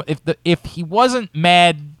 If he wasn't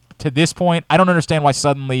mad to this point, I don't understand why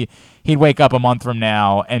suddenly he'd wake up a month from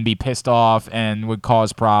now and be pissed off and would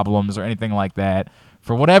cause problems or anything like that.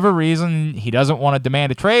 For whatever reason, he doesn't want to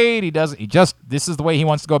demand a trade. This is the way he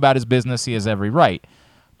wants to go about his business. He has every right.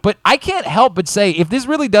 But I can't help but say, if this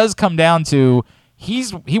really does come down to he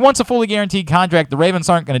wants a fully guaranteed contract, the Ravens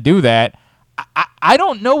aren't going to do that. I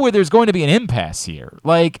don't know where there's going to be an impasse here.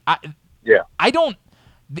 I don't.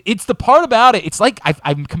 It's the part about it. It's like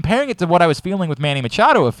I'm comparing it to what I was feeling with Manny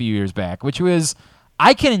Machado a few years back, which was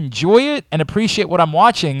I can enjoy it and appreciate what I'm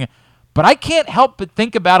watching, but I can't help but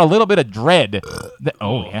think about a little bit of dread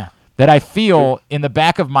that I feel in the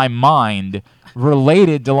back of my mind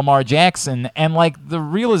related to Lamar Jackson and like the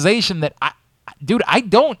realization that I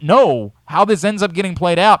don't know how this ends up getting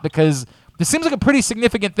played out because this seems like a pretty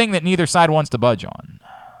significant thing that neither side wants to budge on.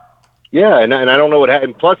 Yeah, and I don't know what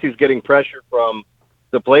happened. Plus, he's getting pressure from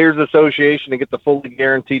the Players Association to get the fully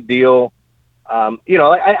guaranteed deal.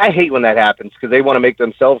 I hate when that happens because they want to make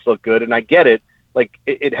themselves look good, and I get it. Like,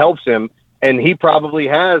 it helps him, and he probably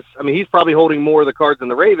has. I mean, he's probably holding more of the cards than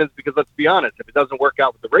the Ravens because, let's be honest, if it doesn't work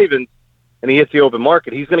out with the Ravens and he hits the open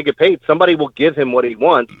market, he's going to get paid. Somebody will give him what he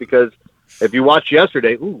wants because if you watched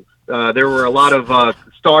yesterday, there were a lot of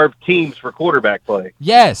starved teams for quarterback play.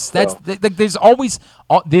 Yes, there's always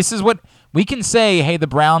this is what we can say. Hey, the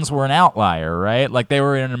Browns were an outlier, right? Like they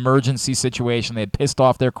were in an emergency situation. They had pissed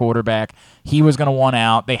off their quarterback. He was going to want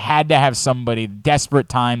out. They had to have somebody. Desperate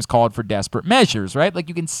times called for desperate measures, right? Like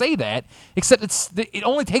you can say that, except it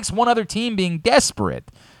only takes one other team being desperate.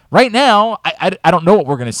 Right now, I don't know what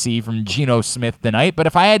we're going to see from Geno Smith tonight, but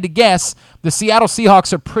if I had to guess, the Seattle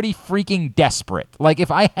Seahawks are pretty freaking desperate. Like,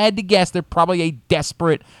 if I had to guess, they're probably a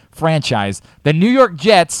desperate franchise. The New York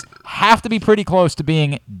Jets have to be pretty close to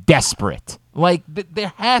being desperate. Like,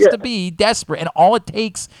 there has to be desperate, and all it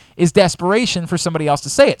takes is desperation for somebody else to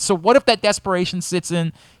say it. So what if that desperation sets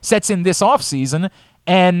in this offseason,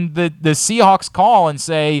 and the Seahawks call and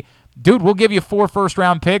say, dude, we'll give you 4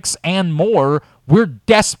 first-round picks and more. We're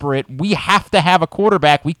desperate. We have to have a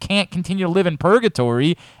quarterback. We can't continue to live in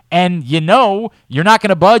purgatory. and you're not going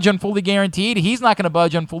to budge on fully guaranteed. He's not going to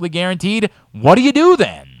budge on fully guaranteed. What do you do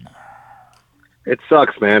then? It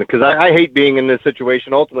sucks, man, because I hate being in this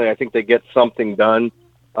situation. Ultimately, I think they get something done,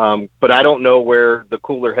 but I don't know where the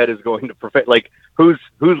cooler head is going to perfect. Like, who's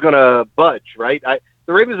going to budge, right?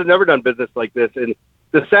 The Ravens have never done business like this, and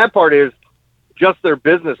the sad part is just their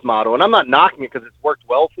business model. And I'm not knocking it because it's worked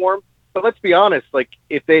well for them, but let's be honest. Like,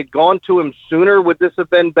 if they had gone to him sooner, would this have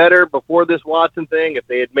been better before this Watson thing? If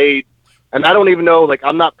they had made, and I don't even know, like,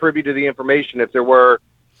 I'm not privy to the information if there were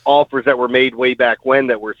offers that were made way back when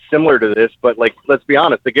that were similar to this, but like, let's be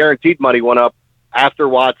honest, the guaranteed money went up after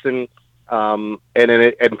Watson, and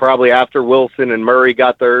probably after Wilson and Murray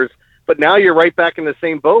got theirs. But now you're right back in the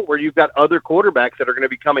same boat where you've got other quarterbacks that are going to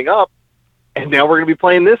be coming up, and now we're going to be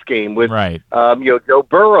playing this game with Joe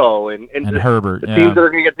Burrow and Herbert, the teams that are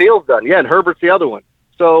going to get deals done. Yeah, and Herbert's the other one.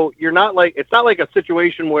 So it's not like a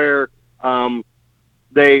situation where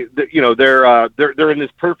they're in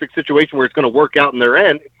this perfect situation where it's going to work out in their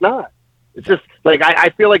end. It's not. It's just like I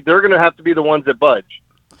feel like they're going to have to be the ones that budge.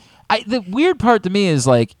 The weird part to me is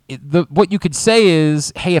like what you could say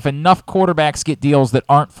is, hey, if enough quarterbacks get deals that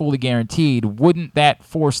aren't fully guaranteed, wouldn't that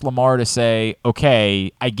force Lamar to say,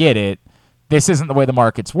 okay, I get it, this isn't the way the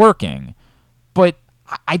market's working? But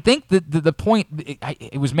I think that the point,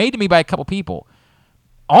 it was made to me by a couple people.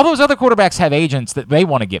 All those other quarterbacks have agents that they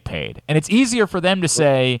want to get paid. And it's easier for them to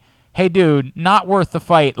say, hey, dude, not worth the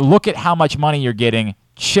fight. Look at how much money you're getting.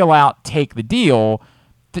 Chill out. Take the deal.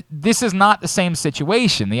 This is not the same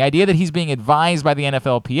situation. The idea that he's being advised by the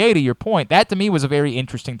NFLPA, to your point, that to me was a very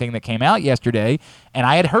interesting thing that came out yesterday. And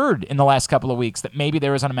I had heard in the last couple of weeks that maybe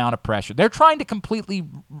there is an amount of pressure. They're trying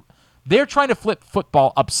to flip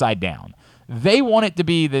football upside down. They want it to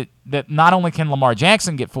be that not only can Lamar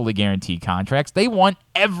Jackson get fully guaranteed contracts, they want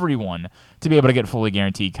everyone to be able to get a fully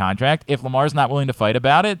guaranteed contract. If Lamar's not willing to fight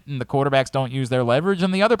about it and the quarterbacks don't use their leverage,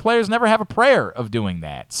 and the other players never have a prayer of doing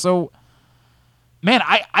that. So, man,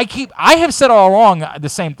 I have said all along the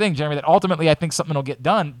same thing, Jeremy, that ultimately I think something will get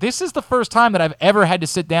done. This is the first time that I've ever had to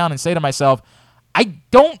sit down and say to myself, I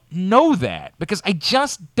don't know that, because I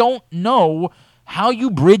just don't know how you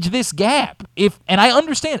bridge this gap. And I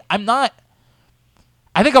understand,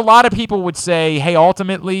 I think a lot of people would say, hey,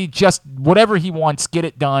 ultimately, just whatever he wants, get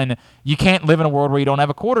it done. You can't live in a world where you don't have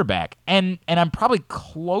a quarterback. And I'm probably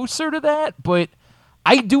closer to that, but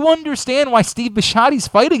I do understand why Steve Bisciotti's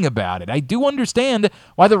fighting about it. I do understand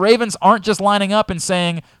why the Ravens aren't just lining up and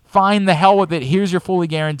saying, fine, the hell with it, here's your fully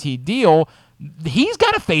guaranteed deal. He's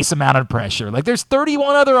got to face a amount of pressure. Like, there's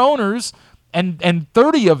 31 other owners, and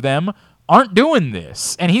 30 of them aren't doing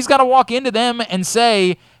this. And he's got to walk into them and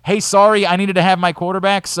say, hey, sorry, I needed to have my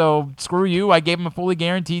quarterback, so screw you. I gave him a fully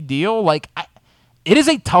guaranteed deal. Like, it is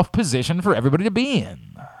a tough position for everybody to be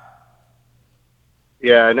in.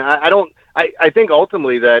 Yeah, and I think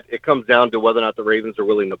ultimately that it comes down to whether or not the Ravens are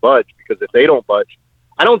willing to budge, because if they don't budge,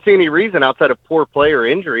 I don't see any reason outside of poor play or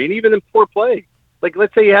injury, and even in poor play. Like,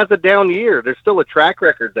 let's say he has a down year. There's still a track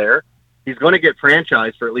record there. He's going to get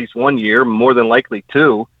franchised for at least 1 year, more than likely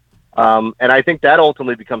 2. And I think that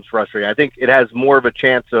ultimately becomes frustrating. I think it has more of a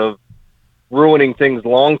chance of ruining things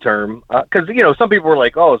long term. Because, some people were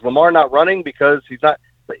like, oh, is Lamar not running because he's not?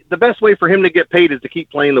 The best way for him to get paid is to keep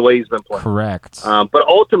playing the way he's been playing. Correct. But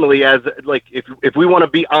ultimately, if we want to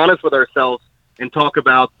be honest with ourselves and talk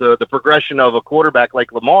about the progression of a quarterback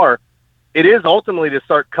like Lamar, it is ultimately to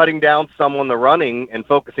start cutting down some on the running and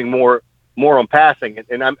focusing more on passing.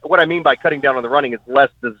 And what I mean by cutting down on the running is less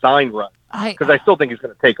design run, because I still think he's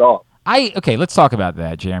going to take off. Okay, let's talk about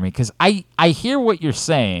that, Jeremy, because I hear what you're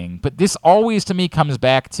saying, but this always to me comes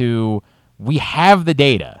back to we have the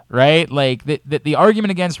data, right? Like the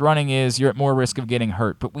argument against running is you're at more risk of getting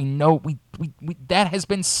hurt, but we know we that has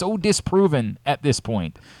been so disproven at this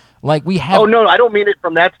point. Like we have. Oh no, I don't mean it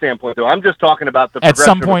from that standpoint though. I'm just talking about the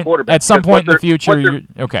progression of a quarterback. At some point in the future,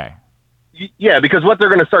 okay. Yeah, because what they're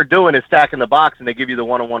going to start doing is stacking the box, and they give you the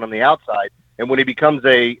one-on-one on the outside. And when he becomes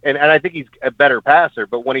and I think he's a better passer,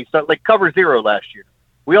 but when he started, like cover zero last year,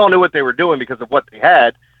 we all knew what they were doing because of what they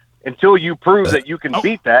had. Until you prove that you can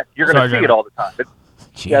beat that, you're going to see it all the time.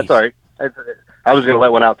 Yeah, sorry. I was going to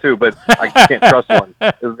let one out too, but I can't trust one.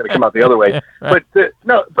 It was going to come out the other way. But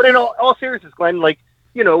but in all seriousness, Glenn, like,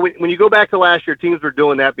 when you go back to last year, teams were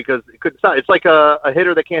doing that because it's like a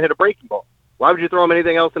hitter that can't hit a breaking ball. Why would you throw him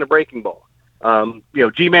anything else in a breaking ball?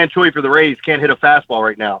 G-Man Choi for the Rays can't hit a fastball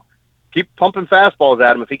right now. Keep pumping fastballs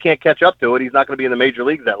at him. If he can't catch up to it, he's not going to be in the major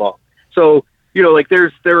leagues that long. So,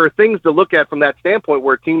 there are things to look at from that standpoint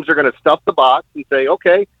where teams are going to stuff the box and say,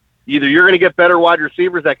 okay, either you're going to get better wide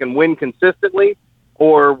receivers that can win consistently,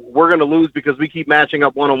 or we're going to lose because we keep matching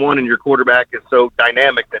up one-on-one and your quarterback is so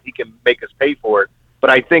dynamic that he can make us pay for it. But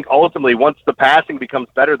I think ultimately once the passing becomes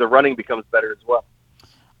better, the running becomes better as well.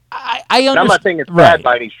 I understand. I'm not saying it's bad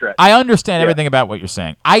by any stretch. I understand everything about what you're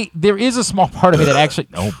saying. There is a small part of me that actually.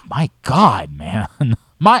 Oh my God, man!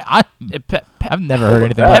 I've never heard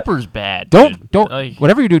anything. Pepper's bad. Don't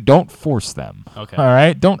whatever you do, don't force them. Okay. All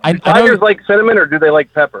right. Don't. Do Tigers like cinnamon or do they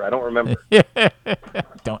like pepper? I don't remember.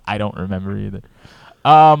 I don't remember either.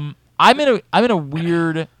 I'm in a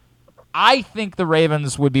weird. I think the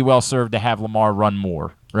Ravens would be well served to have Lamar run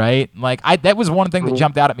more, right? Like that was one thing that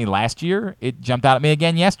jumped out at me last year. It jumped out at me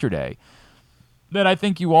again yesterday. That I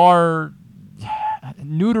think you are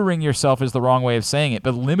neutering yourself is the wrong way of saying it,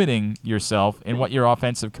 but limiting yourself in what your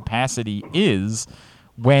offensive capacity is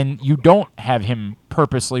when you don't have him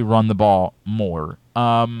purposely run the ball more.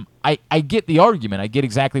 I get the argument. I get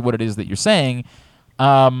exactly what it is that you're saying.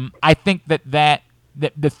 I think that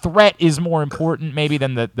the threat is more important maybe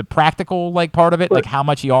than the practical like part of it, like how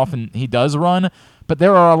much he does run. But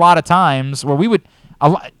there are a lot of times where we would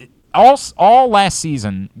all last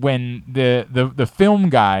season when the film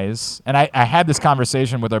guys, and I had this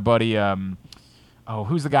conversation with our buddy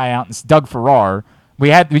who's the guy out in Doug Farrar. We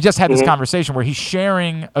just had this conversation where he's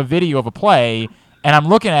sharing a video of a play. And I'm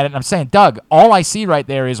looking at it and I'm saying, Doug, all I see right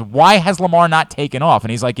there is why has Lamar not taken off?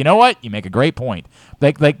 And he's like, you know what? You make a great point.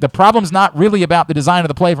 Like the problem's not really about the design of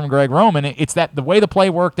the play from Greg Roman. It's that the way the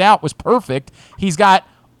play worked out was perfect. He's got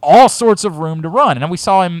all sorts of room to run. And then we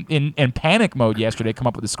saw him in panic mode yesterday come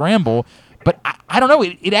up with a scramble. But I don't know.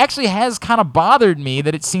 It actually has kind of bothered me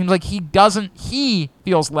that it seems like he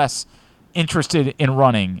feels less interested in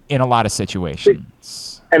running in a lot of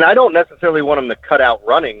situations. And I don't necessarily want him to cut out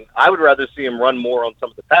running. I would rather see him run more on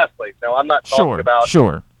some of the pass plays. Now, I'm not talking about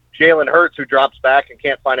Jalen Hurts who drops back and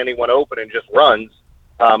can't find anyone open and just runs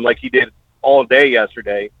like he did all day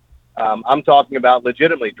yesterday. I'm talking about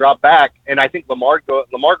legitimately drop back, and I think Lamar goes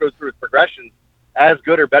through his progressions as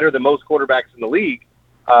good or better than most quarterbacks in the league,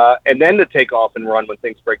 and then to take off and run when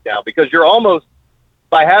things break down. Because you're almost,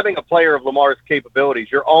 by having a player of Lamar's capabilities,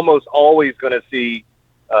 you're almost always going to see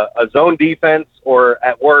a zone defense or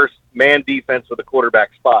at worst man defense with a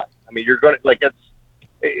quarterback spot. I mean, you're going to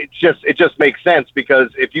it just makes sense because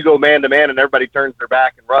if you go man to man and everybody turns their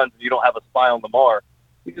back and runs and you don't have a spy on Lamar,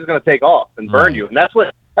 he's just going to take off and burn you. And that's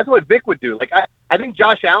what Vic would do. Like I think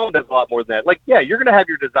Josh Allen does a lot more than that. Like, yeah, you're going to have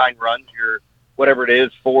your design runs, your whatever it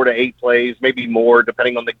is, 4 to 8 plays, maybe more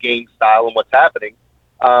depending on the game style and what's happening.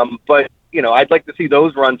 But I'd like to see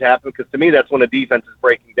those runs happen because to me that's when the defense is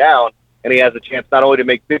breaking down. And he has a chance not only to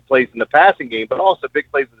make big plays in the passing game, but also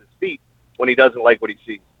big plays with his feet when he doesn't like what he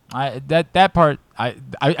sees. That part, I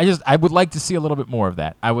would like to see a little bit more of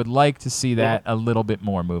that. I would like to see that a little bit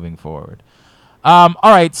more moving forward. All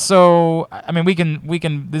right, so I mean, we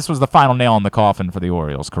can. This was the final nail in the coffin for the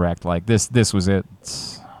Orioles, correct? Like this was it.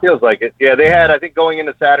 Feels like it. Yeah, they had. I think going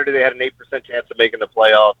into Saturday, they had an 8% chance of making the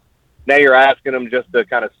playoffs. Now you're asking them just to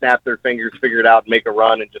kind of snap their fingers, figure it out, and make a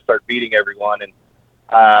run, and just start beating everyone. And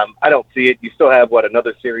I don't see it. You still have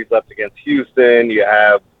another series left against Houston. You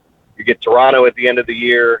get Toronto at the end of the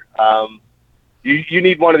year. You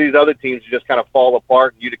need one of these other teams to just kind of fall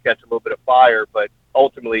apart and you to catch a little bit of fire. But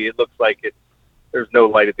ultimately, it looks like there's no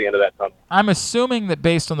light at the end of that tunnel. I'm assuming that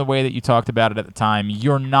based on the way that you talked about it at the time,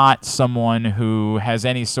 you're not someone who has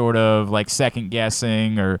any sort of like second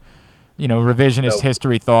guessing or revisionist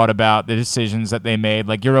history thought about the decisions that they made.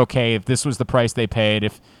 Like you're okay if this was the price they paid.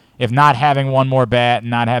 If not having one more bat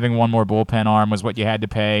and not having one more bullpen arm was what you had to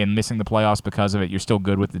pay and missing the playoffs because of it, you're still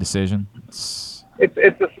good with the decision? It's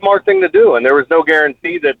a smart thing to do, and there was no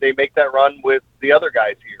guarantee that they make that run with the other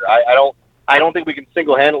guys here. I don't think we can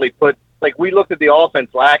single-handedly put – like we looked at the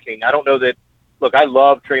offense lacking. I don't know that – look, I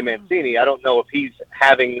love Trey Mancini. I don't know if he's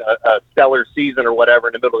having a stellar season or whatever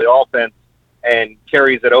in the middle of the offense and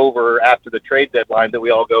carries it over after the trade deadline that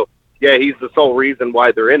we all go, yeah, he's the sole reason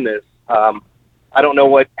why they're in this. I don't know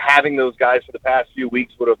what having those guys for the past few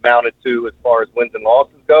weeks would have amounted to as far as wins and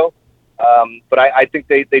losses go. But I think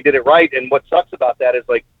they did it right. And what sucks about that is,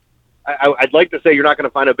 like, I'd like to say you're not going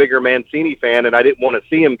to find a bigger Mancini fan, and I didn't want to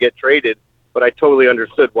see him get traded, but I totally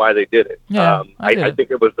understood why they did it. Yeah, I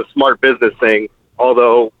think it was the smart business thing,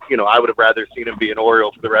 although, I would have rather seen him be an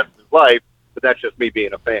Oriole for the rest of his life. But that's just me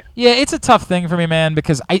being a fan. Yeah, it's a tough thing for me, man,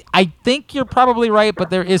 because I think you're probably right, but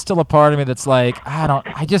there is still a part of me that's like,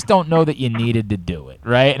 I just don't know that you needed to do it,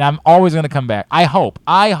 right? And I'm always going to come back. I hope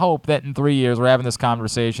that in 3 years we're having this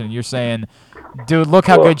conversation and you're saying, dude, look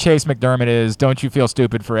how good Chase McDermott is. Don't you feel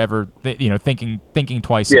stupid for ever, thinking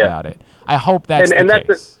twice about it. I hope that's the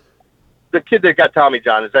case. the kid that got Tommy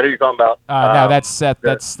John. Is that who you're talking about? No, that's Seth.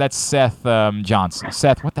 That's Seth Johnson.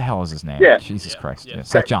 Seth, what the hell is his name? Yeah. Jesus Christ. Yeah,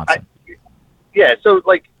 Seth Johnson. So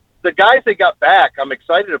like the guys they got back, I'm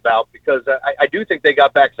excited about because I do think they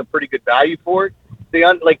got back some pretty good value for it.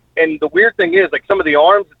 And the weird thing is, like, some of the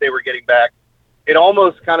arms that they were getting back, it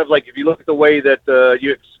almost kind of like, if you look at the way that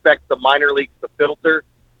you expect the minor leagues to filter,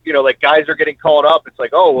 you know, like guys are getting called up. It's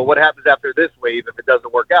like, oh, well, what happens after this wave if it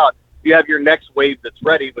doesn't work out? You have your next wave that's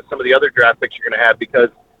ready with some of the other draft picks you're going to have, because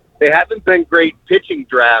they haven't been great pitching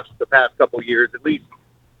drafts the past couple of years, at least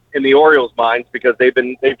in the Orioles' minds, because they've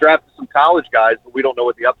drafted some college guys, but we don't know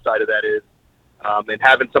what the upside of that is. And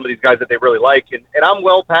having some of these guys that they really like, and I'm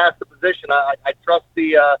well past the position. I trust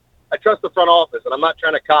the front office, and I'm not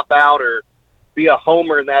trying to cop out or be a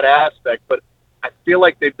homer in that aspect, but I feel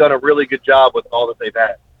like they've done a really good job with all that they've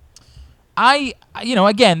had.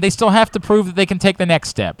 Again, they still have to prove that they can take the next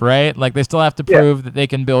step, right? Like, they still have to prove that they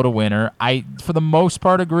can build a winner. I, for the most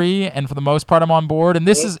part, agree, and for the most part, I'm on board. And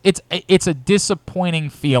this is it's a disappointing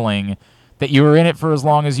feeling that you were in it for as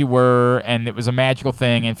long as you were, and it was a magical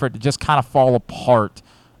thing, and for it to just kind of fall apart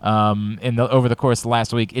over the course of the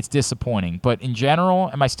last week, it's disappointing. But in general,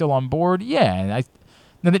 am I still on board? Yeah.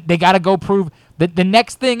 They got to go prove that. The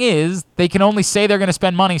next thing is, they can only say they're going to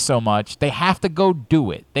spend money so much. They have to go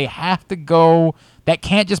do it. They have to go. That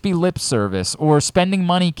can't just be lip service, or spending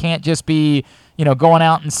money can't just be, going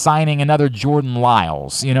out and signing another Jordan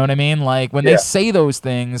Lyles. You know what I mean? Like, when they say those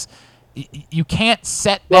things, you can't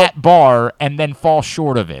set that bar and then fall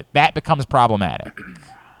short of it. That becomes problematic.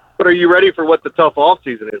 But are you ready for what the tough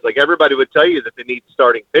offseason is? Like, everybody would tell you that they need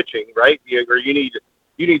starting pitching, right? Or you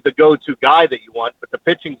need the go-to guy that you want, but the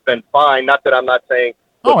pitching's been fine. Not that I'm not saying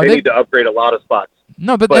they need to upgrade a lot of spots.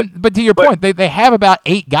 No, but to your point, they have about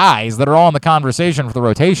 8 guys that are all in the conversation for the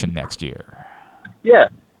rotation next year. Yeah,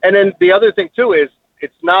 and then the other thing, too, is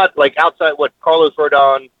it's not like outside what Carlos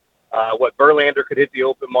Rodon, what Verlander could hit the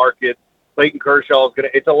open market, Clayton Kershaw is going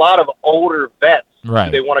to – it's a lot of older vets.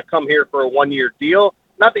 Right. They want to come here for a one-year deal.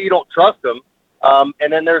 Not that you don't trust them.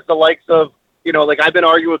 And then there's the likes of, like I've been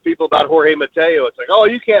arguing with people about Jorge Mateo. It's like, oh,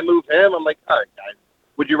 you can't move him. I'm like, all right, guys.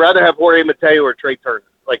 Would you rather have Jorge Mateo or Trey Turner?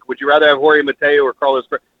 Like, would you rather have Jorge Mateo or Carlos?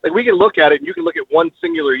 Like, we can look at it, and you can look at one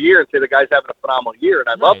singular year and say the guy's having a phenomenal year, and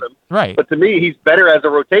I love him. Right. But to me, he's better as a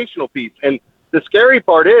rotational piece. And the scary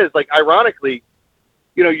part is, like, ironically,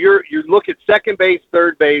 you look at second base,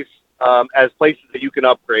 third base as places that you can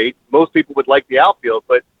upgrade. Most people would like the outfield,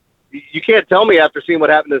 but you can't tell me after seeing what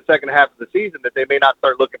happened in the second half of the season that they may not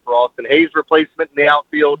start looking for Austin Hayes replacement in the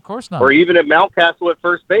outfield. Of course not. Or even at Mountcastle at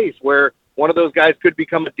first base, where one of those guys could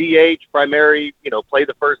become a DH, primary, play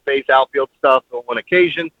the first base outfield stuff on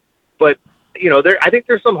occasion. But, I think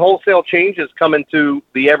there's some wholesale changes coming to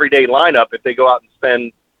the everyday lineup if they go out and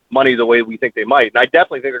spend money the way we think they might. And I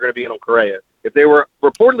definitely think they're going to be in on Correa. If they were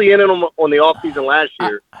reportedly in on the offseason last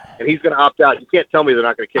year and he's going to opt out, you can't tell me they're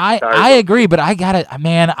not going to kick the tires. I agree, but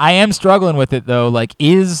I am struggling with it, though. Like,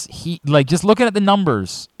 is he, like, just looking at the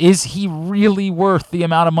numbers, is he really worth the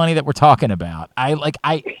amount of money that we're talking about? I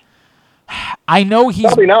know he's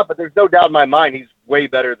probably not, but there's no doubt in my mind he's way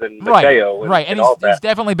better than Mateo. Right, and he's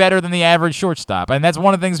definitely better than the average shortstop. And that's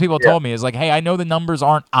one of the things people told me is like, hey, I know the numbers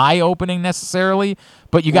aren't eye-opening necessarily,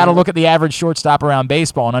 but you got to look at the average shortstop around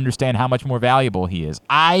baseball and understand how much more valuable he is.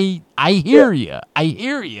 I hear you. I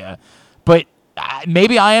hear you. But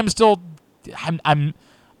maybe I am still I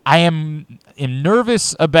am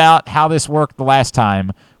nervous about how this worked the last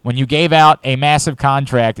time when you gave out a massive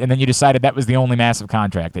contract and then you decided that was the only massive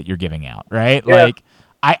contract that you're giving out, right? Yeah. Like,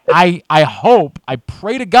 I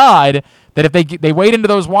pray to God that if they wade into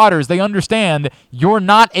those waters, they understand you're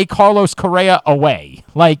not a Carlos Correa away.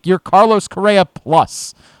 Like, you're Carlos Correa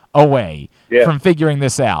plus away from figuring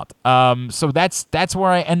this out. So that's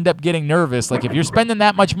where I end up getting nervous. Like, if you're spending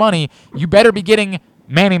that much money, you better be getting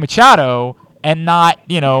Manny Machado and not,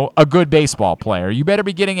 a good baseball player. You better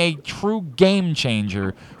be getting a true game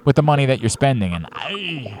changer with the money that you're spending. And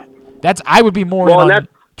I would be more on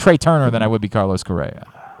Trey Turner than I would be Carlos Correa.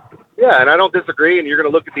 Yeah, and I don't disagree, and you're going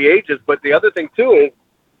to look at the ages. But the other thing, too, is,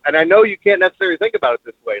 and I know you can't necessarily think about it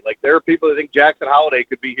this way, like there are people that think Jackson Holliday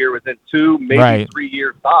could be here within 2, maybe 3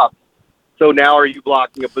 years tops. So now are you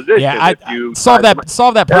blocking a position? Yeah, you solve that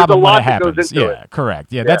problem when it happens. Yeah,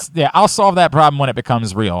 correct. Yeah, I'll solve that problem when it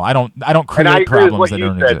becomes real. I don't create problems that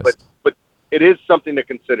don't exist. But it is something to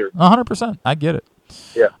consider. 100%. I get it.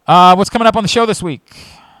 Yeah. What's coming up on the show this week?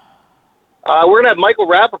 We're going to have Michael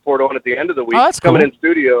Rappaport on at the end of the week. Oh, that's coming cool. in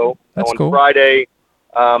studio on Friday.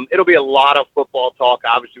 It'll be a lot of football talk,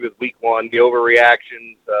 obviously, with week 1, the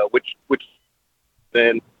overreactions, which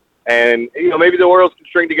then And, maybe the Orioles can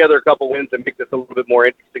string together a couple wins and make this a little bit more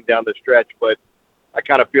interesting down the stretch. But I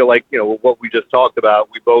kind of feel like, what we just talked about,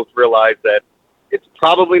 we both realize that it's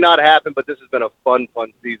probably not happened, but this has been a fun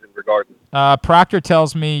season regardless. Proctor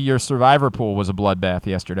tells me your survivor pool was a bloodbath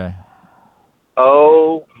yesterday.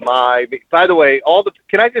 Oh, my. By the way,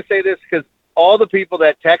 can I just say this? Because all the people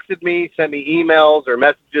that texted me, sent me emails or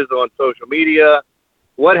messages on social media,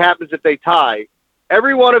 what happens if they tie?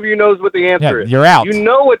 Every one of you knows what the answer is. You're out. You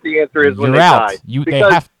know what the answer is when you're they out.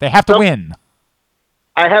 tie. They have to win.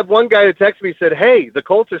 I had one guy that texted me, said, hey, the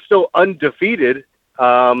Colts are still undefeated,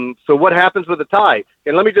 so what happens with a tie?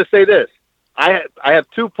 And let me just say this. I have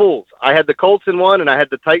two pools. I had the Colts in one, and I had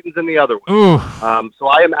the Titans in the other one. So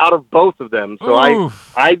I am out of both of them. So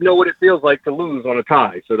I know what it feels like to lose on a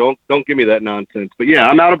tie. So don't give me that nonsense. But yeah,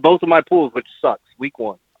 I'm out of both of my pools, which sucks. Week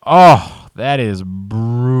 1. Oh, that is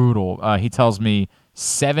brutal. He tells me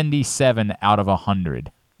 77 out of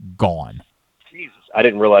 100 gone. Jesus, I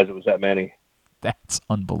didn't realize it was that many. That's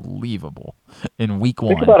unbelievable in week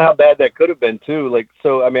 1. Think about how bad that could have been, too.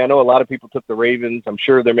 I know a lot of people took the Ravens. I'm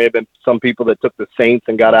sure there may have been some people that took the Saints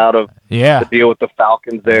and got out of the deal with the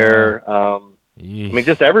Falcons there.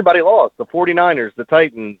 Just everybody lost. The 49ers, the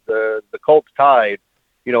Titans, the Colts tied.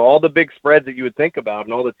 All the big spreads that you would think about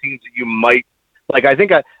and all the teams that you might – I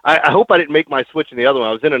think I hope I didn't make my switch in the other one.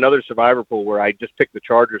 I was in another survivor pool where I just picked the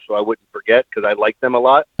Chargers so I wouldn't forget because I liked them a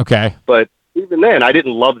lot. Okay. But even then, I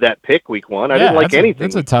didn't love that pick week 1. I didn't like anything.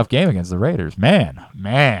 It's a tough game against the Raiders. Man,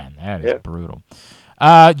 that is brutal.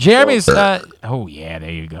 Jeremy's there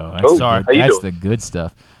you go. That's the good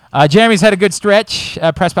stuff. Jeremy's had a good stretch.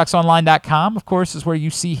 PressBoxOnline.com, of course, is where you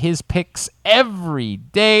see his picks every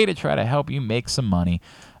day to try to help you make some money.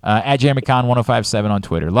 At Jeremy Kahn 1057 on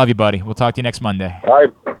Twitter. Love you, buddy. We'll talk to you next Monday. All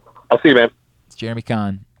right. I'll see you, man. It's Jeremy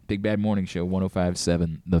Kahn, Big Bad Morning Show,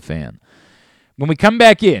 1057 The Fan. When we come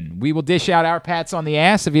back in, we will dish out our pats on the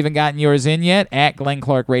ass. If you haven't gotten yours in yet, at Glenn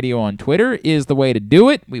Clark Radio on Twitter is the way to do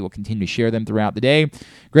it. We will continue to share them throughout the day.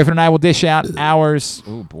 Griffin and I will dish out ours.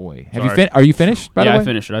 Oh, boy. Are you finished, by the way? I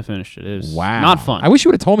finished it. It was not fun. I wish you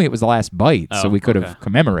would have told me it was the last bite so we could have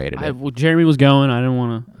commemorated it. Jeremy was going. I didn't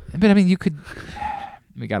want to. But, you could.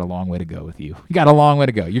 We got a long way to go with you. You got a long way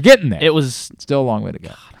to go. You're getting there. It was still a long way to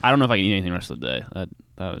go. I don't know if I can eat anything the rest of the day.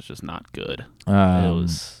 That was just not good. It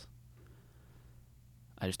was.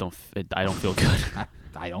 I don't feel good.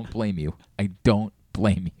 I don't blame you.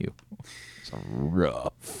 It's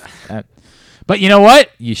rough. But you know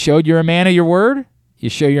what? You showed you're a man of your word. You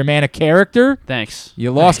show you're a man of character. Thanks.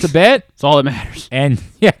 You lost a bet. It's all that matters. And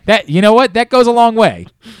you know what? That goes a long way.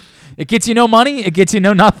 It gets you no money. It gets you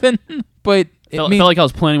no nothing. But it felt like I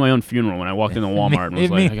was planning my own funeral when I walked into Walmart and was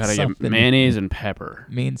like, I gotta get mayonnaise and pepper.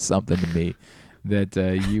 It means something to me that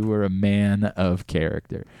you were a man of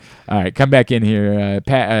character. All right, come back in here.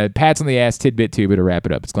 Pats on the ass, tidbit two, but to wrap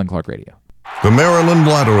it up. It's Glenn Clark Radio. The Maryland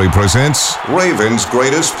Lottery presents Ravens'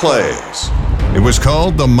 Greatest Plays. It was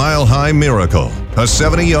called the Mile High Miracle, a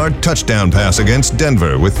 70-yard touchdown pass against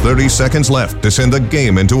Denver with 30 seconds left to send the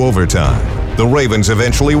game into overtime. The Ravens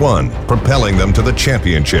eventually won, propelling them to the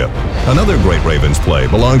championship. Another great Ravens play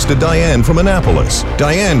belongs to Diane from Annapolis.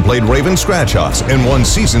 Diane played Ravens Scratch-Offs and won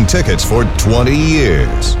season tickets for 20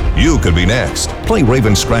 years. You could be next. Play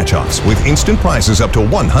Ravens Scratch-Offs with instant prizes up to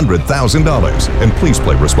 $100,000. And please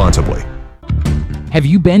play responsibly. Have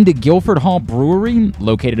you been to Guilford Hall Brewery?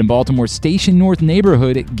 Located in Baltimore's Station North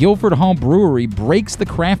neighborhood, Guilford Hall Brewery breaks the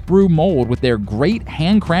craft brew mold with their great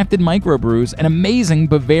handcrafted microbrews and amazing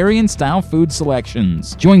Bavarian-style food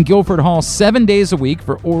selections. Join Guilford Hall 7 days a week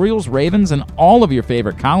for Orioles, Ravens, and all of your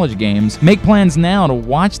favorite college games. Make plans now to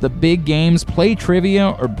watch the big games, play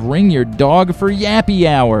trivia, or bring your dog for Yappy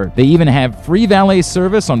Hour. They even have free valet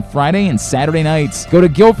service on Friday and Saturday nights. Go to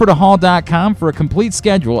GuilfordHall.com for a complete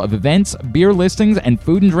schedule of events, beer listings, and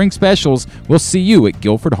food and drink specials. We'll see you at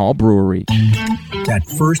Guilford Hall Brewery. That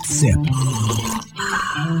first sip.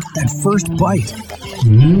 That first bite.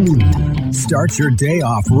 Start your day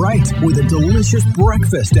off right with a delicious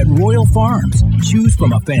breakfast at Royal Farms. Choose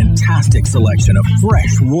from a fantastic selection of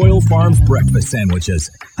fresh Royal Farms breakfast sandwiches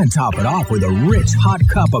and top it off with a rich hot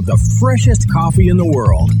cup of the freshest coffee in the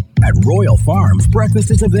world. At Royal Farms,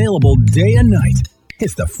 breakfast is available day and night.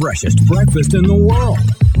 It's the freshest breakfast in the world.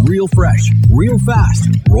 Real fresh, real fast.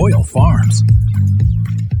 Royal Farms.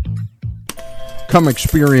 Come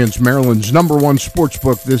experience Maryland's #1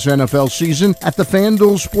 sportsbook this NFL season at the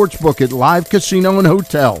FanDuel Sportsbook at Live Casino and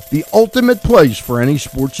Hotel, the ultimate place for any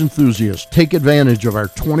sports enthusiast. Take advantage of our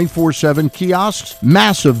 24/7 kiosks,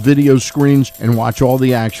 massive video screens, and watch all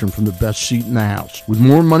the action from the best seat in the house. With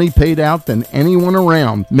more money paid out than anyone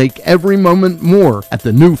around, make every moment more at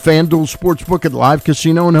the new FanDuel Sportsbook at Live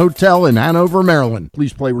Casino and Hotel in Hanover, Maryland.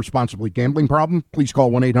 Please play responsibly. Gambling problem? Please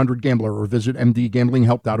call 1-800-GAMBLER or visit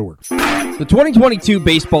mdgamblinghelp.org. The 2022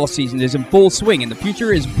 baseball season is in full swing, and the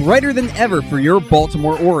future is brighter than ever for your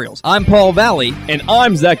Baltimore Orioles. I'm Paul Valley. And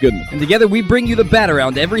I'm Zach Goodman. And together we bring you the Bat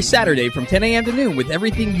Around every Saturday from 10 a.m. to noon with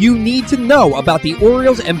everything you need to know about the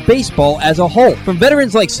Orioles and baseball as a whole. From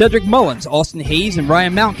veterans like Cedric Mullins, Austin Hayes, and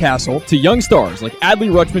Ryan Mountcastle, to young stars like Adley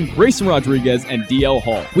Rutschman, Grayson Rodriguez, and DL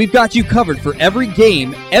Hall. We've got you covered for every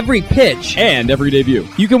game, every pitch, and every debut.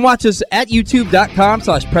 You can watch us at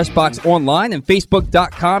youtube.com/PressBoxOnline and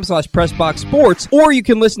Facebook.com/PressBoxSports, or you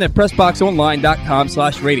can listen at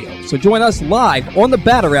PressBoxOnline.com/radio. So join us live on the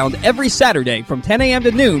Bat Around every Saturday from 10 a.m.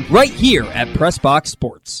 to noon right here at PressBox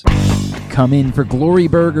Sports. Come in for Glory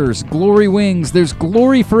Burgers, Glory Wings. There's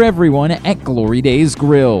glory for everyone at Glory Days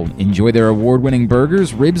Grill. Enjoy their award-winning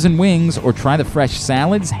burgers, ribs, and wings, or try the fresh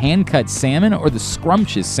salads, hand-cut salmon, or the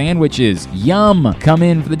scrumptious sandwiches. Yum! Come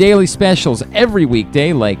in for the daily specials every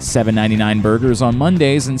weekday, like $7.99 burgers on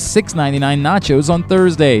Mondays and $6.99 nachos on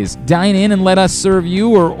Thursdays. Dine in and let us serve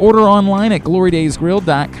you, or order online at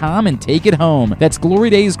glorydaysgrill.com and take it home. That's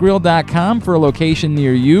glorydaysgrill.com for a location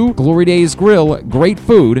near you. Glory Days Grill, great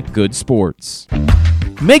food, good sports.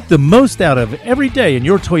 Make the most out of every day in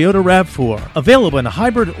your Toyota RAV4. Available in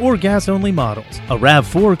hybrid or gas-only models. A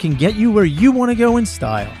RAV4 can get you where you want to go in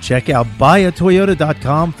style. Check out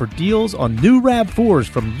buyatoyota.com for deals on new RAV4s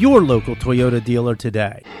from your local Toyota dealer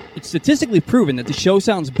today. It's statistically proven that the show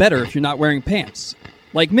sounds better if you're not wearing pants.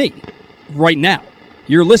 Like me. Right now.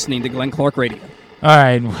 You're listening to Glenn Clark Radio. All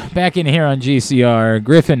right, back in here on GCR.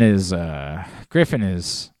 Griffin is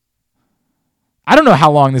I don't know how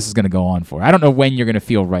long this is going to go on for. I don't know when you're going to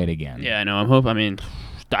feel right again. Yeah, I know. It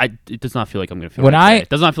does not feel like I'm going to feel right today. It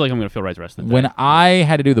does not feel like I'm going to feel right the rest of the day. When I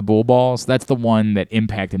had to do the bull balls, that's the one that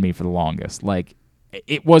impacted me for the longest. Like,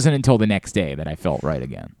 it wasn't until the next day that I felt right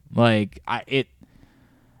again. Like, I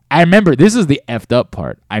remember, this is the effed up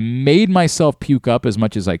part. I made myself puke up as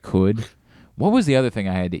much as I could. What was the other thing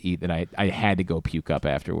I had to eat that I had to go puke up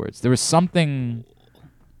afterwards? There was something...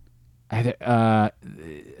 the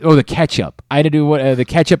ketchup. I had to do the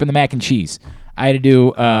ketchup and the mac and cheese. I had to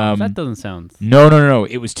do. That doesn't sound. No.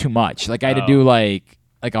 It was too much. Like I had to do like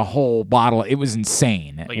a whole bottle. It was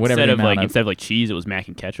insane. Like instead of cheese, it was mac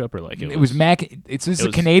and ketchup, or like it was mac. It's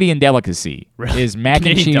a Canadian delicacy. Really? Is mac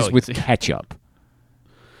and cheese with ketchup,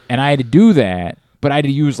 and I had to do that, but I had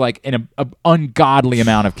to use like an ungodly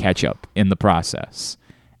amount of ketchup in the process,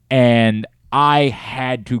 and I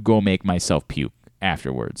had to go make myself puke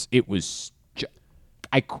afterwards. It was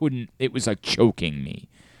I couldn't. It was like choking me,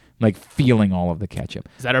 like feeling all of the ketchup.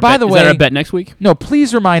 Is that our bet? Is that our bet next week? No,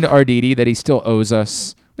 please remind Arditi that he still owes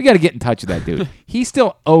us. We got to get in touch with that dude. He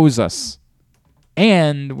still owes us,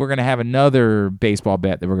 and we're gonna have another baseball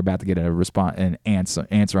bet that we're about to get a response and answer on.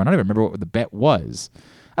 I don't even remember what the bet was.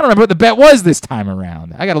 I don't remember what the bet was this time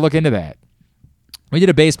around. I got to look into that. We did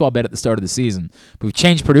a baseball bet at the start of the season, but we've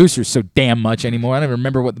changed producers so damn much anymore. I don't even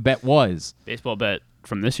remember what the bet was. Baseball bet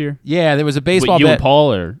from this year? Yeah, there was a baseball bet. You and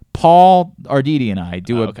Paul, or Paul, Arditi, and I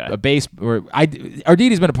do a base.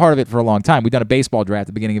 Arditi's been a part of it for a long time. We've done a baseball draft at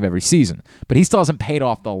the beginning of every season, but he still hasn't paid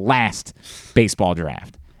off the last baseball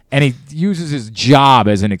draft, and he uses his job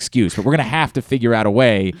as an excuse. But we're gonna have to figure out a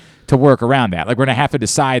way to work around that. Like we're gonna have to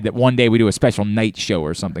decide that one day we do a special night show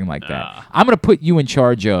or something like that. I'm gonna put you in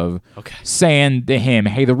charge of saying to him,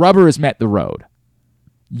 "Hey, the rubber has met the road.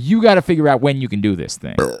 You got to figure out when you can do this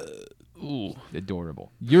thing." Ooh,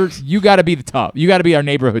 adorable. You got to be the tough. You got to be our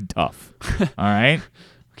neighborhood tough. All right.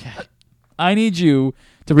 Okay. I need you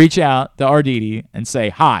to reach out to Arditi and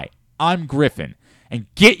say, "Hi, I'm Griffin, and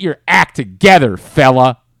get your act together,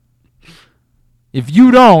 fella. If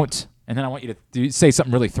you don't." And then I want you to say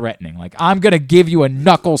something really threatening, like, "I'm going to give you a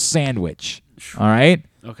knuckle sandwich." All right?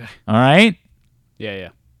 Okay. All right? Yeah.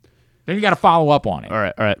 Then you got to follow up on it. All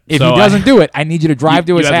right. If he doesn't do it, I need you to drive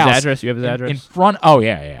to his house. You have his address? In front. Oh,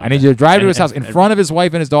 yeah. Okay. I need you to drive to his house in front of his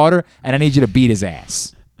wife and his daughter, and I need you to beat his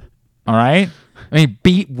ass. All right?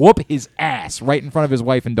 Whoop his ass right in front of his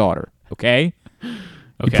wife and daughter. Okay?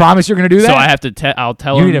 You promise you're going to do that? So I have to I'll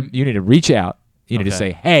tell him. You need to reach out. You need to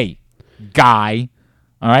say, "Hey, guy."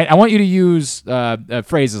 All right? I want you to use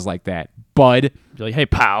phrases like that. Bud. Be like, "Hey,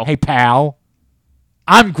 pal. Hey, pal.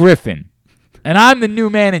 I'm Griffin. And I'm the new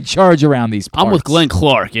man in charge around these parts. I'm with Glenn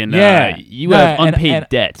Clark, and you have unpaid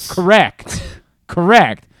debts. Correct.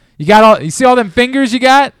 Correct. You see all them fingers you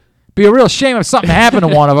got? Be a real shame if something happened to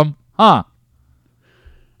one of them, huh?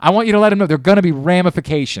 I want you to let them know there are going to be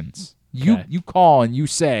ramifications. Okay. You call and you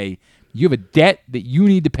say you have a debt that you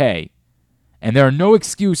need to pay, and there are no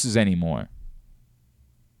excuses anymore.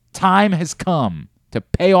 Time has come to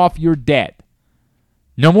pay off your debt.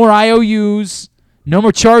 No more IOUs. No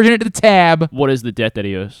more charging it to the tab. What is the debt that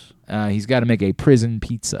he owes? He's got to make a prison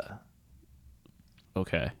pizza.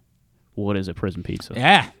 Okay. What is a prison pizza?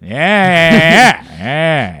 Yeah.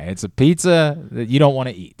 It's a pizza that you don't want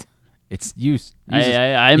to eat. It's you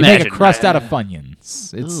make a crust out of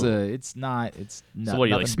Funyuns. It's not. So what?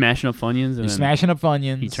 You like smashing up Funyuns? You're smashing up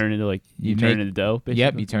Funyuns. You turn it into dough. Basically?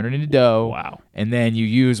 Yep, you turn it into dough. Wow. And then you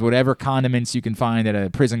use whatever condiments you can find at a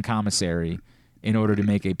prison commissary in order to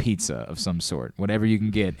make a pizza of some sort, whatever you can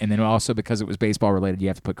get. And then also, because it was baseball related, you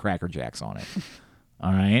have to put Cracker Jacks on it.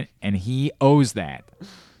 All right? And he owes that.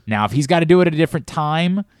 Now, if he's got to do it at a different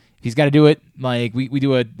time, if he's got to do it like we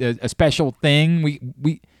do a special thing,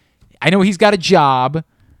 I know he's got a job,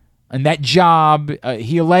 and that job,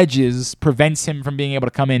 he alleges, prevents him from being able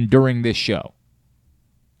to come in during this show.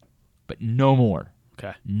 But no more.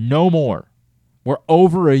 Okay. No more. We're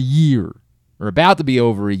over a year, or about to be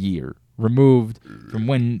over a year, removed from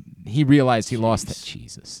when he realized he lost that.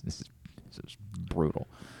 Jesus, this is brutal.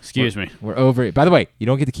 Excuse me. We're over it. By the way, you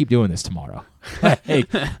don't get to keep doing this tomorrow. Hey,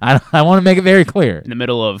 I want to make it very clear. In the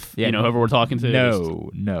middle of whoever we're talking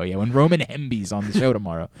to. No. Yeah, when Roman Hemby's on the show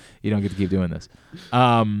tomorrow, you don't get to keep doing this.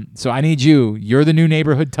 So I need you. You're the new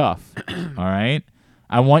neighborhood tough. All right.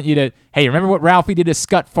 I want you to. Hey, remember what Ralphie did to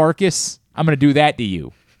Scott Farkas? I'm gonna do that to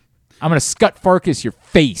you. I'm gonna Scott Farkas your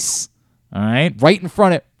face. All right, right in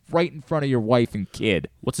front of your wife and kid.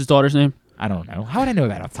 What's his daughter's name? I don't know. How would I know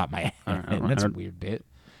that off the top of my head? That's a weird bit.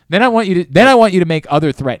 Then I want you to make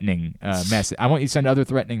other threatening message. I want you to send other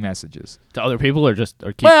threatening messages to other people, or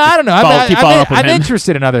keep. Well, I don't know. I'm him.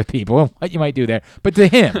 interested in other people. What you might do there, but to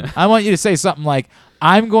him, I want you to say something like,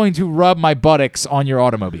 "I'm going to rub my buttocks on your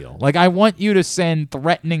automobile." Like I want you to send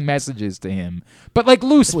threatening messages to him, but like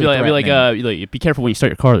loosely. Be careful when you start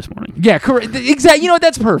your car this morning. Yeah, correct. Exactly. You know what?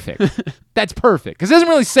 That's perfect. That's perfect because it doesn't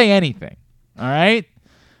really say anything. All right.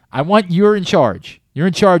 You're in charge. You're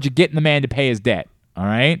in charge of getting the man to pay his debt. All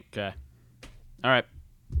right? Okay. All right.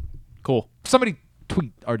 Cool. Somebody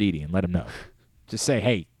tweet Arditi and let him know. Just say,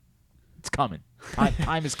 hey, it's coming.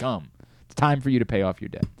 Time has come. It's time for you to pay off your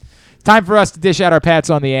debt. It's time for us to dish out our pats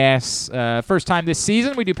on the ass. First time this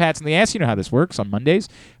season, we do pats on the ass. You know how this works on Mondays.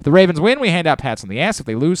 If the Ravens win, we hand out pats on the ass. If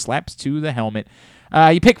they lose, slaps to the helmet.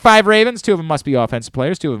 You pick 5 Ravens. 2 of them must be offensive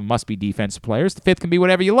players. 2 of them must be defensive players. The 5th can be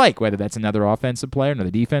whatever you like, whether that's another offensive player, another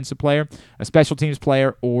defensive player, a special teams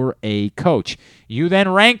player, or a coach. You then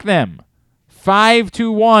rank them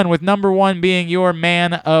 5-1, with number 1 being your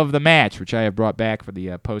man of the match, which I have brought back for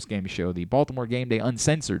the post-game show, the Baltimore Game Day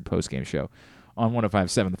Uncensored post-game show on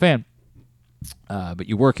 105.7 The Fan. But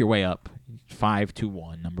you work your way up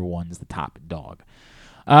 5-1. Number 1 is the top dog.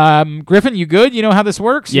 Griffin, you good? You know how this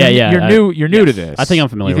works? Yeah. You're new to this. I think I'm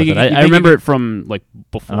familiar with it. I remember it from like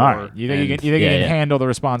before. All right. You think you can handle the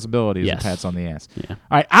responsibilities of pats on the ass? Yeah. All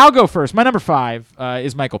right. I'll go first. My number 5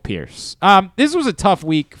 is Michael Pierce. This was a tough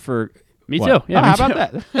week for me too. Yeah. How about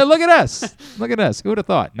that? Hey, look at us. Look at us. Who would have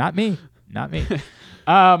thought? Not me.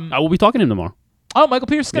 I will be talking to him tomorrow. Oh, Michael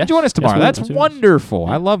Pierce is going to join us tomorrow. Yes, That's wonderful.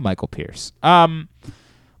 I love Michael Pierce.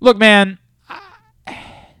 Look, man.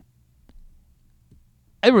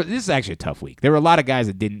 This is actually a tough week. There were a lot of guys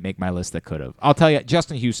that didn't make my list that could have. I'll tell you,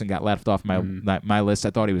 Justin Houston got left off my list.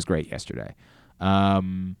 I thought he was great yesterday. I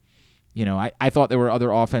thought there were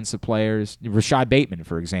other offensive players. Rashad Bateman,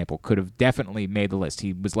 for example, could have definitely made the list.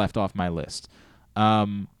 He was left off my list.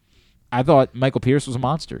 I thought Michael Pierce was a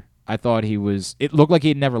monster. I thought it looked like he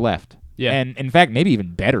had never left. Yeah. And in fact, maybe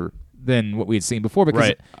even better than what we had seen before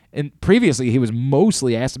because previously he was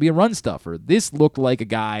mostly asked to be a run stuffer. This looked like a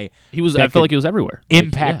guy I felt like he was everywhere.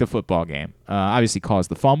 Impact a football game. Obviously caused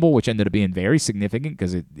the fumble, which ended up being very significant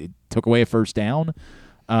because it took away a first down.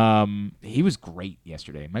 He was great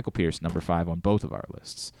yesterday. Michael Pierce, number 5 on both of our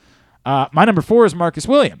lists. My number 4 is Marcus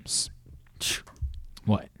Williams.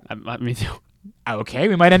 What? Me too. Okay,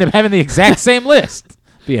 we might end up having the exact same list.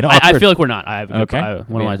 I feel like we're not. I have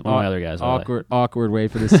one of my other guys. Awkward way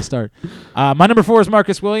for this to start. My number 4 is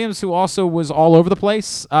Marcus Williams, who also was all over the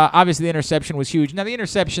place. Obviously, the interception was huge. Now, the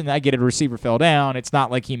interception, I get it, a receiver fell down. It's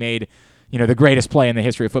not like he made the greatest play in the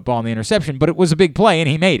history of football in the interception, but it was a big play, and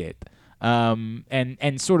he made it.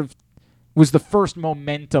 And sort of was the first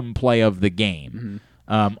momentum play of the game.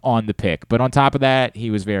 on the pick. But on top of that,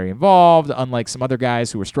 he was very involved. Unlike some other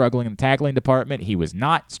guys who were struggling in the tackling department, he was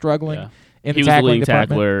not struggling in the tackling department. He was the leading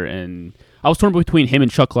tackler, and I was torn between him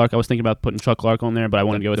and Chuck Clark. I was thinking about putting Chuck Clark on there, but I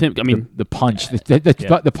wanted to go with him. I mean, the punch,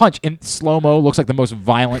 the punch in slow-mo looks like the most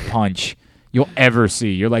violent punch you'll ever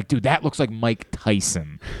see. You're like, dude, that looks like Mike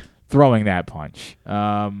Tyson throwing that punch.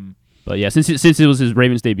 But yeah, since it was his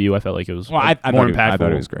Ravens debut, I felt like it was more impactful. I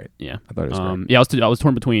thought it was great. Yeah, I thought it was great. Yeah, I was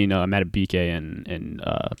torn between Madubuike and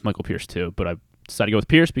Michael Pierce too, but I decided to go with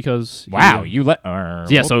Pierce because you let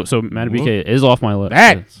yeah. So Madubuike is off my list.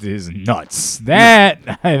 That is nuts. That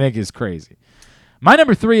I think is crazy. My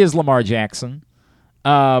number 3 is Lamar Jackson,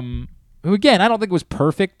 who again I don't think was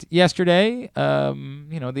perfect yesterday.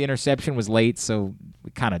 The interception was late, so we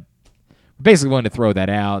kind of basically wanted to throw that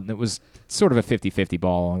out, and it was sort of a 50-50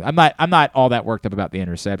 ball. I'm not all that worked up about the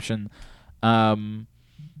interception. I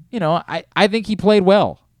think he played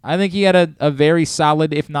well. I think he had a very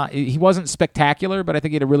solid, if not, he wasn't spectacular, but I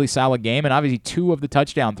think he had a really solid game. And obviously 2 of the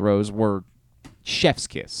touchdown throws were chef's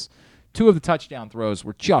kiss. 2 of the touchdown throws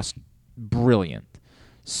were just brilliant.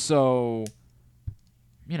 So,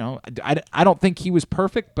 I don't think he was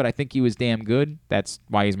perfect, but I think he was damn good. That's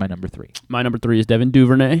why he's my number 3. My number 3 is Devin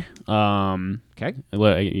Duvernay. Okay.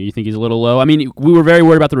 You think he's a little low? I mean, we were very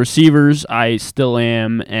worried about the receivers. I still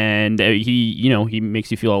am, and he makes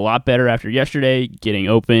you feel a lot better after yesterday, getting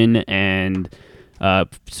open and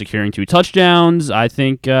securing 2 touchdowns. I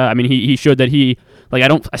think. He showed that he. Like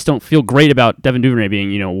I still don't feel great about Devin Duvernay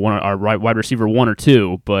being our wide receiver 1 or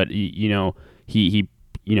 2, but he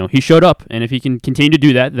showed up, and if he can continue to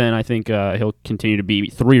do that, then I think he'll continue to be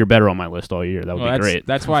 3 or better on my list all year. That would be great.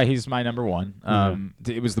 That's why he's my number 1.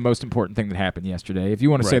 It was the most important thing that happened yesterday. If you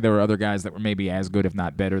want to say there were other guys that were maybe as good, if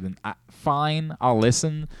not better, then fine, I'll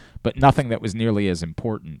listen, but nothing that was nearly as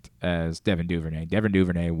important as Devin Duvernay. Devin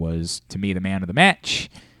Duvernay was, to me, the man of the match.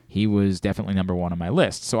 He was definitely number 1 on my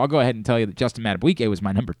list. So I'll go ahead and tell you that Justin Madubuike was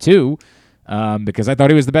my number 2. Because I thought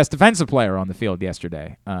he was the best defensive player on the field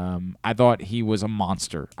yesterday. I thought he was a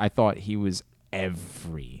monster. I thought he was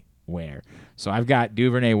everywhere. So I've got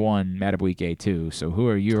Duvernay 1, Madubuike 2. So who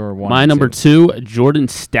are your 1? My number 2, Jordan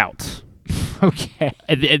Stout. Okay.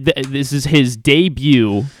 This is his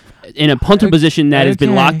debut in a punter position that has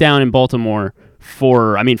been locked down in Baltimore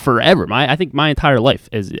for forever. I think my entire life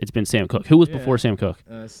it's been Sam Cook. Who was before Sam Cook?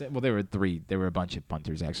 There were 3. There were a bunch of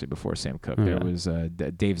punters actually before Sam Cook. There was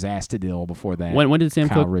Dave Zastudil before that. When did Sam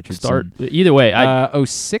Kyle Cook Richardson start? Either way,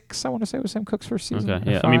 06. I want to say was Sam Cook's first season.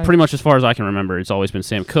 Okay, yeah. Pretty much as far as I can remember, it's always been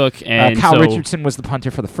Sam Cook. And Kyle Richardson was the punter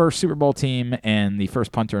for the first Super Bowl team, and the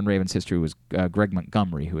first punter in Ravens history was Greg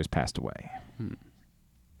Montgomery, who has passed away.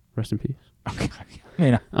 Rest in peace. Okay.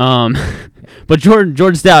 But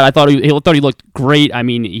Jordan Stout, I thought he looked great. I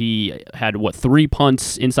mean, he had 3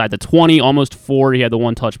 punts inside the 20, almost 4. He had the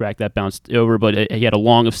 1 touchback that bounced over, but he had a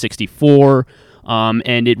long of 64.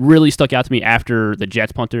 And it really stuck out to me after the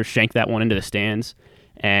Jets punter shanked that one into the stands,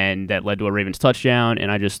 and that led to a Ravens touchdown.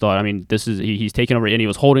 And I just thought, he's taking over, and he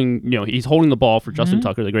was holding the ball for Justin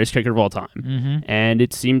Tucker, the greatest kicker of all time. And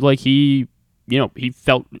it seemed like he looked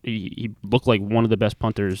like one of the best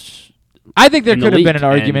punters. I think there could have been an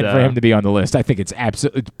argument for him to be on the list. I think it's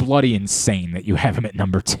bloody insane that you have him at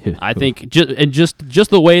number 2. I think just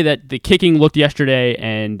the way that the kicking looked yesterday,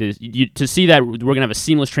 and to see that we're gonna have a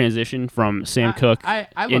seamless transition from Sam Cook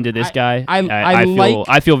into this guy.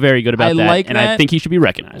 I feel very good about that, and I think he should be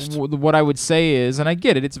recognized. What I would say is, and I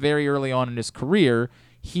get it, it's very early on in his career.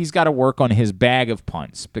 He's got to work on his bag of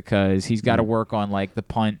punts, because he's got to work on like the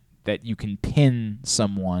punt that you can pin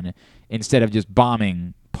someone instead of just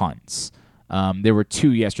bombing punts. There were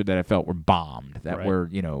 2 yesterday that I felt were bombed, that were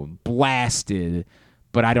blasted,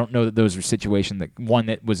 but I don't know that those are situations that one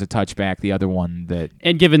that was a touchback, the other one that.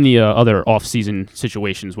 And given the other off-season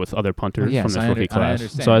situations with other punters from this rookie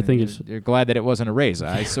class, so I think you're glad that it wasn't a raise.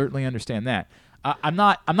 I certainly understand that. I'm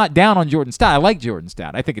not down on Jordan Stout. I like Jordan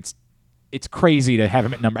Stout. I think it's crazy to have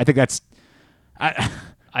him at number. I think that's. I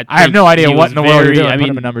have no idea what in the world you're doing. Put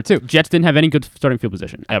him at number 2. Jets didn't have any good starting field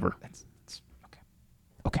position ever.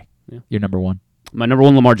 Okay. Yeah. You're number 1. My number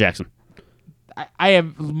 1, Lamar Jackson. I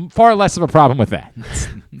have far less of a problem with that.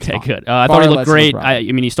 Okay, good. I thought he looked great.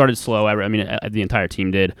 He started slow. The entire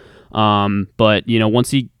team did. But once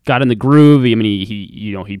he got in the groove,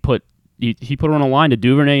 he put her on a line to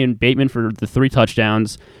Duvernay and Bateman for the 3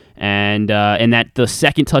 touchdowns. And that the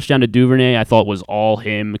second touchdown to Duvernay, I thought was all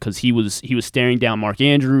him, because he was staring down Mark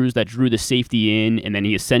Andrews that drew the safety in, and then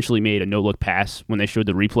he essentially made a no-look pass when they showed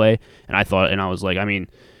the replay. And I was like,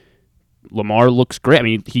 Lamar looks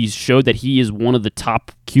great. He's showed that he is one of the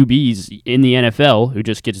top QBs in the NFL who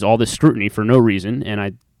just gets all this scrutiny for no reason. And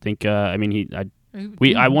I think, I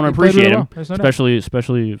I want to appreciate him,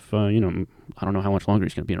 especially if I don't know how much longer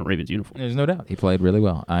he's going to be in a Ravens uniform. There's no doubt. He played really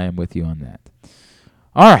well. I am with you on that.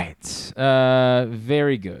 All right.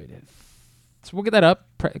 Very good. So we'll get that up,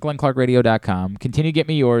 GlennClarkRadio.com. Continue to get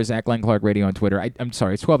me yours at Glenn Clark Radio on Twitter. I'm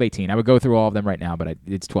sorry, it's 12:18. I would go through all of them right now, but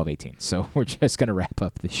it's 12:18. So we're just going to wrap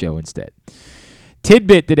up the show instead.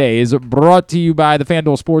 Tidbit today is brought to you by the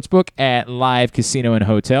FanDuel Sportsbook at Live Casino and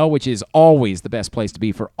Hotel, which is always the best place to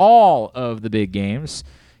be for all of the big games.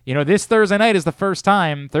 This Thursday night is the first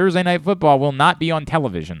time Thursday Night Football will not be on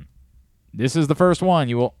television. This is the first one.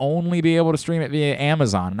 You will only be able to stream it via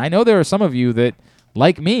Amazon. And I know there are some of you that,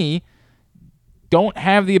 like me, don't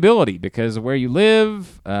have the ability because of where you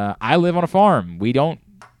live. I live on a farm. We do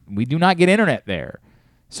not get internet there.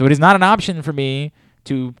 So it is not an option for me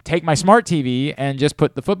to take my smart TV and just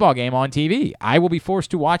put the football game on TV. I will be forced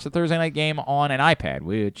to watch the Thursday night game on an iPad,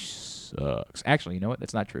 which sucks. Actually, you know what?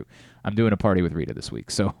 That's not true. I'm doing a party with Rita this week,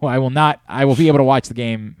 so I will be able to watch the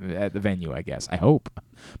game at the venue, I guess. I hope.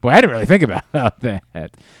 Boy, I didn't really think about that.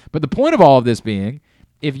 But the point of all of this being,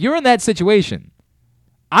 if you're in that situation,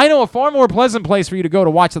 I know a far more pleasant place for you to go to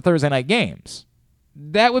watch the Thursday night games.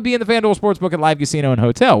 That would be in the FanDuel Sportsbook at Live Casino and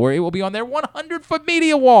Hotel, where it will be on their 100-foot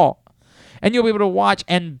media wall. And you'll be able to watch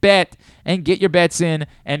and bet and get your bets in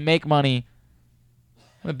and make money.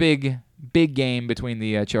 A big game between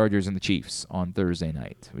the Chargers and the Chiefs on Thursday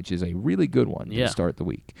night, which is a really good one to start the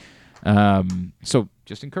week. So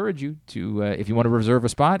just encourage you to, if you want to reserve a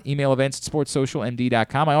spot, email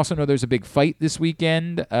events@sportssocialmd.com. I also know there's a big fight this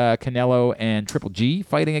weekend, Canelo and Triple G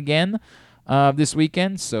fighting again this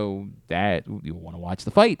weekend, so that you'll want to watch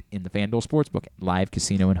the fight in the FanDuel Sportsbook, Live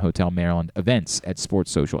Casino and Hotel Maryland, events at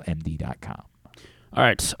sportssocialmd.com. All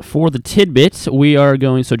right, for the tidbits, we are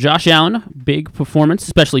going, so Josh Allen, big performance,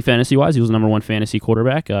 especially fantasy-wise. He was the number one fantasy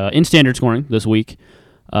quarterback in standard scoring this week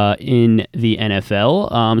in the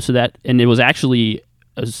NFL. And it was actually,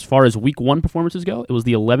 as far as week one performances go, it was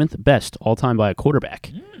the 11th best all-time by a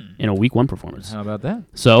quarterback in a week one performance. How about that?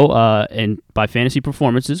 So, and by fantasy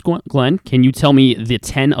performances, Glenn, can you tell me the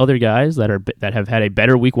 10 other guys that have had a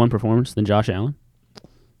better week one performance than Josh Allen?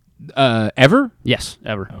 Ever? Yes,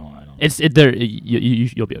 ever. Oh, I don't.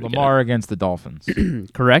 You'll be able to Lamar get it. Against the Dolphins.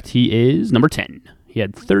 Correct. He is number 10. He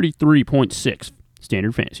had 33.6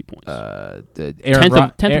 standard fantasy points.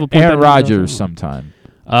 Aaron Rodgers sometime.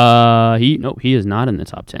 He is not in the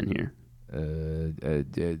top 10 here.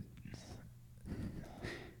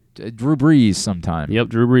 Drew Brees sometime. Yep,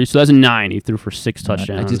 Drew Brees. 2009, he threw for 6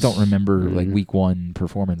 touchdowns. I just don't remember week one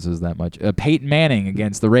performances that much. Peyton Manning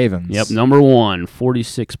against the Ravens. Yep, number 1,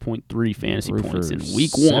 46.3 fantasy points in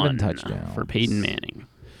week 1 touchdowns for Peyton Manning.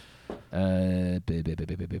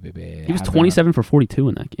 He was 27 for 42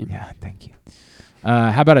 in that game. Yeah, thank you.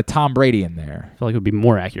 How about a Tom Brady in there? I feel like it would be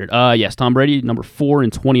more accurate. Yes, Tom Brady, number 4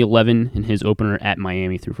 in 2011 in his opener at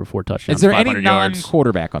Miami, threw for 4 touchdowns. Is there any yards.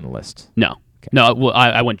 non-quarterback on the list? No. Okay. No, well,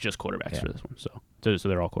 I went just quarterbacks for this one, so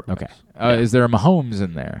they're all quarterbacks. Okay. Is there a Mahomes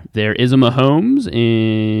in there? There is a Mahomes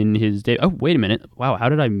in his day. Oh, wait a minute. Wow, how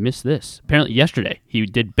did I miss this? Apparently yesterday he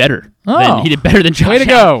did better. He did better than Josh Way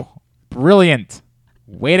to Allen. go. Brilliant.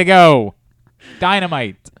 Way to go.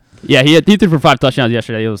 Dynamite. Yeah, he threw for 5 touchdowns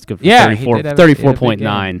yesterday. It was good for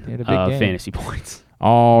 34.9 fantasy points.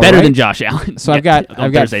 All better right. than Josh Allen. So I've got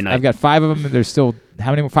 5 of them. There's still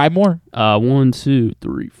how many? 5 more? 1, 2,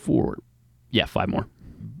 3, 4. Yeah, 5 more.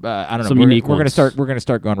 I don't know. Some We're unique gonna ones.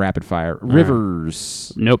 start going rapid fire.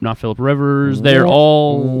 Rivers. Nope, not Phillip Rivers. They're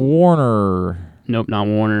all Warner. Nope, not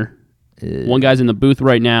Warner. One guy's in the booth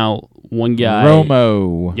right now. One guy.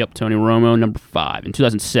 Romo. Yep, Tony Romo, number 5. In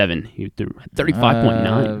 2007, he threw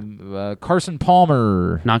 35.9. Carson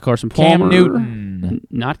Palmer. Not Carson Palmer. Cam Newton.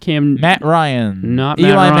 Not Cam. Matt Ryan. Not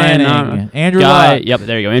Eli Matt Ryan. Manning. Andrew Luck. Luck. Yep,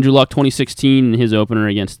 there you go. Andrew Luck, 2016, in his opener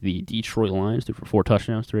against the Detroit Lions, threw for 4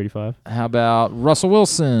 touchdowns, 385. How about Russell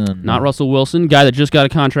Wilson? Not Russell Wilson. Guy that just got a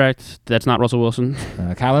contract. That's not Russell Wilson.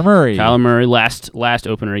 Kyler Murray. Kyler Murray, last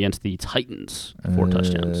opener against the Titans, 4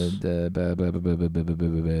 touchdowns.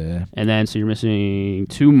 And then, so you're missing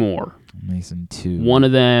 2 more. Mason 2. One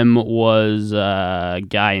of them was a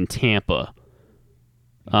guy in Tampa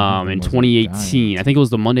in 2018. I think it was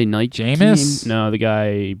the Monday night Jameis? team. No, the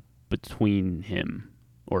guy between him.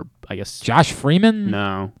 Or, I guess... Josh Freeman?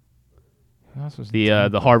 No.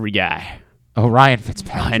 The Harvard guy. Oh, Ryan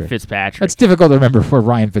Fitzpatrick. Ryan Fitzpatrick. That's difficult to remember where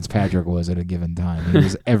Ryan Fitzpatrick was at a given time. He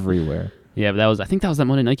was everywhere. Yeah, but I think that was that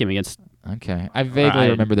Monday night game against... Okay. I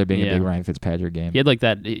vaguely remember there being a big Ryan Fitzpatrick game. He had like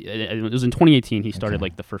that... It was in 2018. He started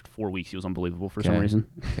like the first 4 weeks. He was unbelievable for some reason.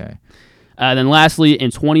 Okay. Then lastly,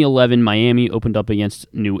 in 2011, Miami opened up against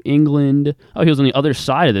New England. Oh, he was on the other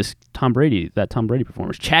side of this Tom Brady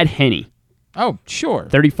performance. Chad Henne. Oh, sure.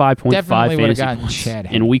 35.5 fantasy gotten points Chad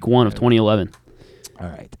in week 1 of 2011. All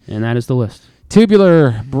right. And that is the list.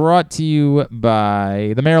 Tubular brought to you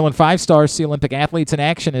by the Maryland Five Stars. See Olympic athletes in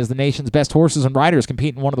action as the nation's best horses and riders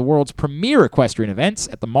compete in one of the world's premier equestrian events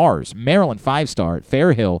at the Mars Maryland Five Star at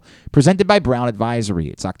Fair Hill, presented by Brown Advisory.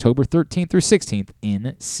 It's October 13th through 16th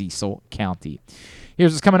in Cecil County.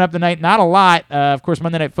 Here's what's coming up tonight. Not a lot. Of course,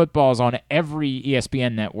 Monday Night Football is on every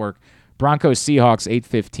ESPN network. Broncos-Seahawks,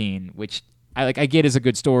 8:15, which I get is a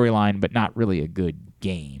good storyline, but not really a good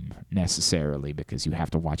game necessarily because you have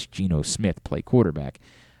to watch Geno Smith play quarterback.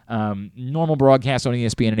 Normal broadcast on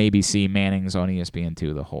ESPN and ABC. Manning's on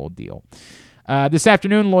ESPN2, the whole deal. This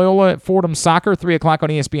afternoon, Loyola at Fordham Soccer, 3 o'clock on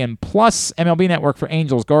ESPN+, MLB Network for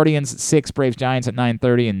Angels, Guardians at 6, Braves, Giants at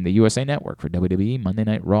 9:30, and the USA Network for WWE Monday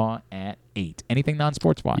Night Raw at 8. Anything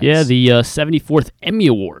non-sports-wise? Yeah, the 74th Emmy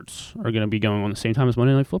Awards are going to be going on the same time as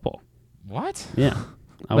Monday Night Football. What? Yeah.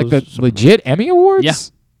 Like the legit Emmy Awards? Yeah.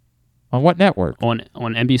 On what network? On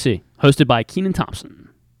NBC, hosted by Kenan Thompson.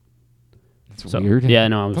 That's weird. Yeah,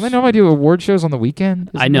 no. Don't they normally do award shows on the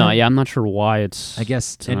weekend? I know. Yeah, I'm not sure why it's. I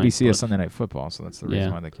guess tonight, NBC has Sunday Night Football, so that's the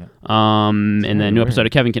reason why they can't. And then new episode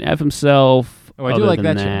of Kevin Can F Himself. Oh, I do like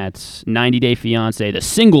that. 90 Day Fiance, The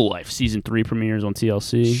Single Life season 3 premieres on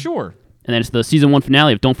TLC. Sure. And then it's the season 1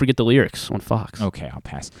 finale of Don't Forget the Lyrics on Fox. Okay, I'll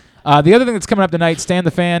pass. The other thing that's coming up tonight, Stan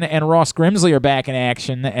the Fan and Ross Grimsley are back in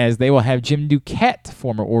action as they will have Jim Duquette,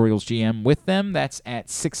 former Orioles GM, with them. That's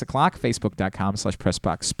at 6 o'clock,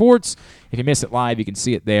 facebook.com/PressBoxSports. If you miss it live, you can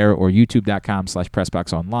see it there, or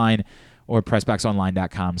youtube.com/PressBoxOnline, or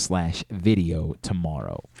PressBoxOnline.com/video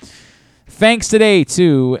tomorrow. Thanks today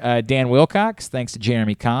to Dan Wilcox. Thanks to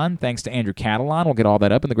Jeremy Kahn. Thanks to Andrew Catalan. We'll get all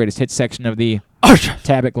that up in the greatest hits section of the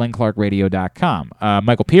tab at GlennClarkRadio.com.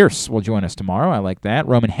 Michael Pierce will join us tomorrow. I like that.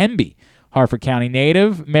 Roman Hemby, Harford County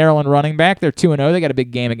native, Maryland running back. They're 2-0. They got a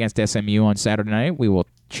big game against SMU on Saturday night. We will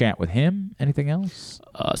chat with him. Anything else?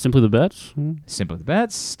 Simply the Bets. Simply the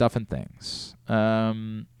Bets. Stuff and things.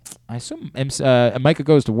 I assume Micah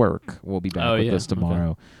Goes to Work will be back with us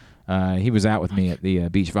tomorrow. Okay. He was out with me at the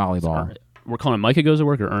beach volleyball. We're calling it Micah Goes to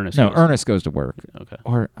Work or Ernest? No, Ernest Goes to Work. Okay.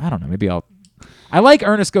 Or, I don't know, maybe I like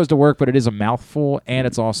Ernest Goes to Work, but it is a mouthful, and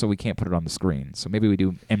it's also, we can't put it on the screen. So maybe we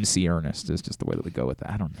do MC Ernest is just the way that we go with that.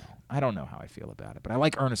 I don't know. I don't know how I feel about it, but I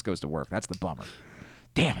like Ernest Goes to Work. That's the bummer.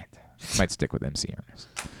 Damn it. Might stick with MC Ernest.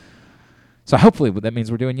 So hopefully that means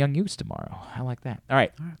we're doing Young Utes tomorrow. I like that. All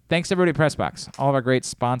right. Thanks to everybody at PressBox, all of our great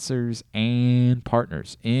sponsors and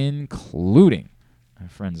partners, including my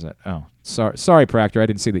friends at, sorry, Proctor, I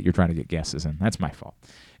didn't see that you're trying to get guesses in. That's my fault.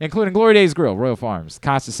 Including Glory Days Grill, Royal Farms,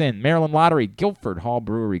 Costas Inn, Maryland Lottery, Guilford Hall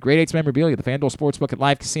Brewery, Great Eights Memorabilia, the FanDuel Sportsbook at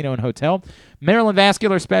Live Casino and Hotel, Maryland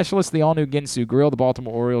Vascular Specialist, the all-new Ginsu Grill, the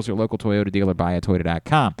Baltimore Orioles, your local Toyota dealer,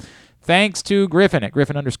 buyatoyota.com. Thanks to Griffin at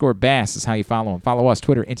Griffin_Bass is how you follow him. Follow us,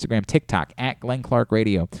 Twitter, Instagram, TikTok, at Glenn Clark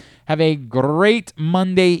Radio. Have a great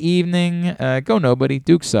Monday evening. Go nobody.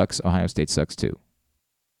 Duke sucks. Ohio State sucks too.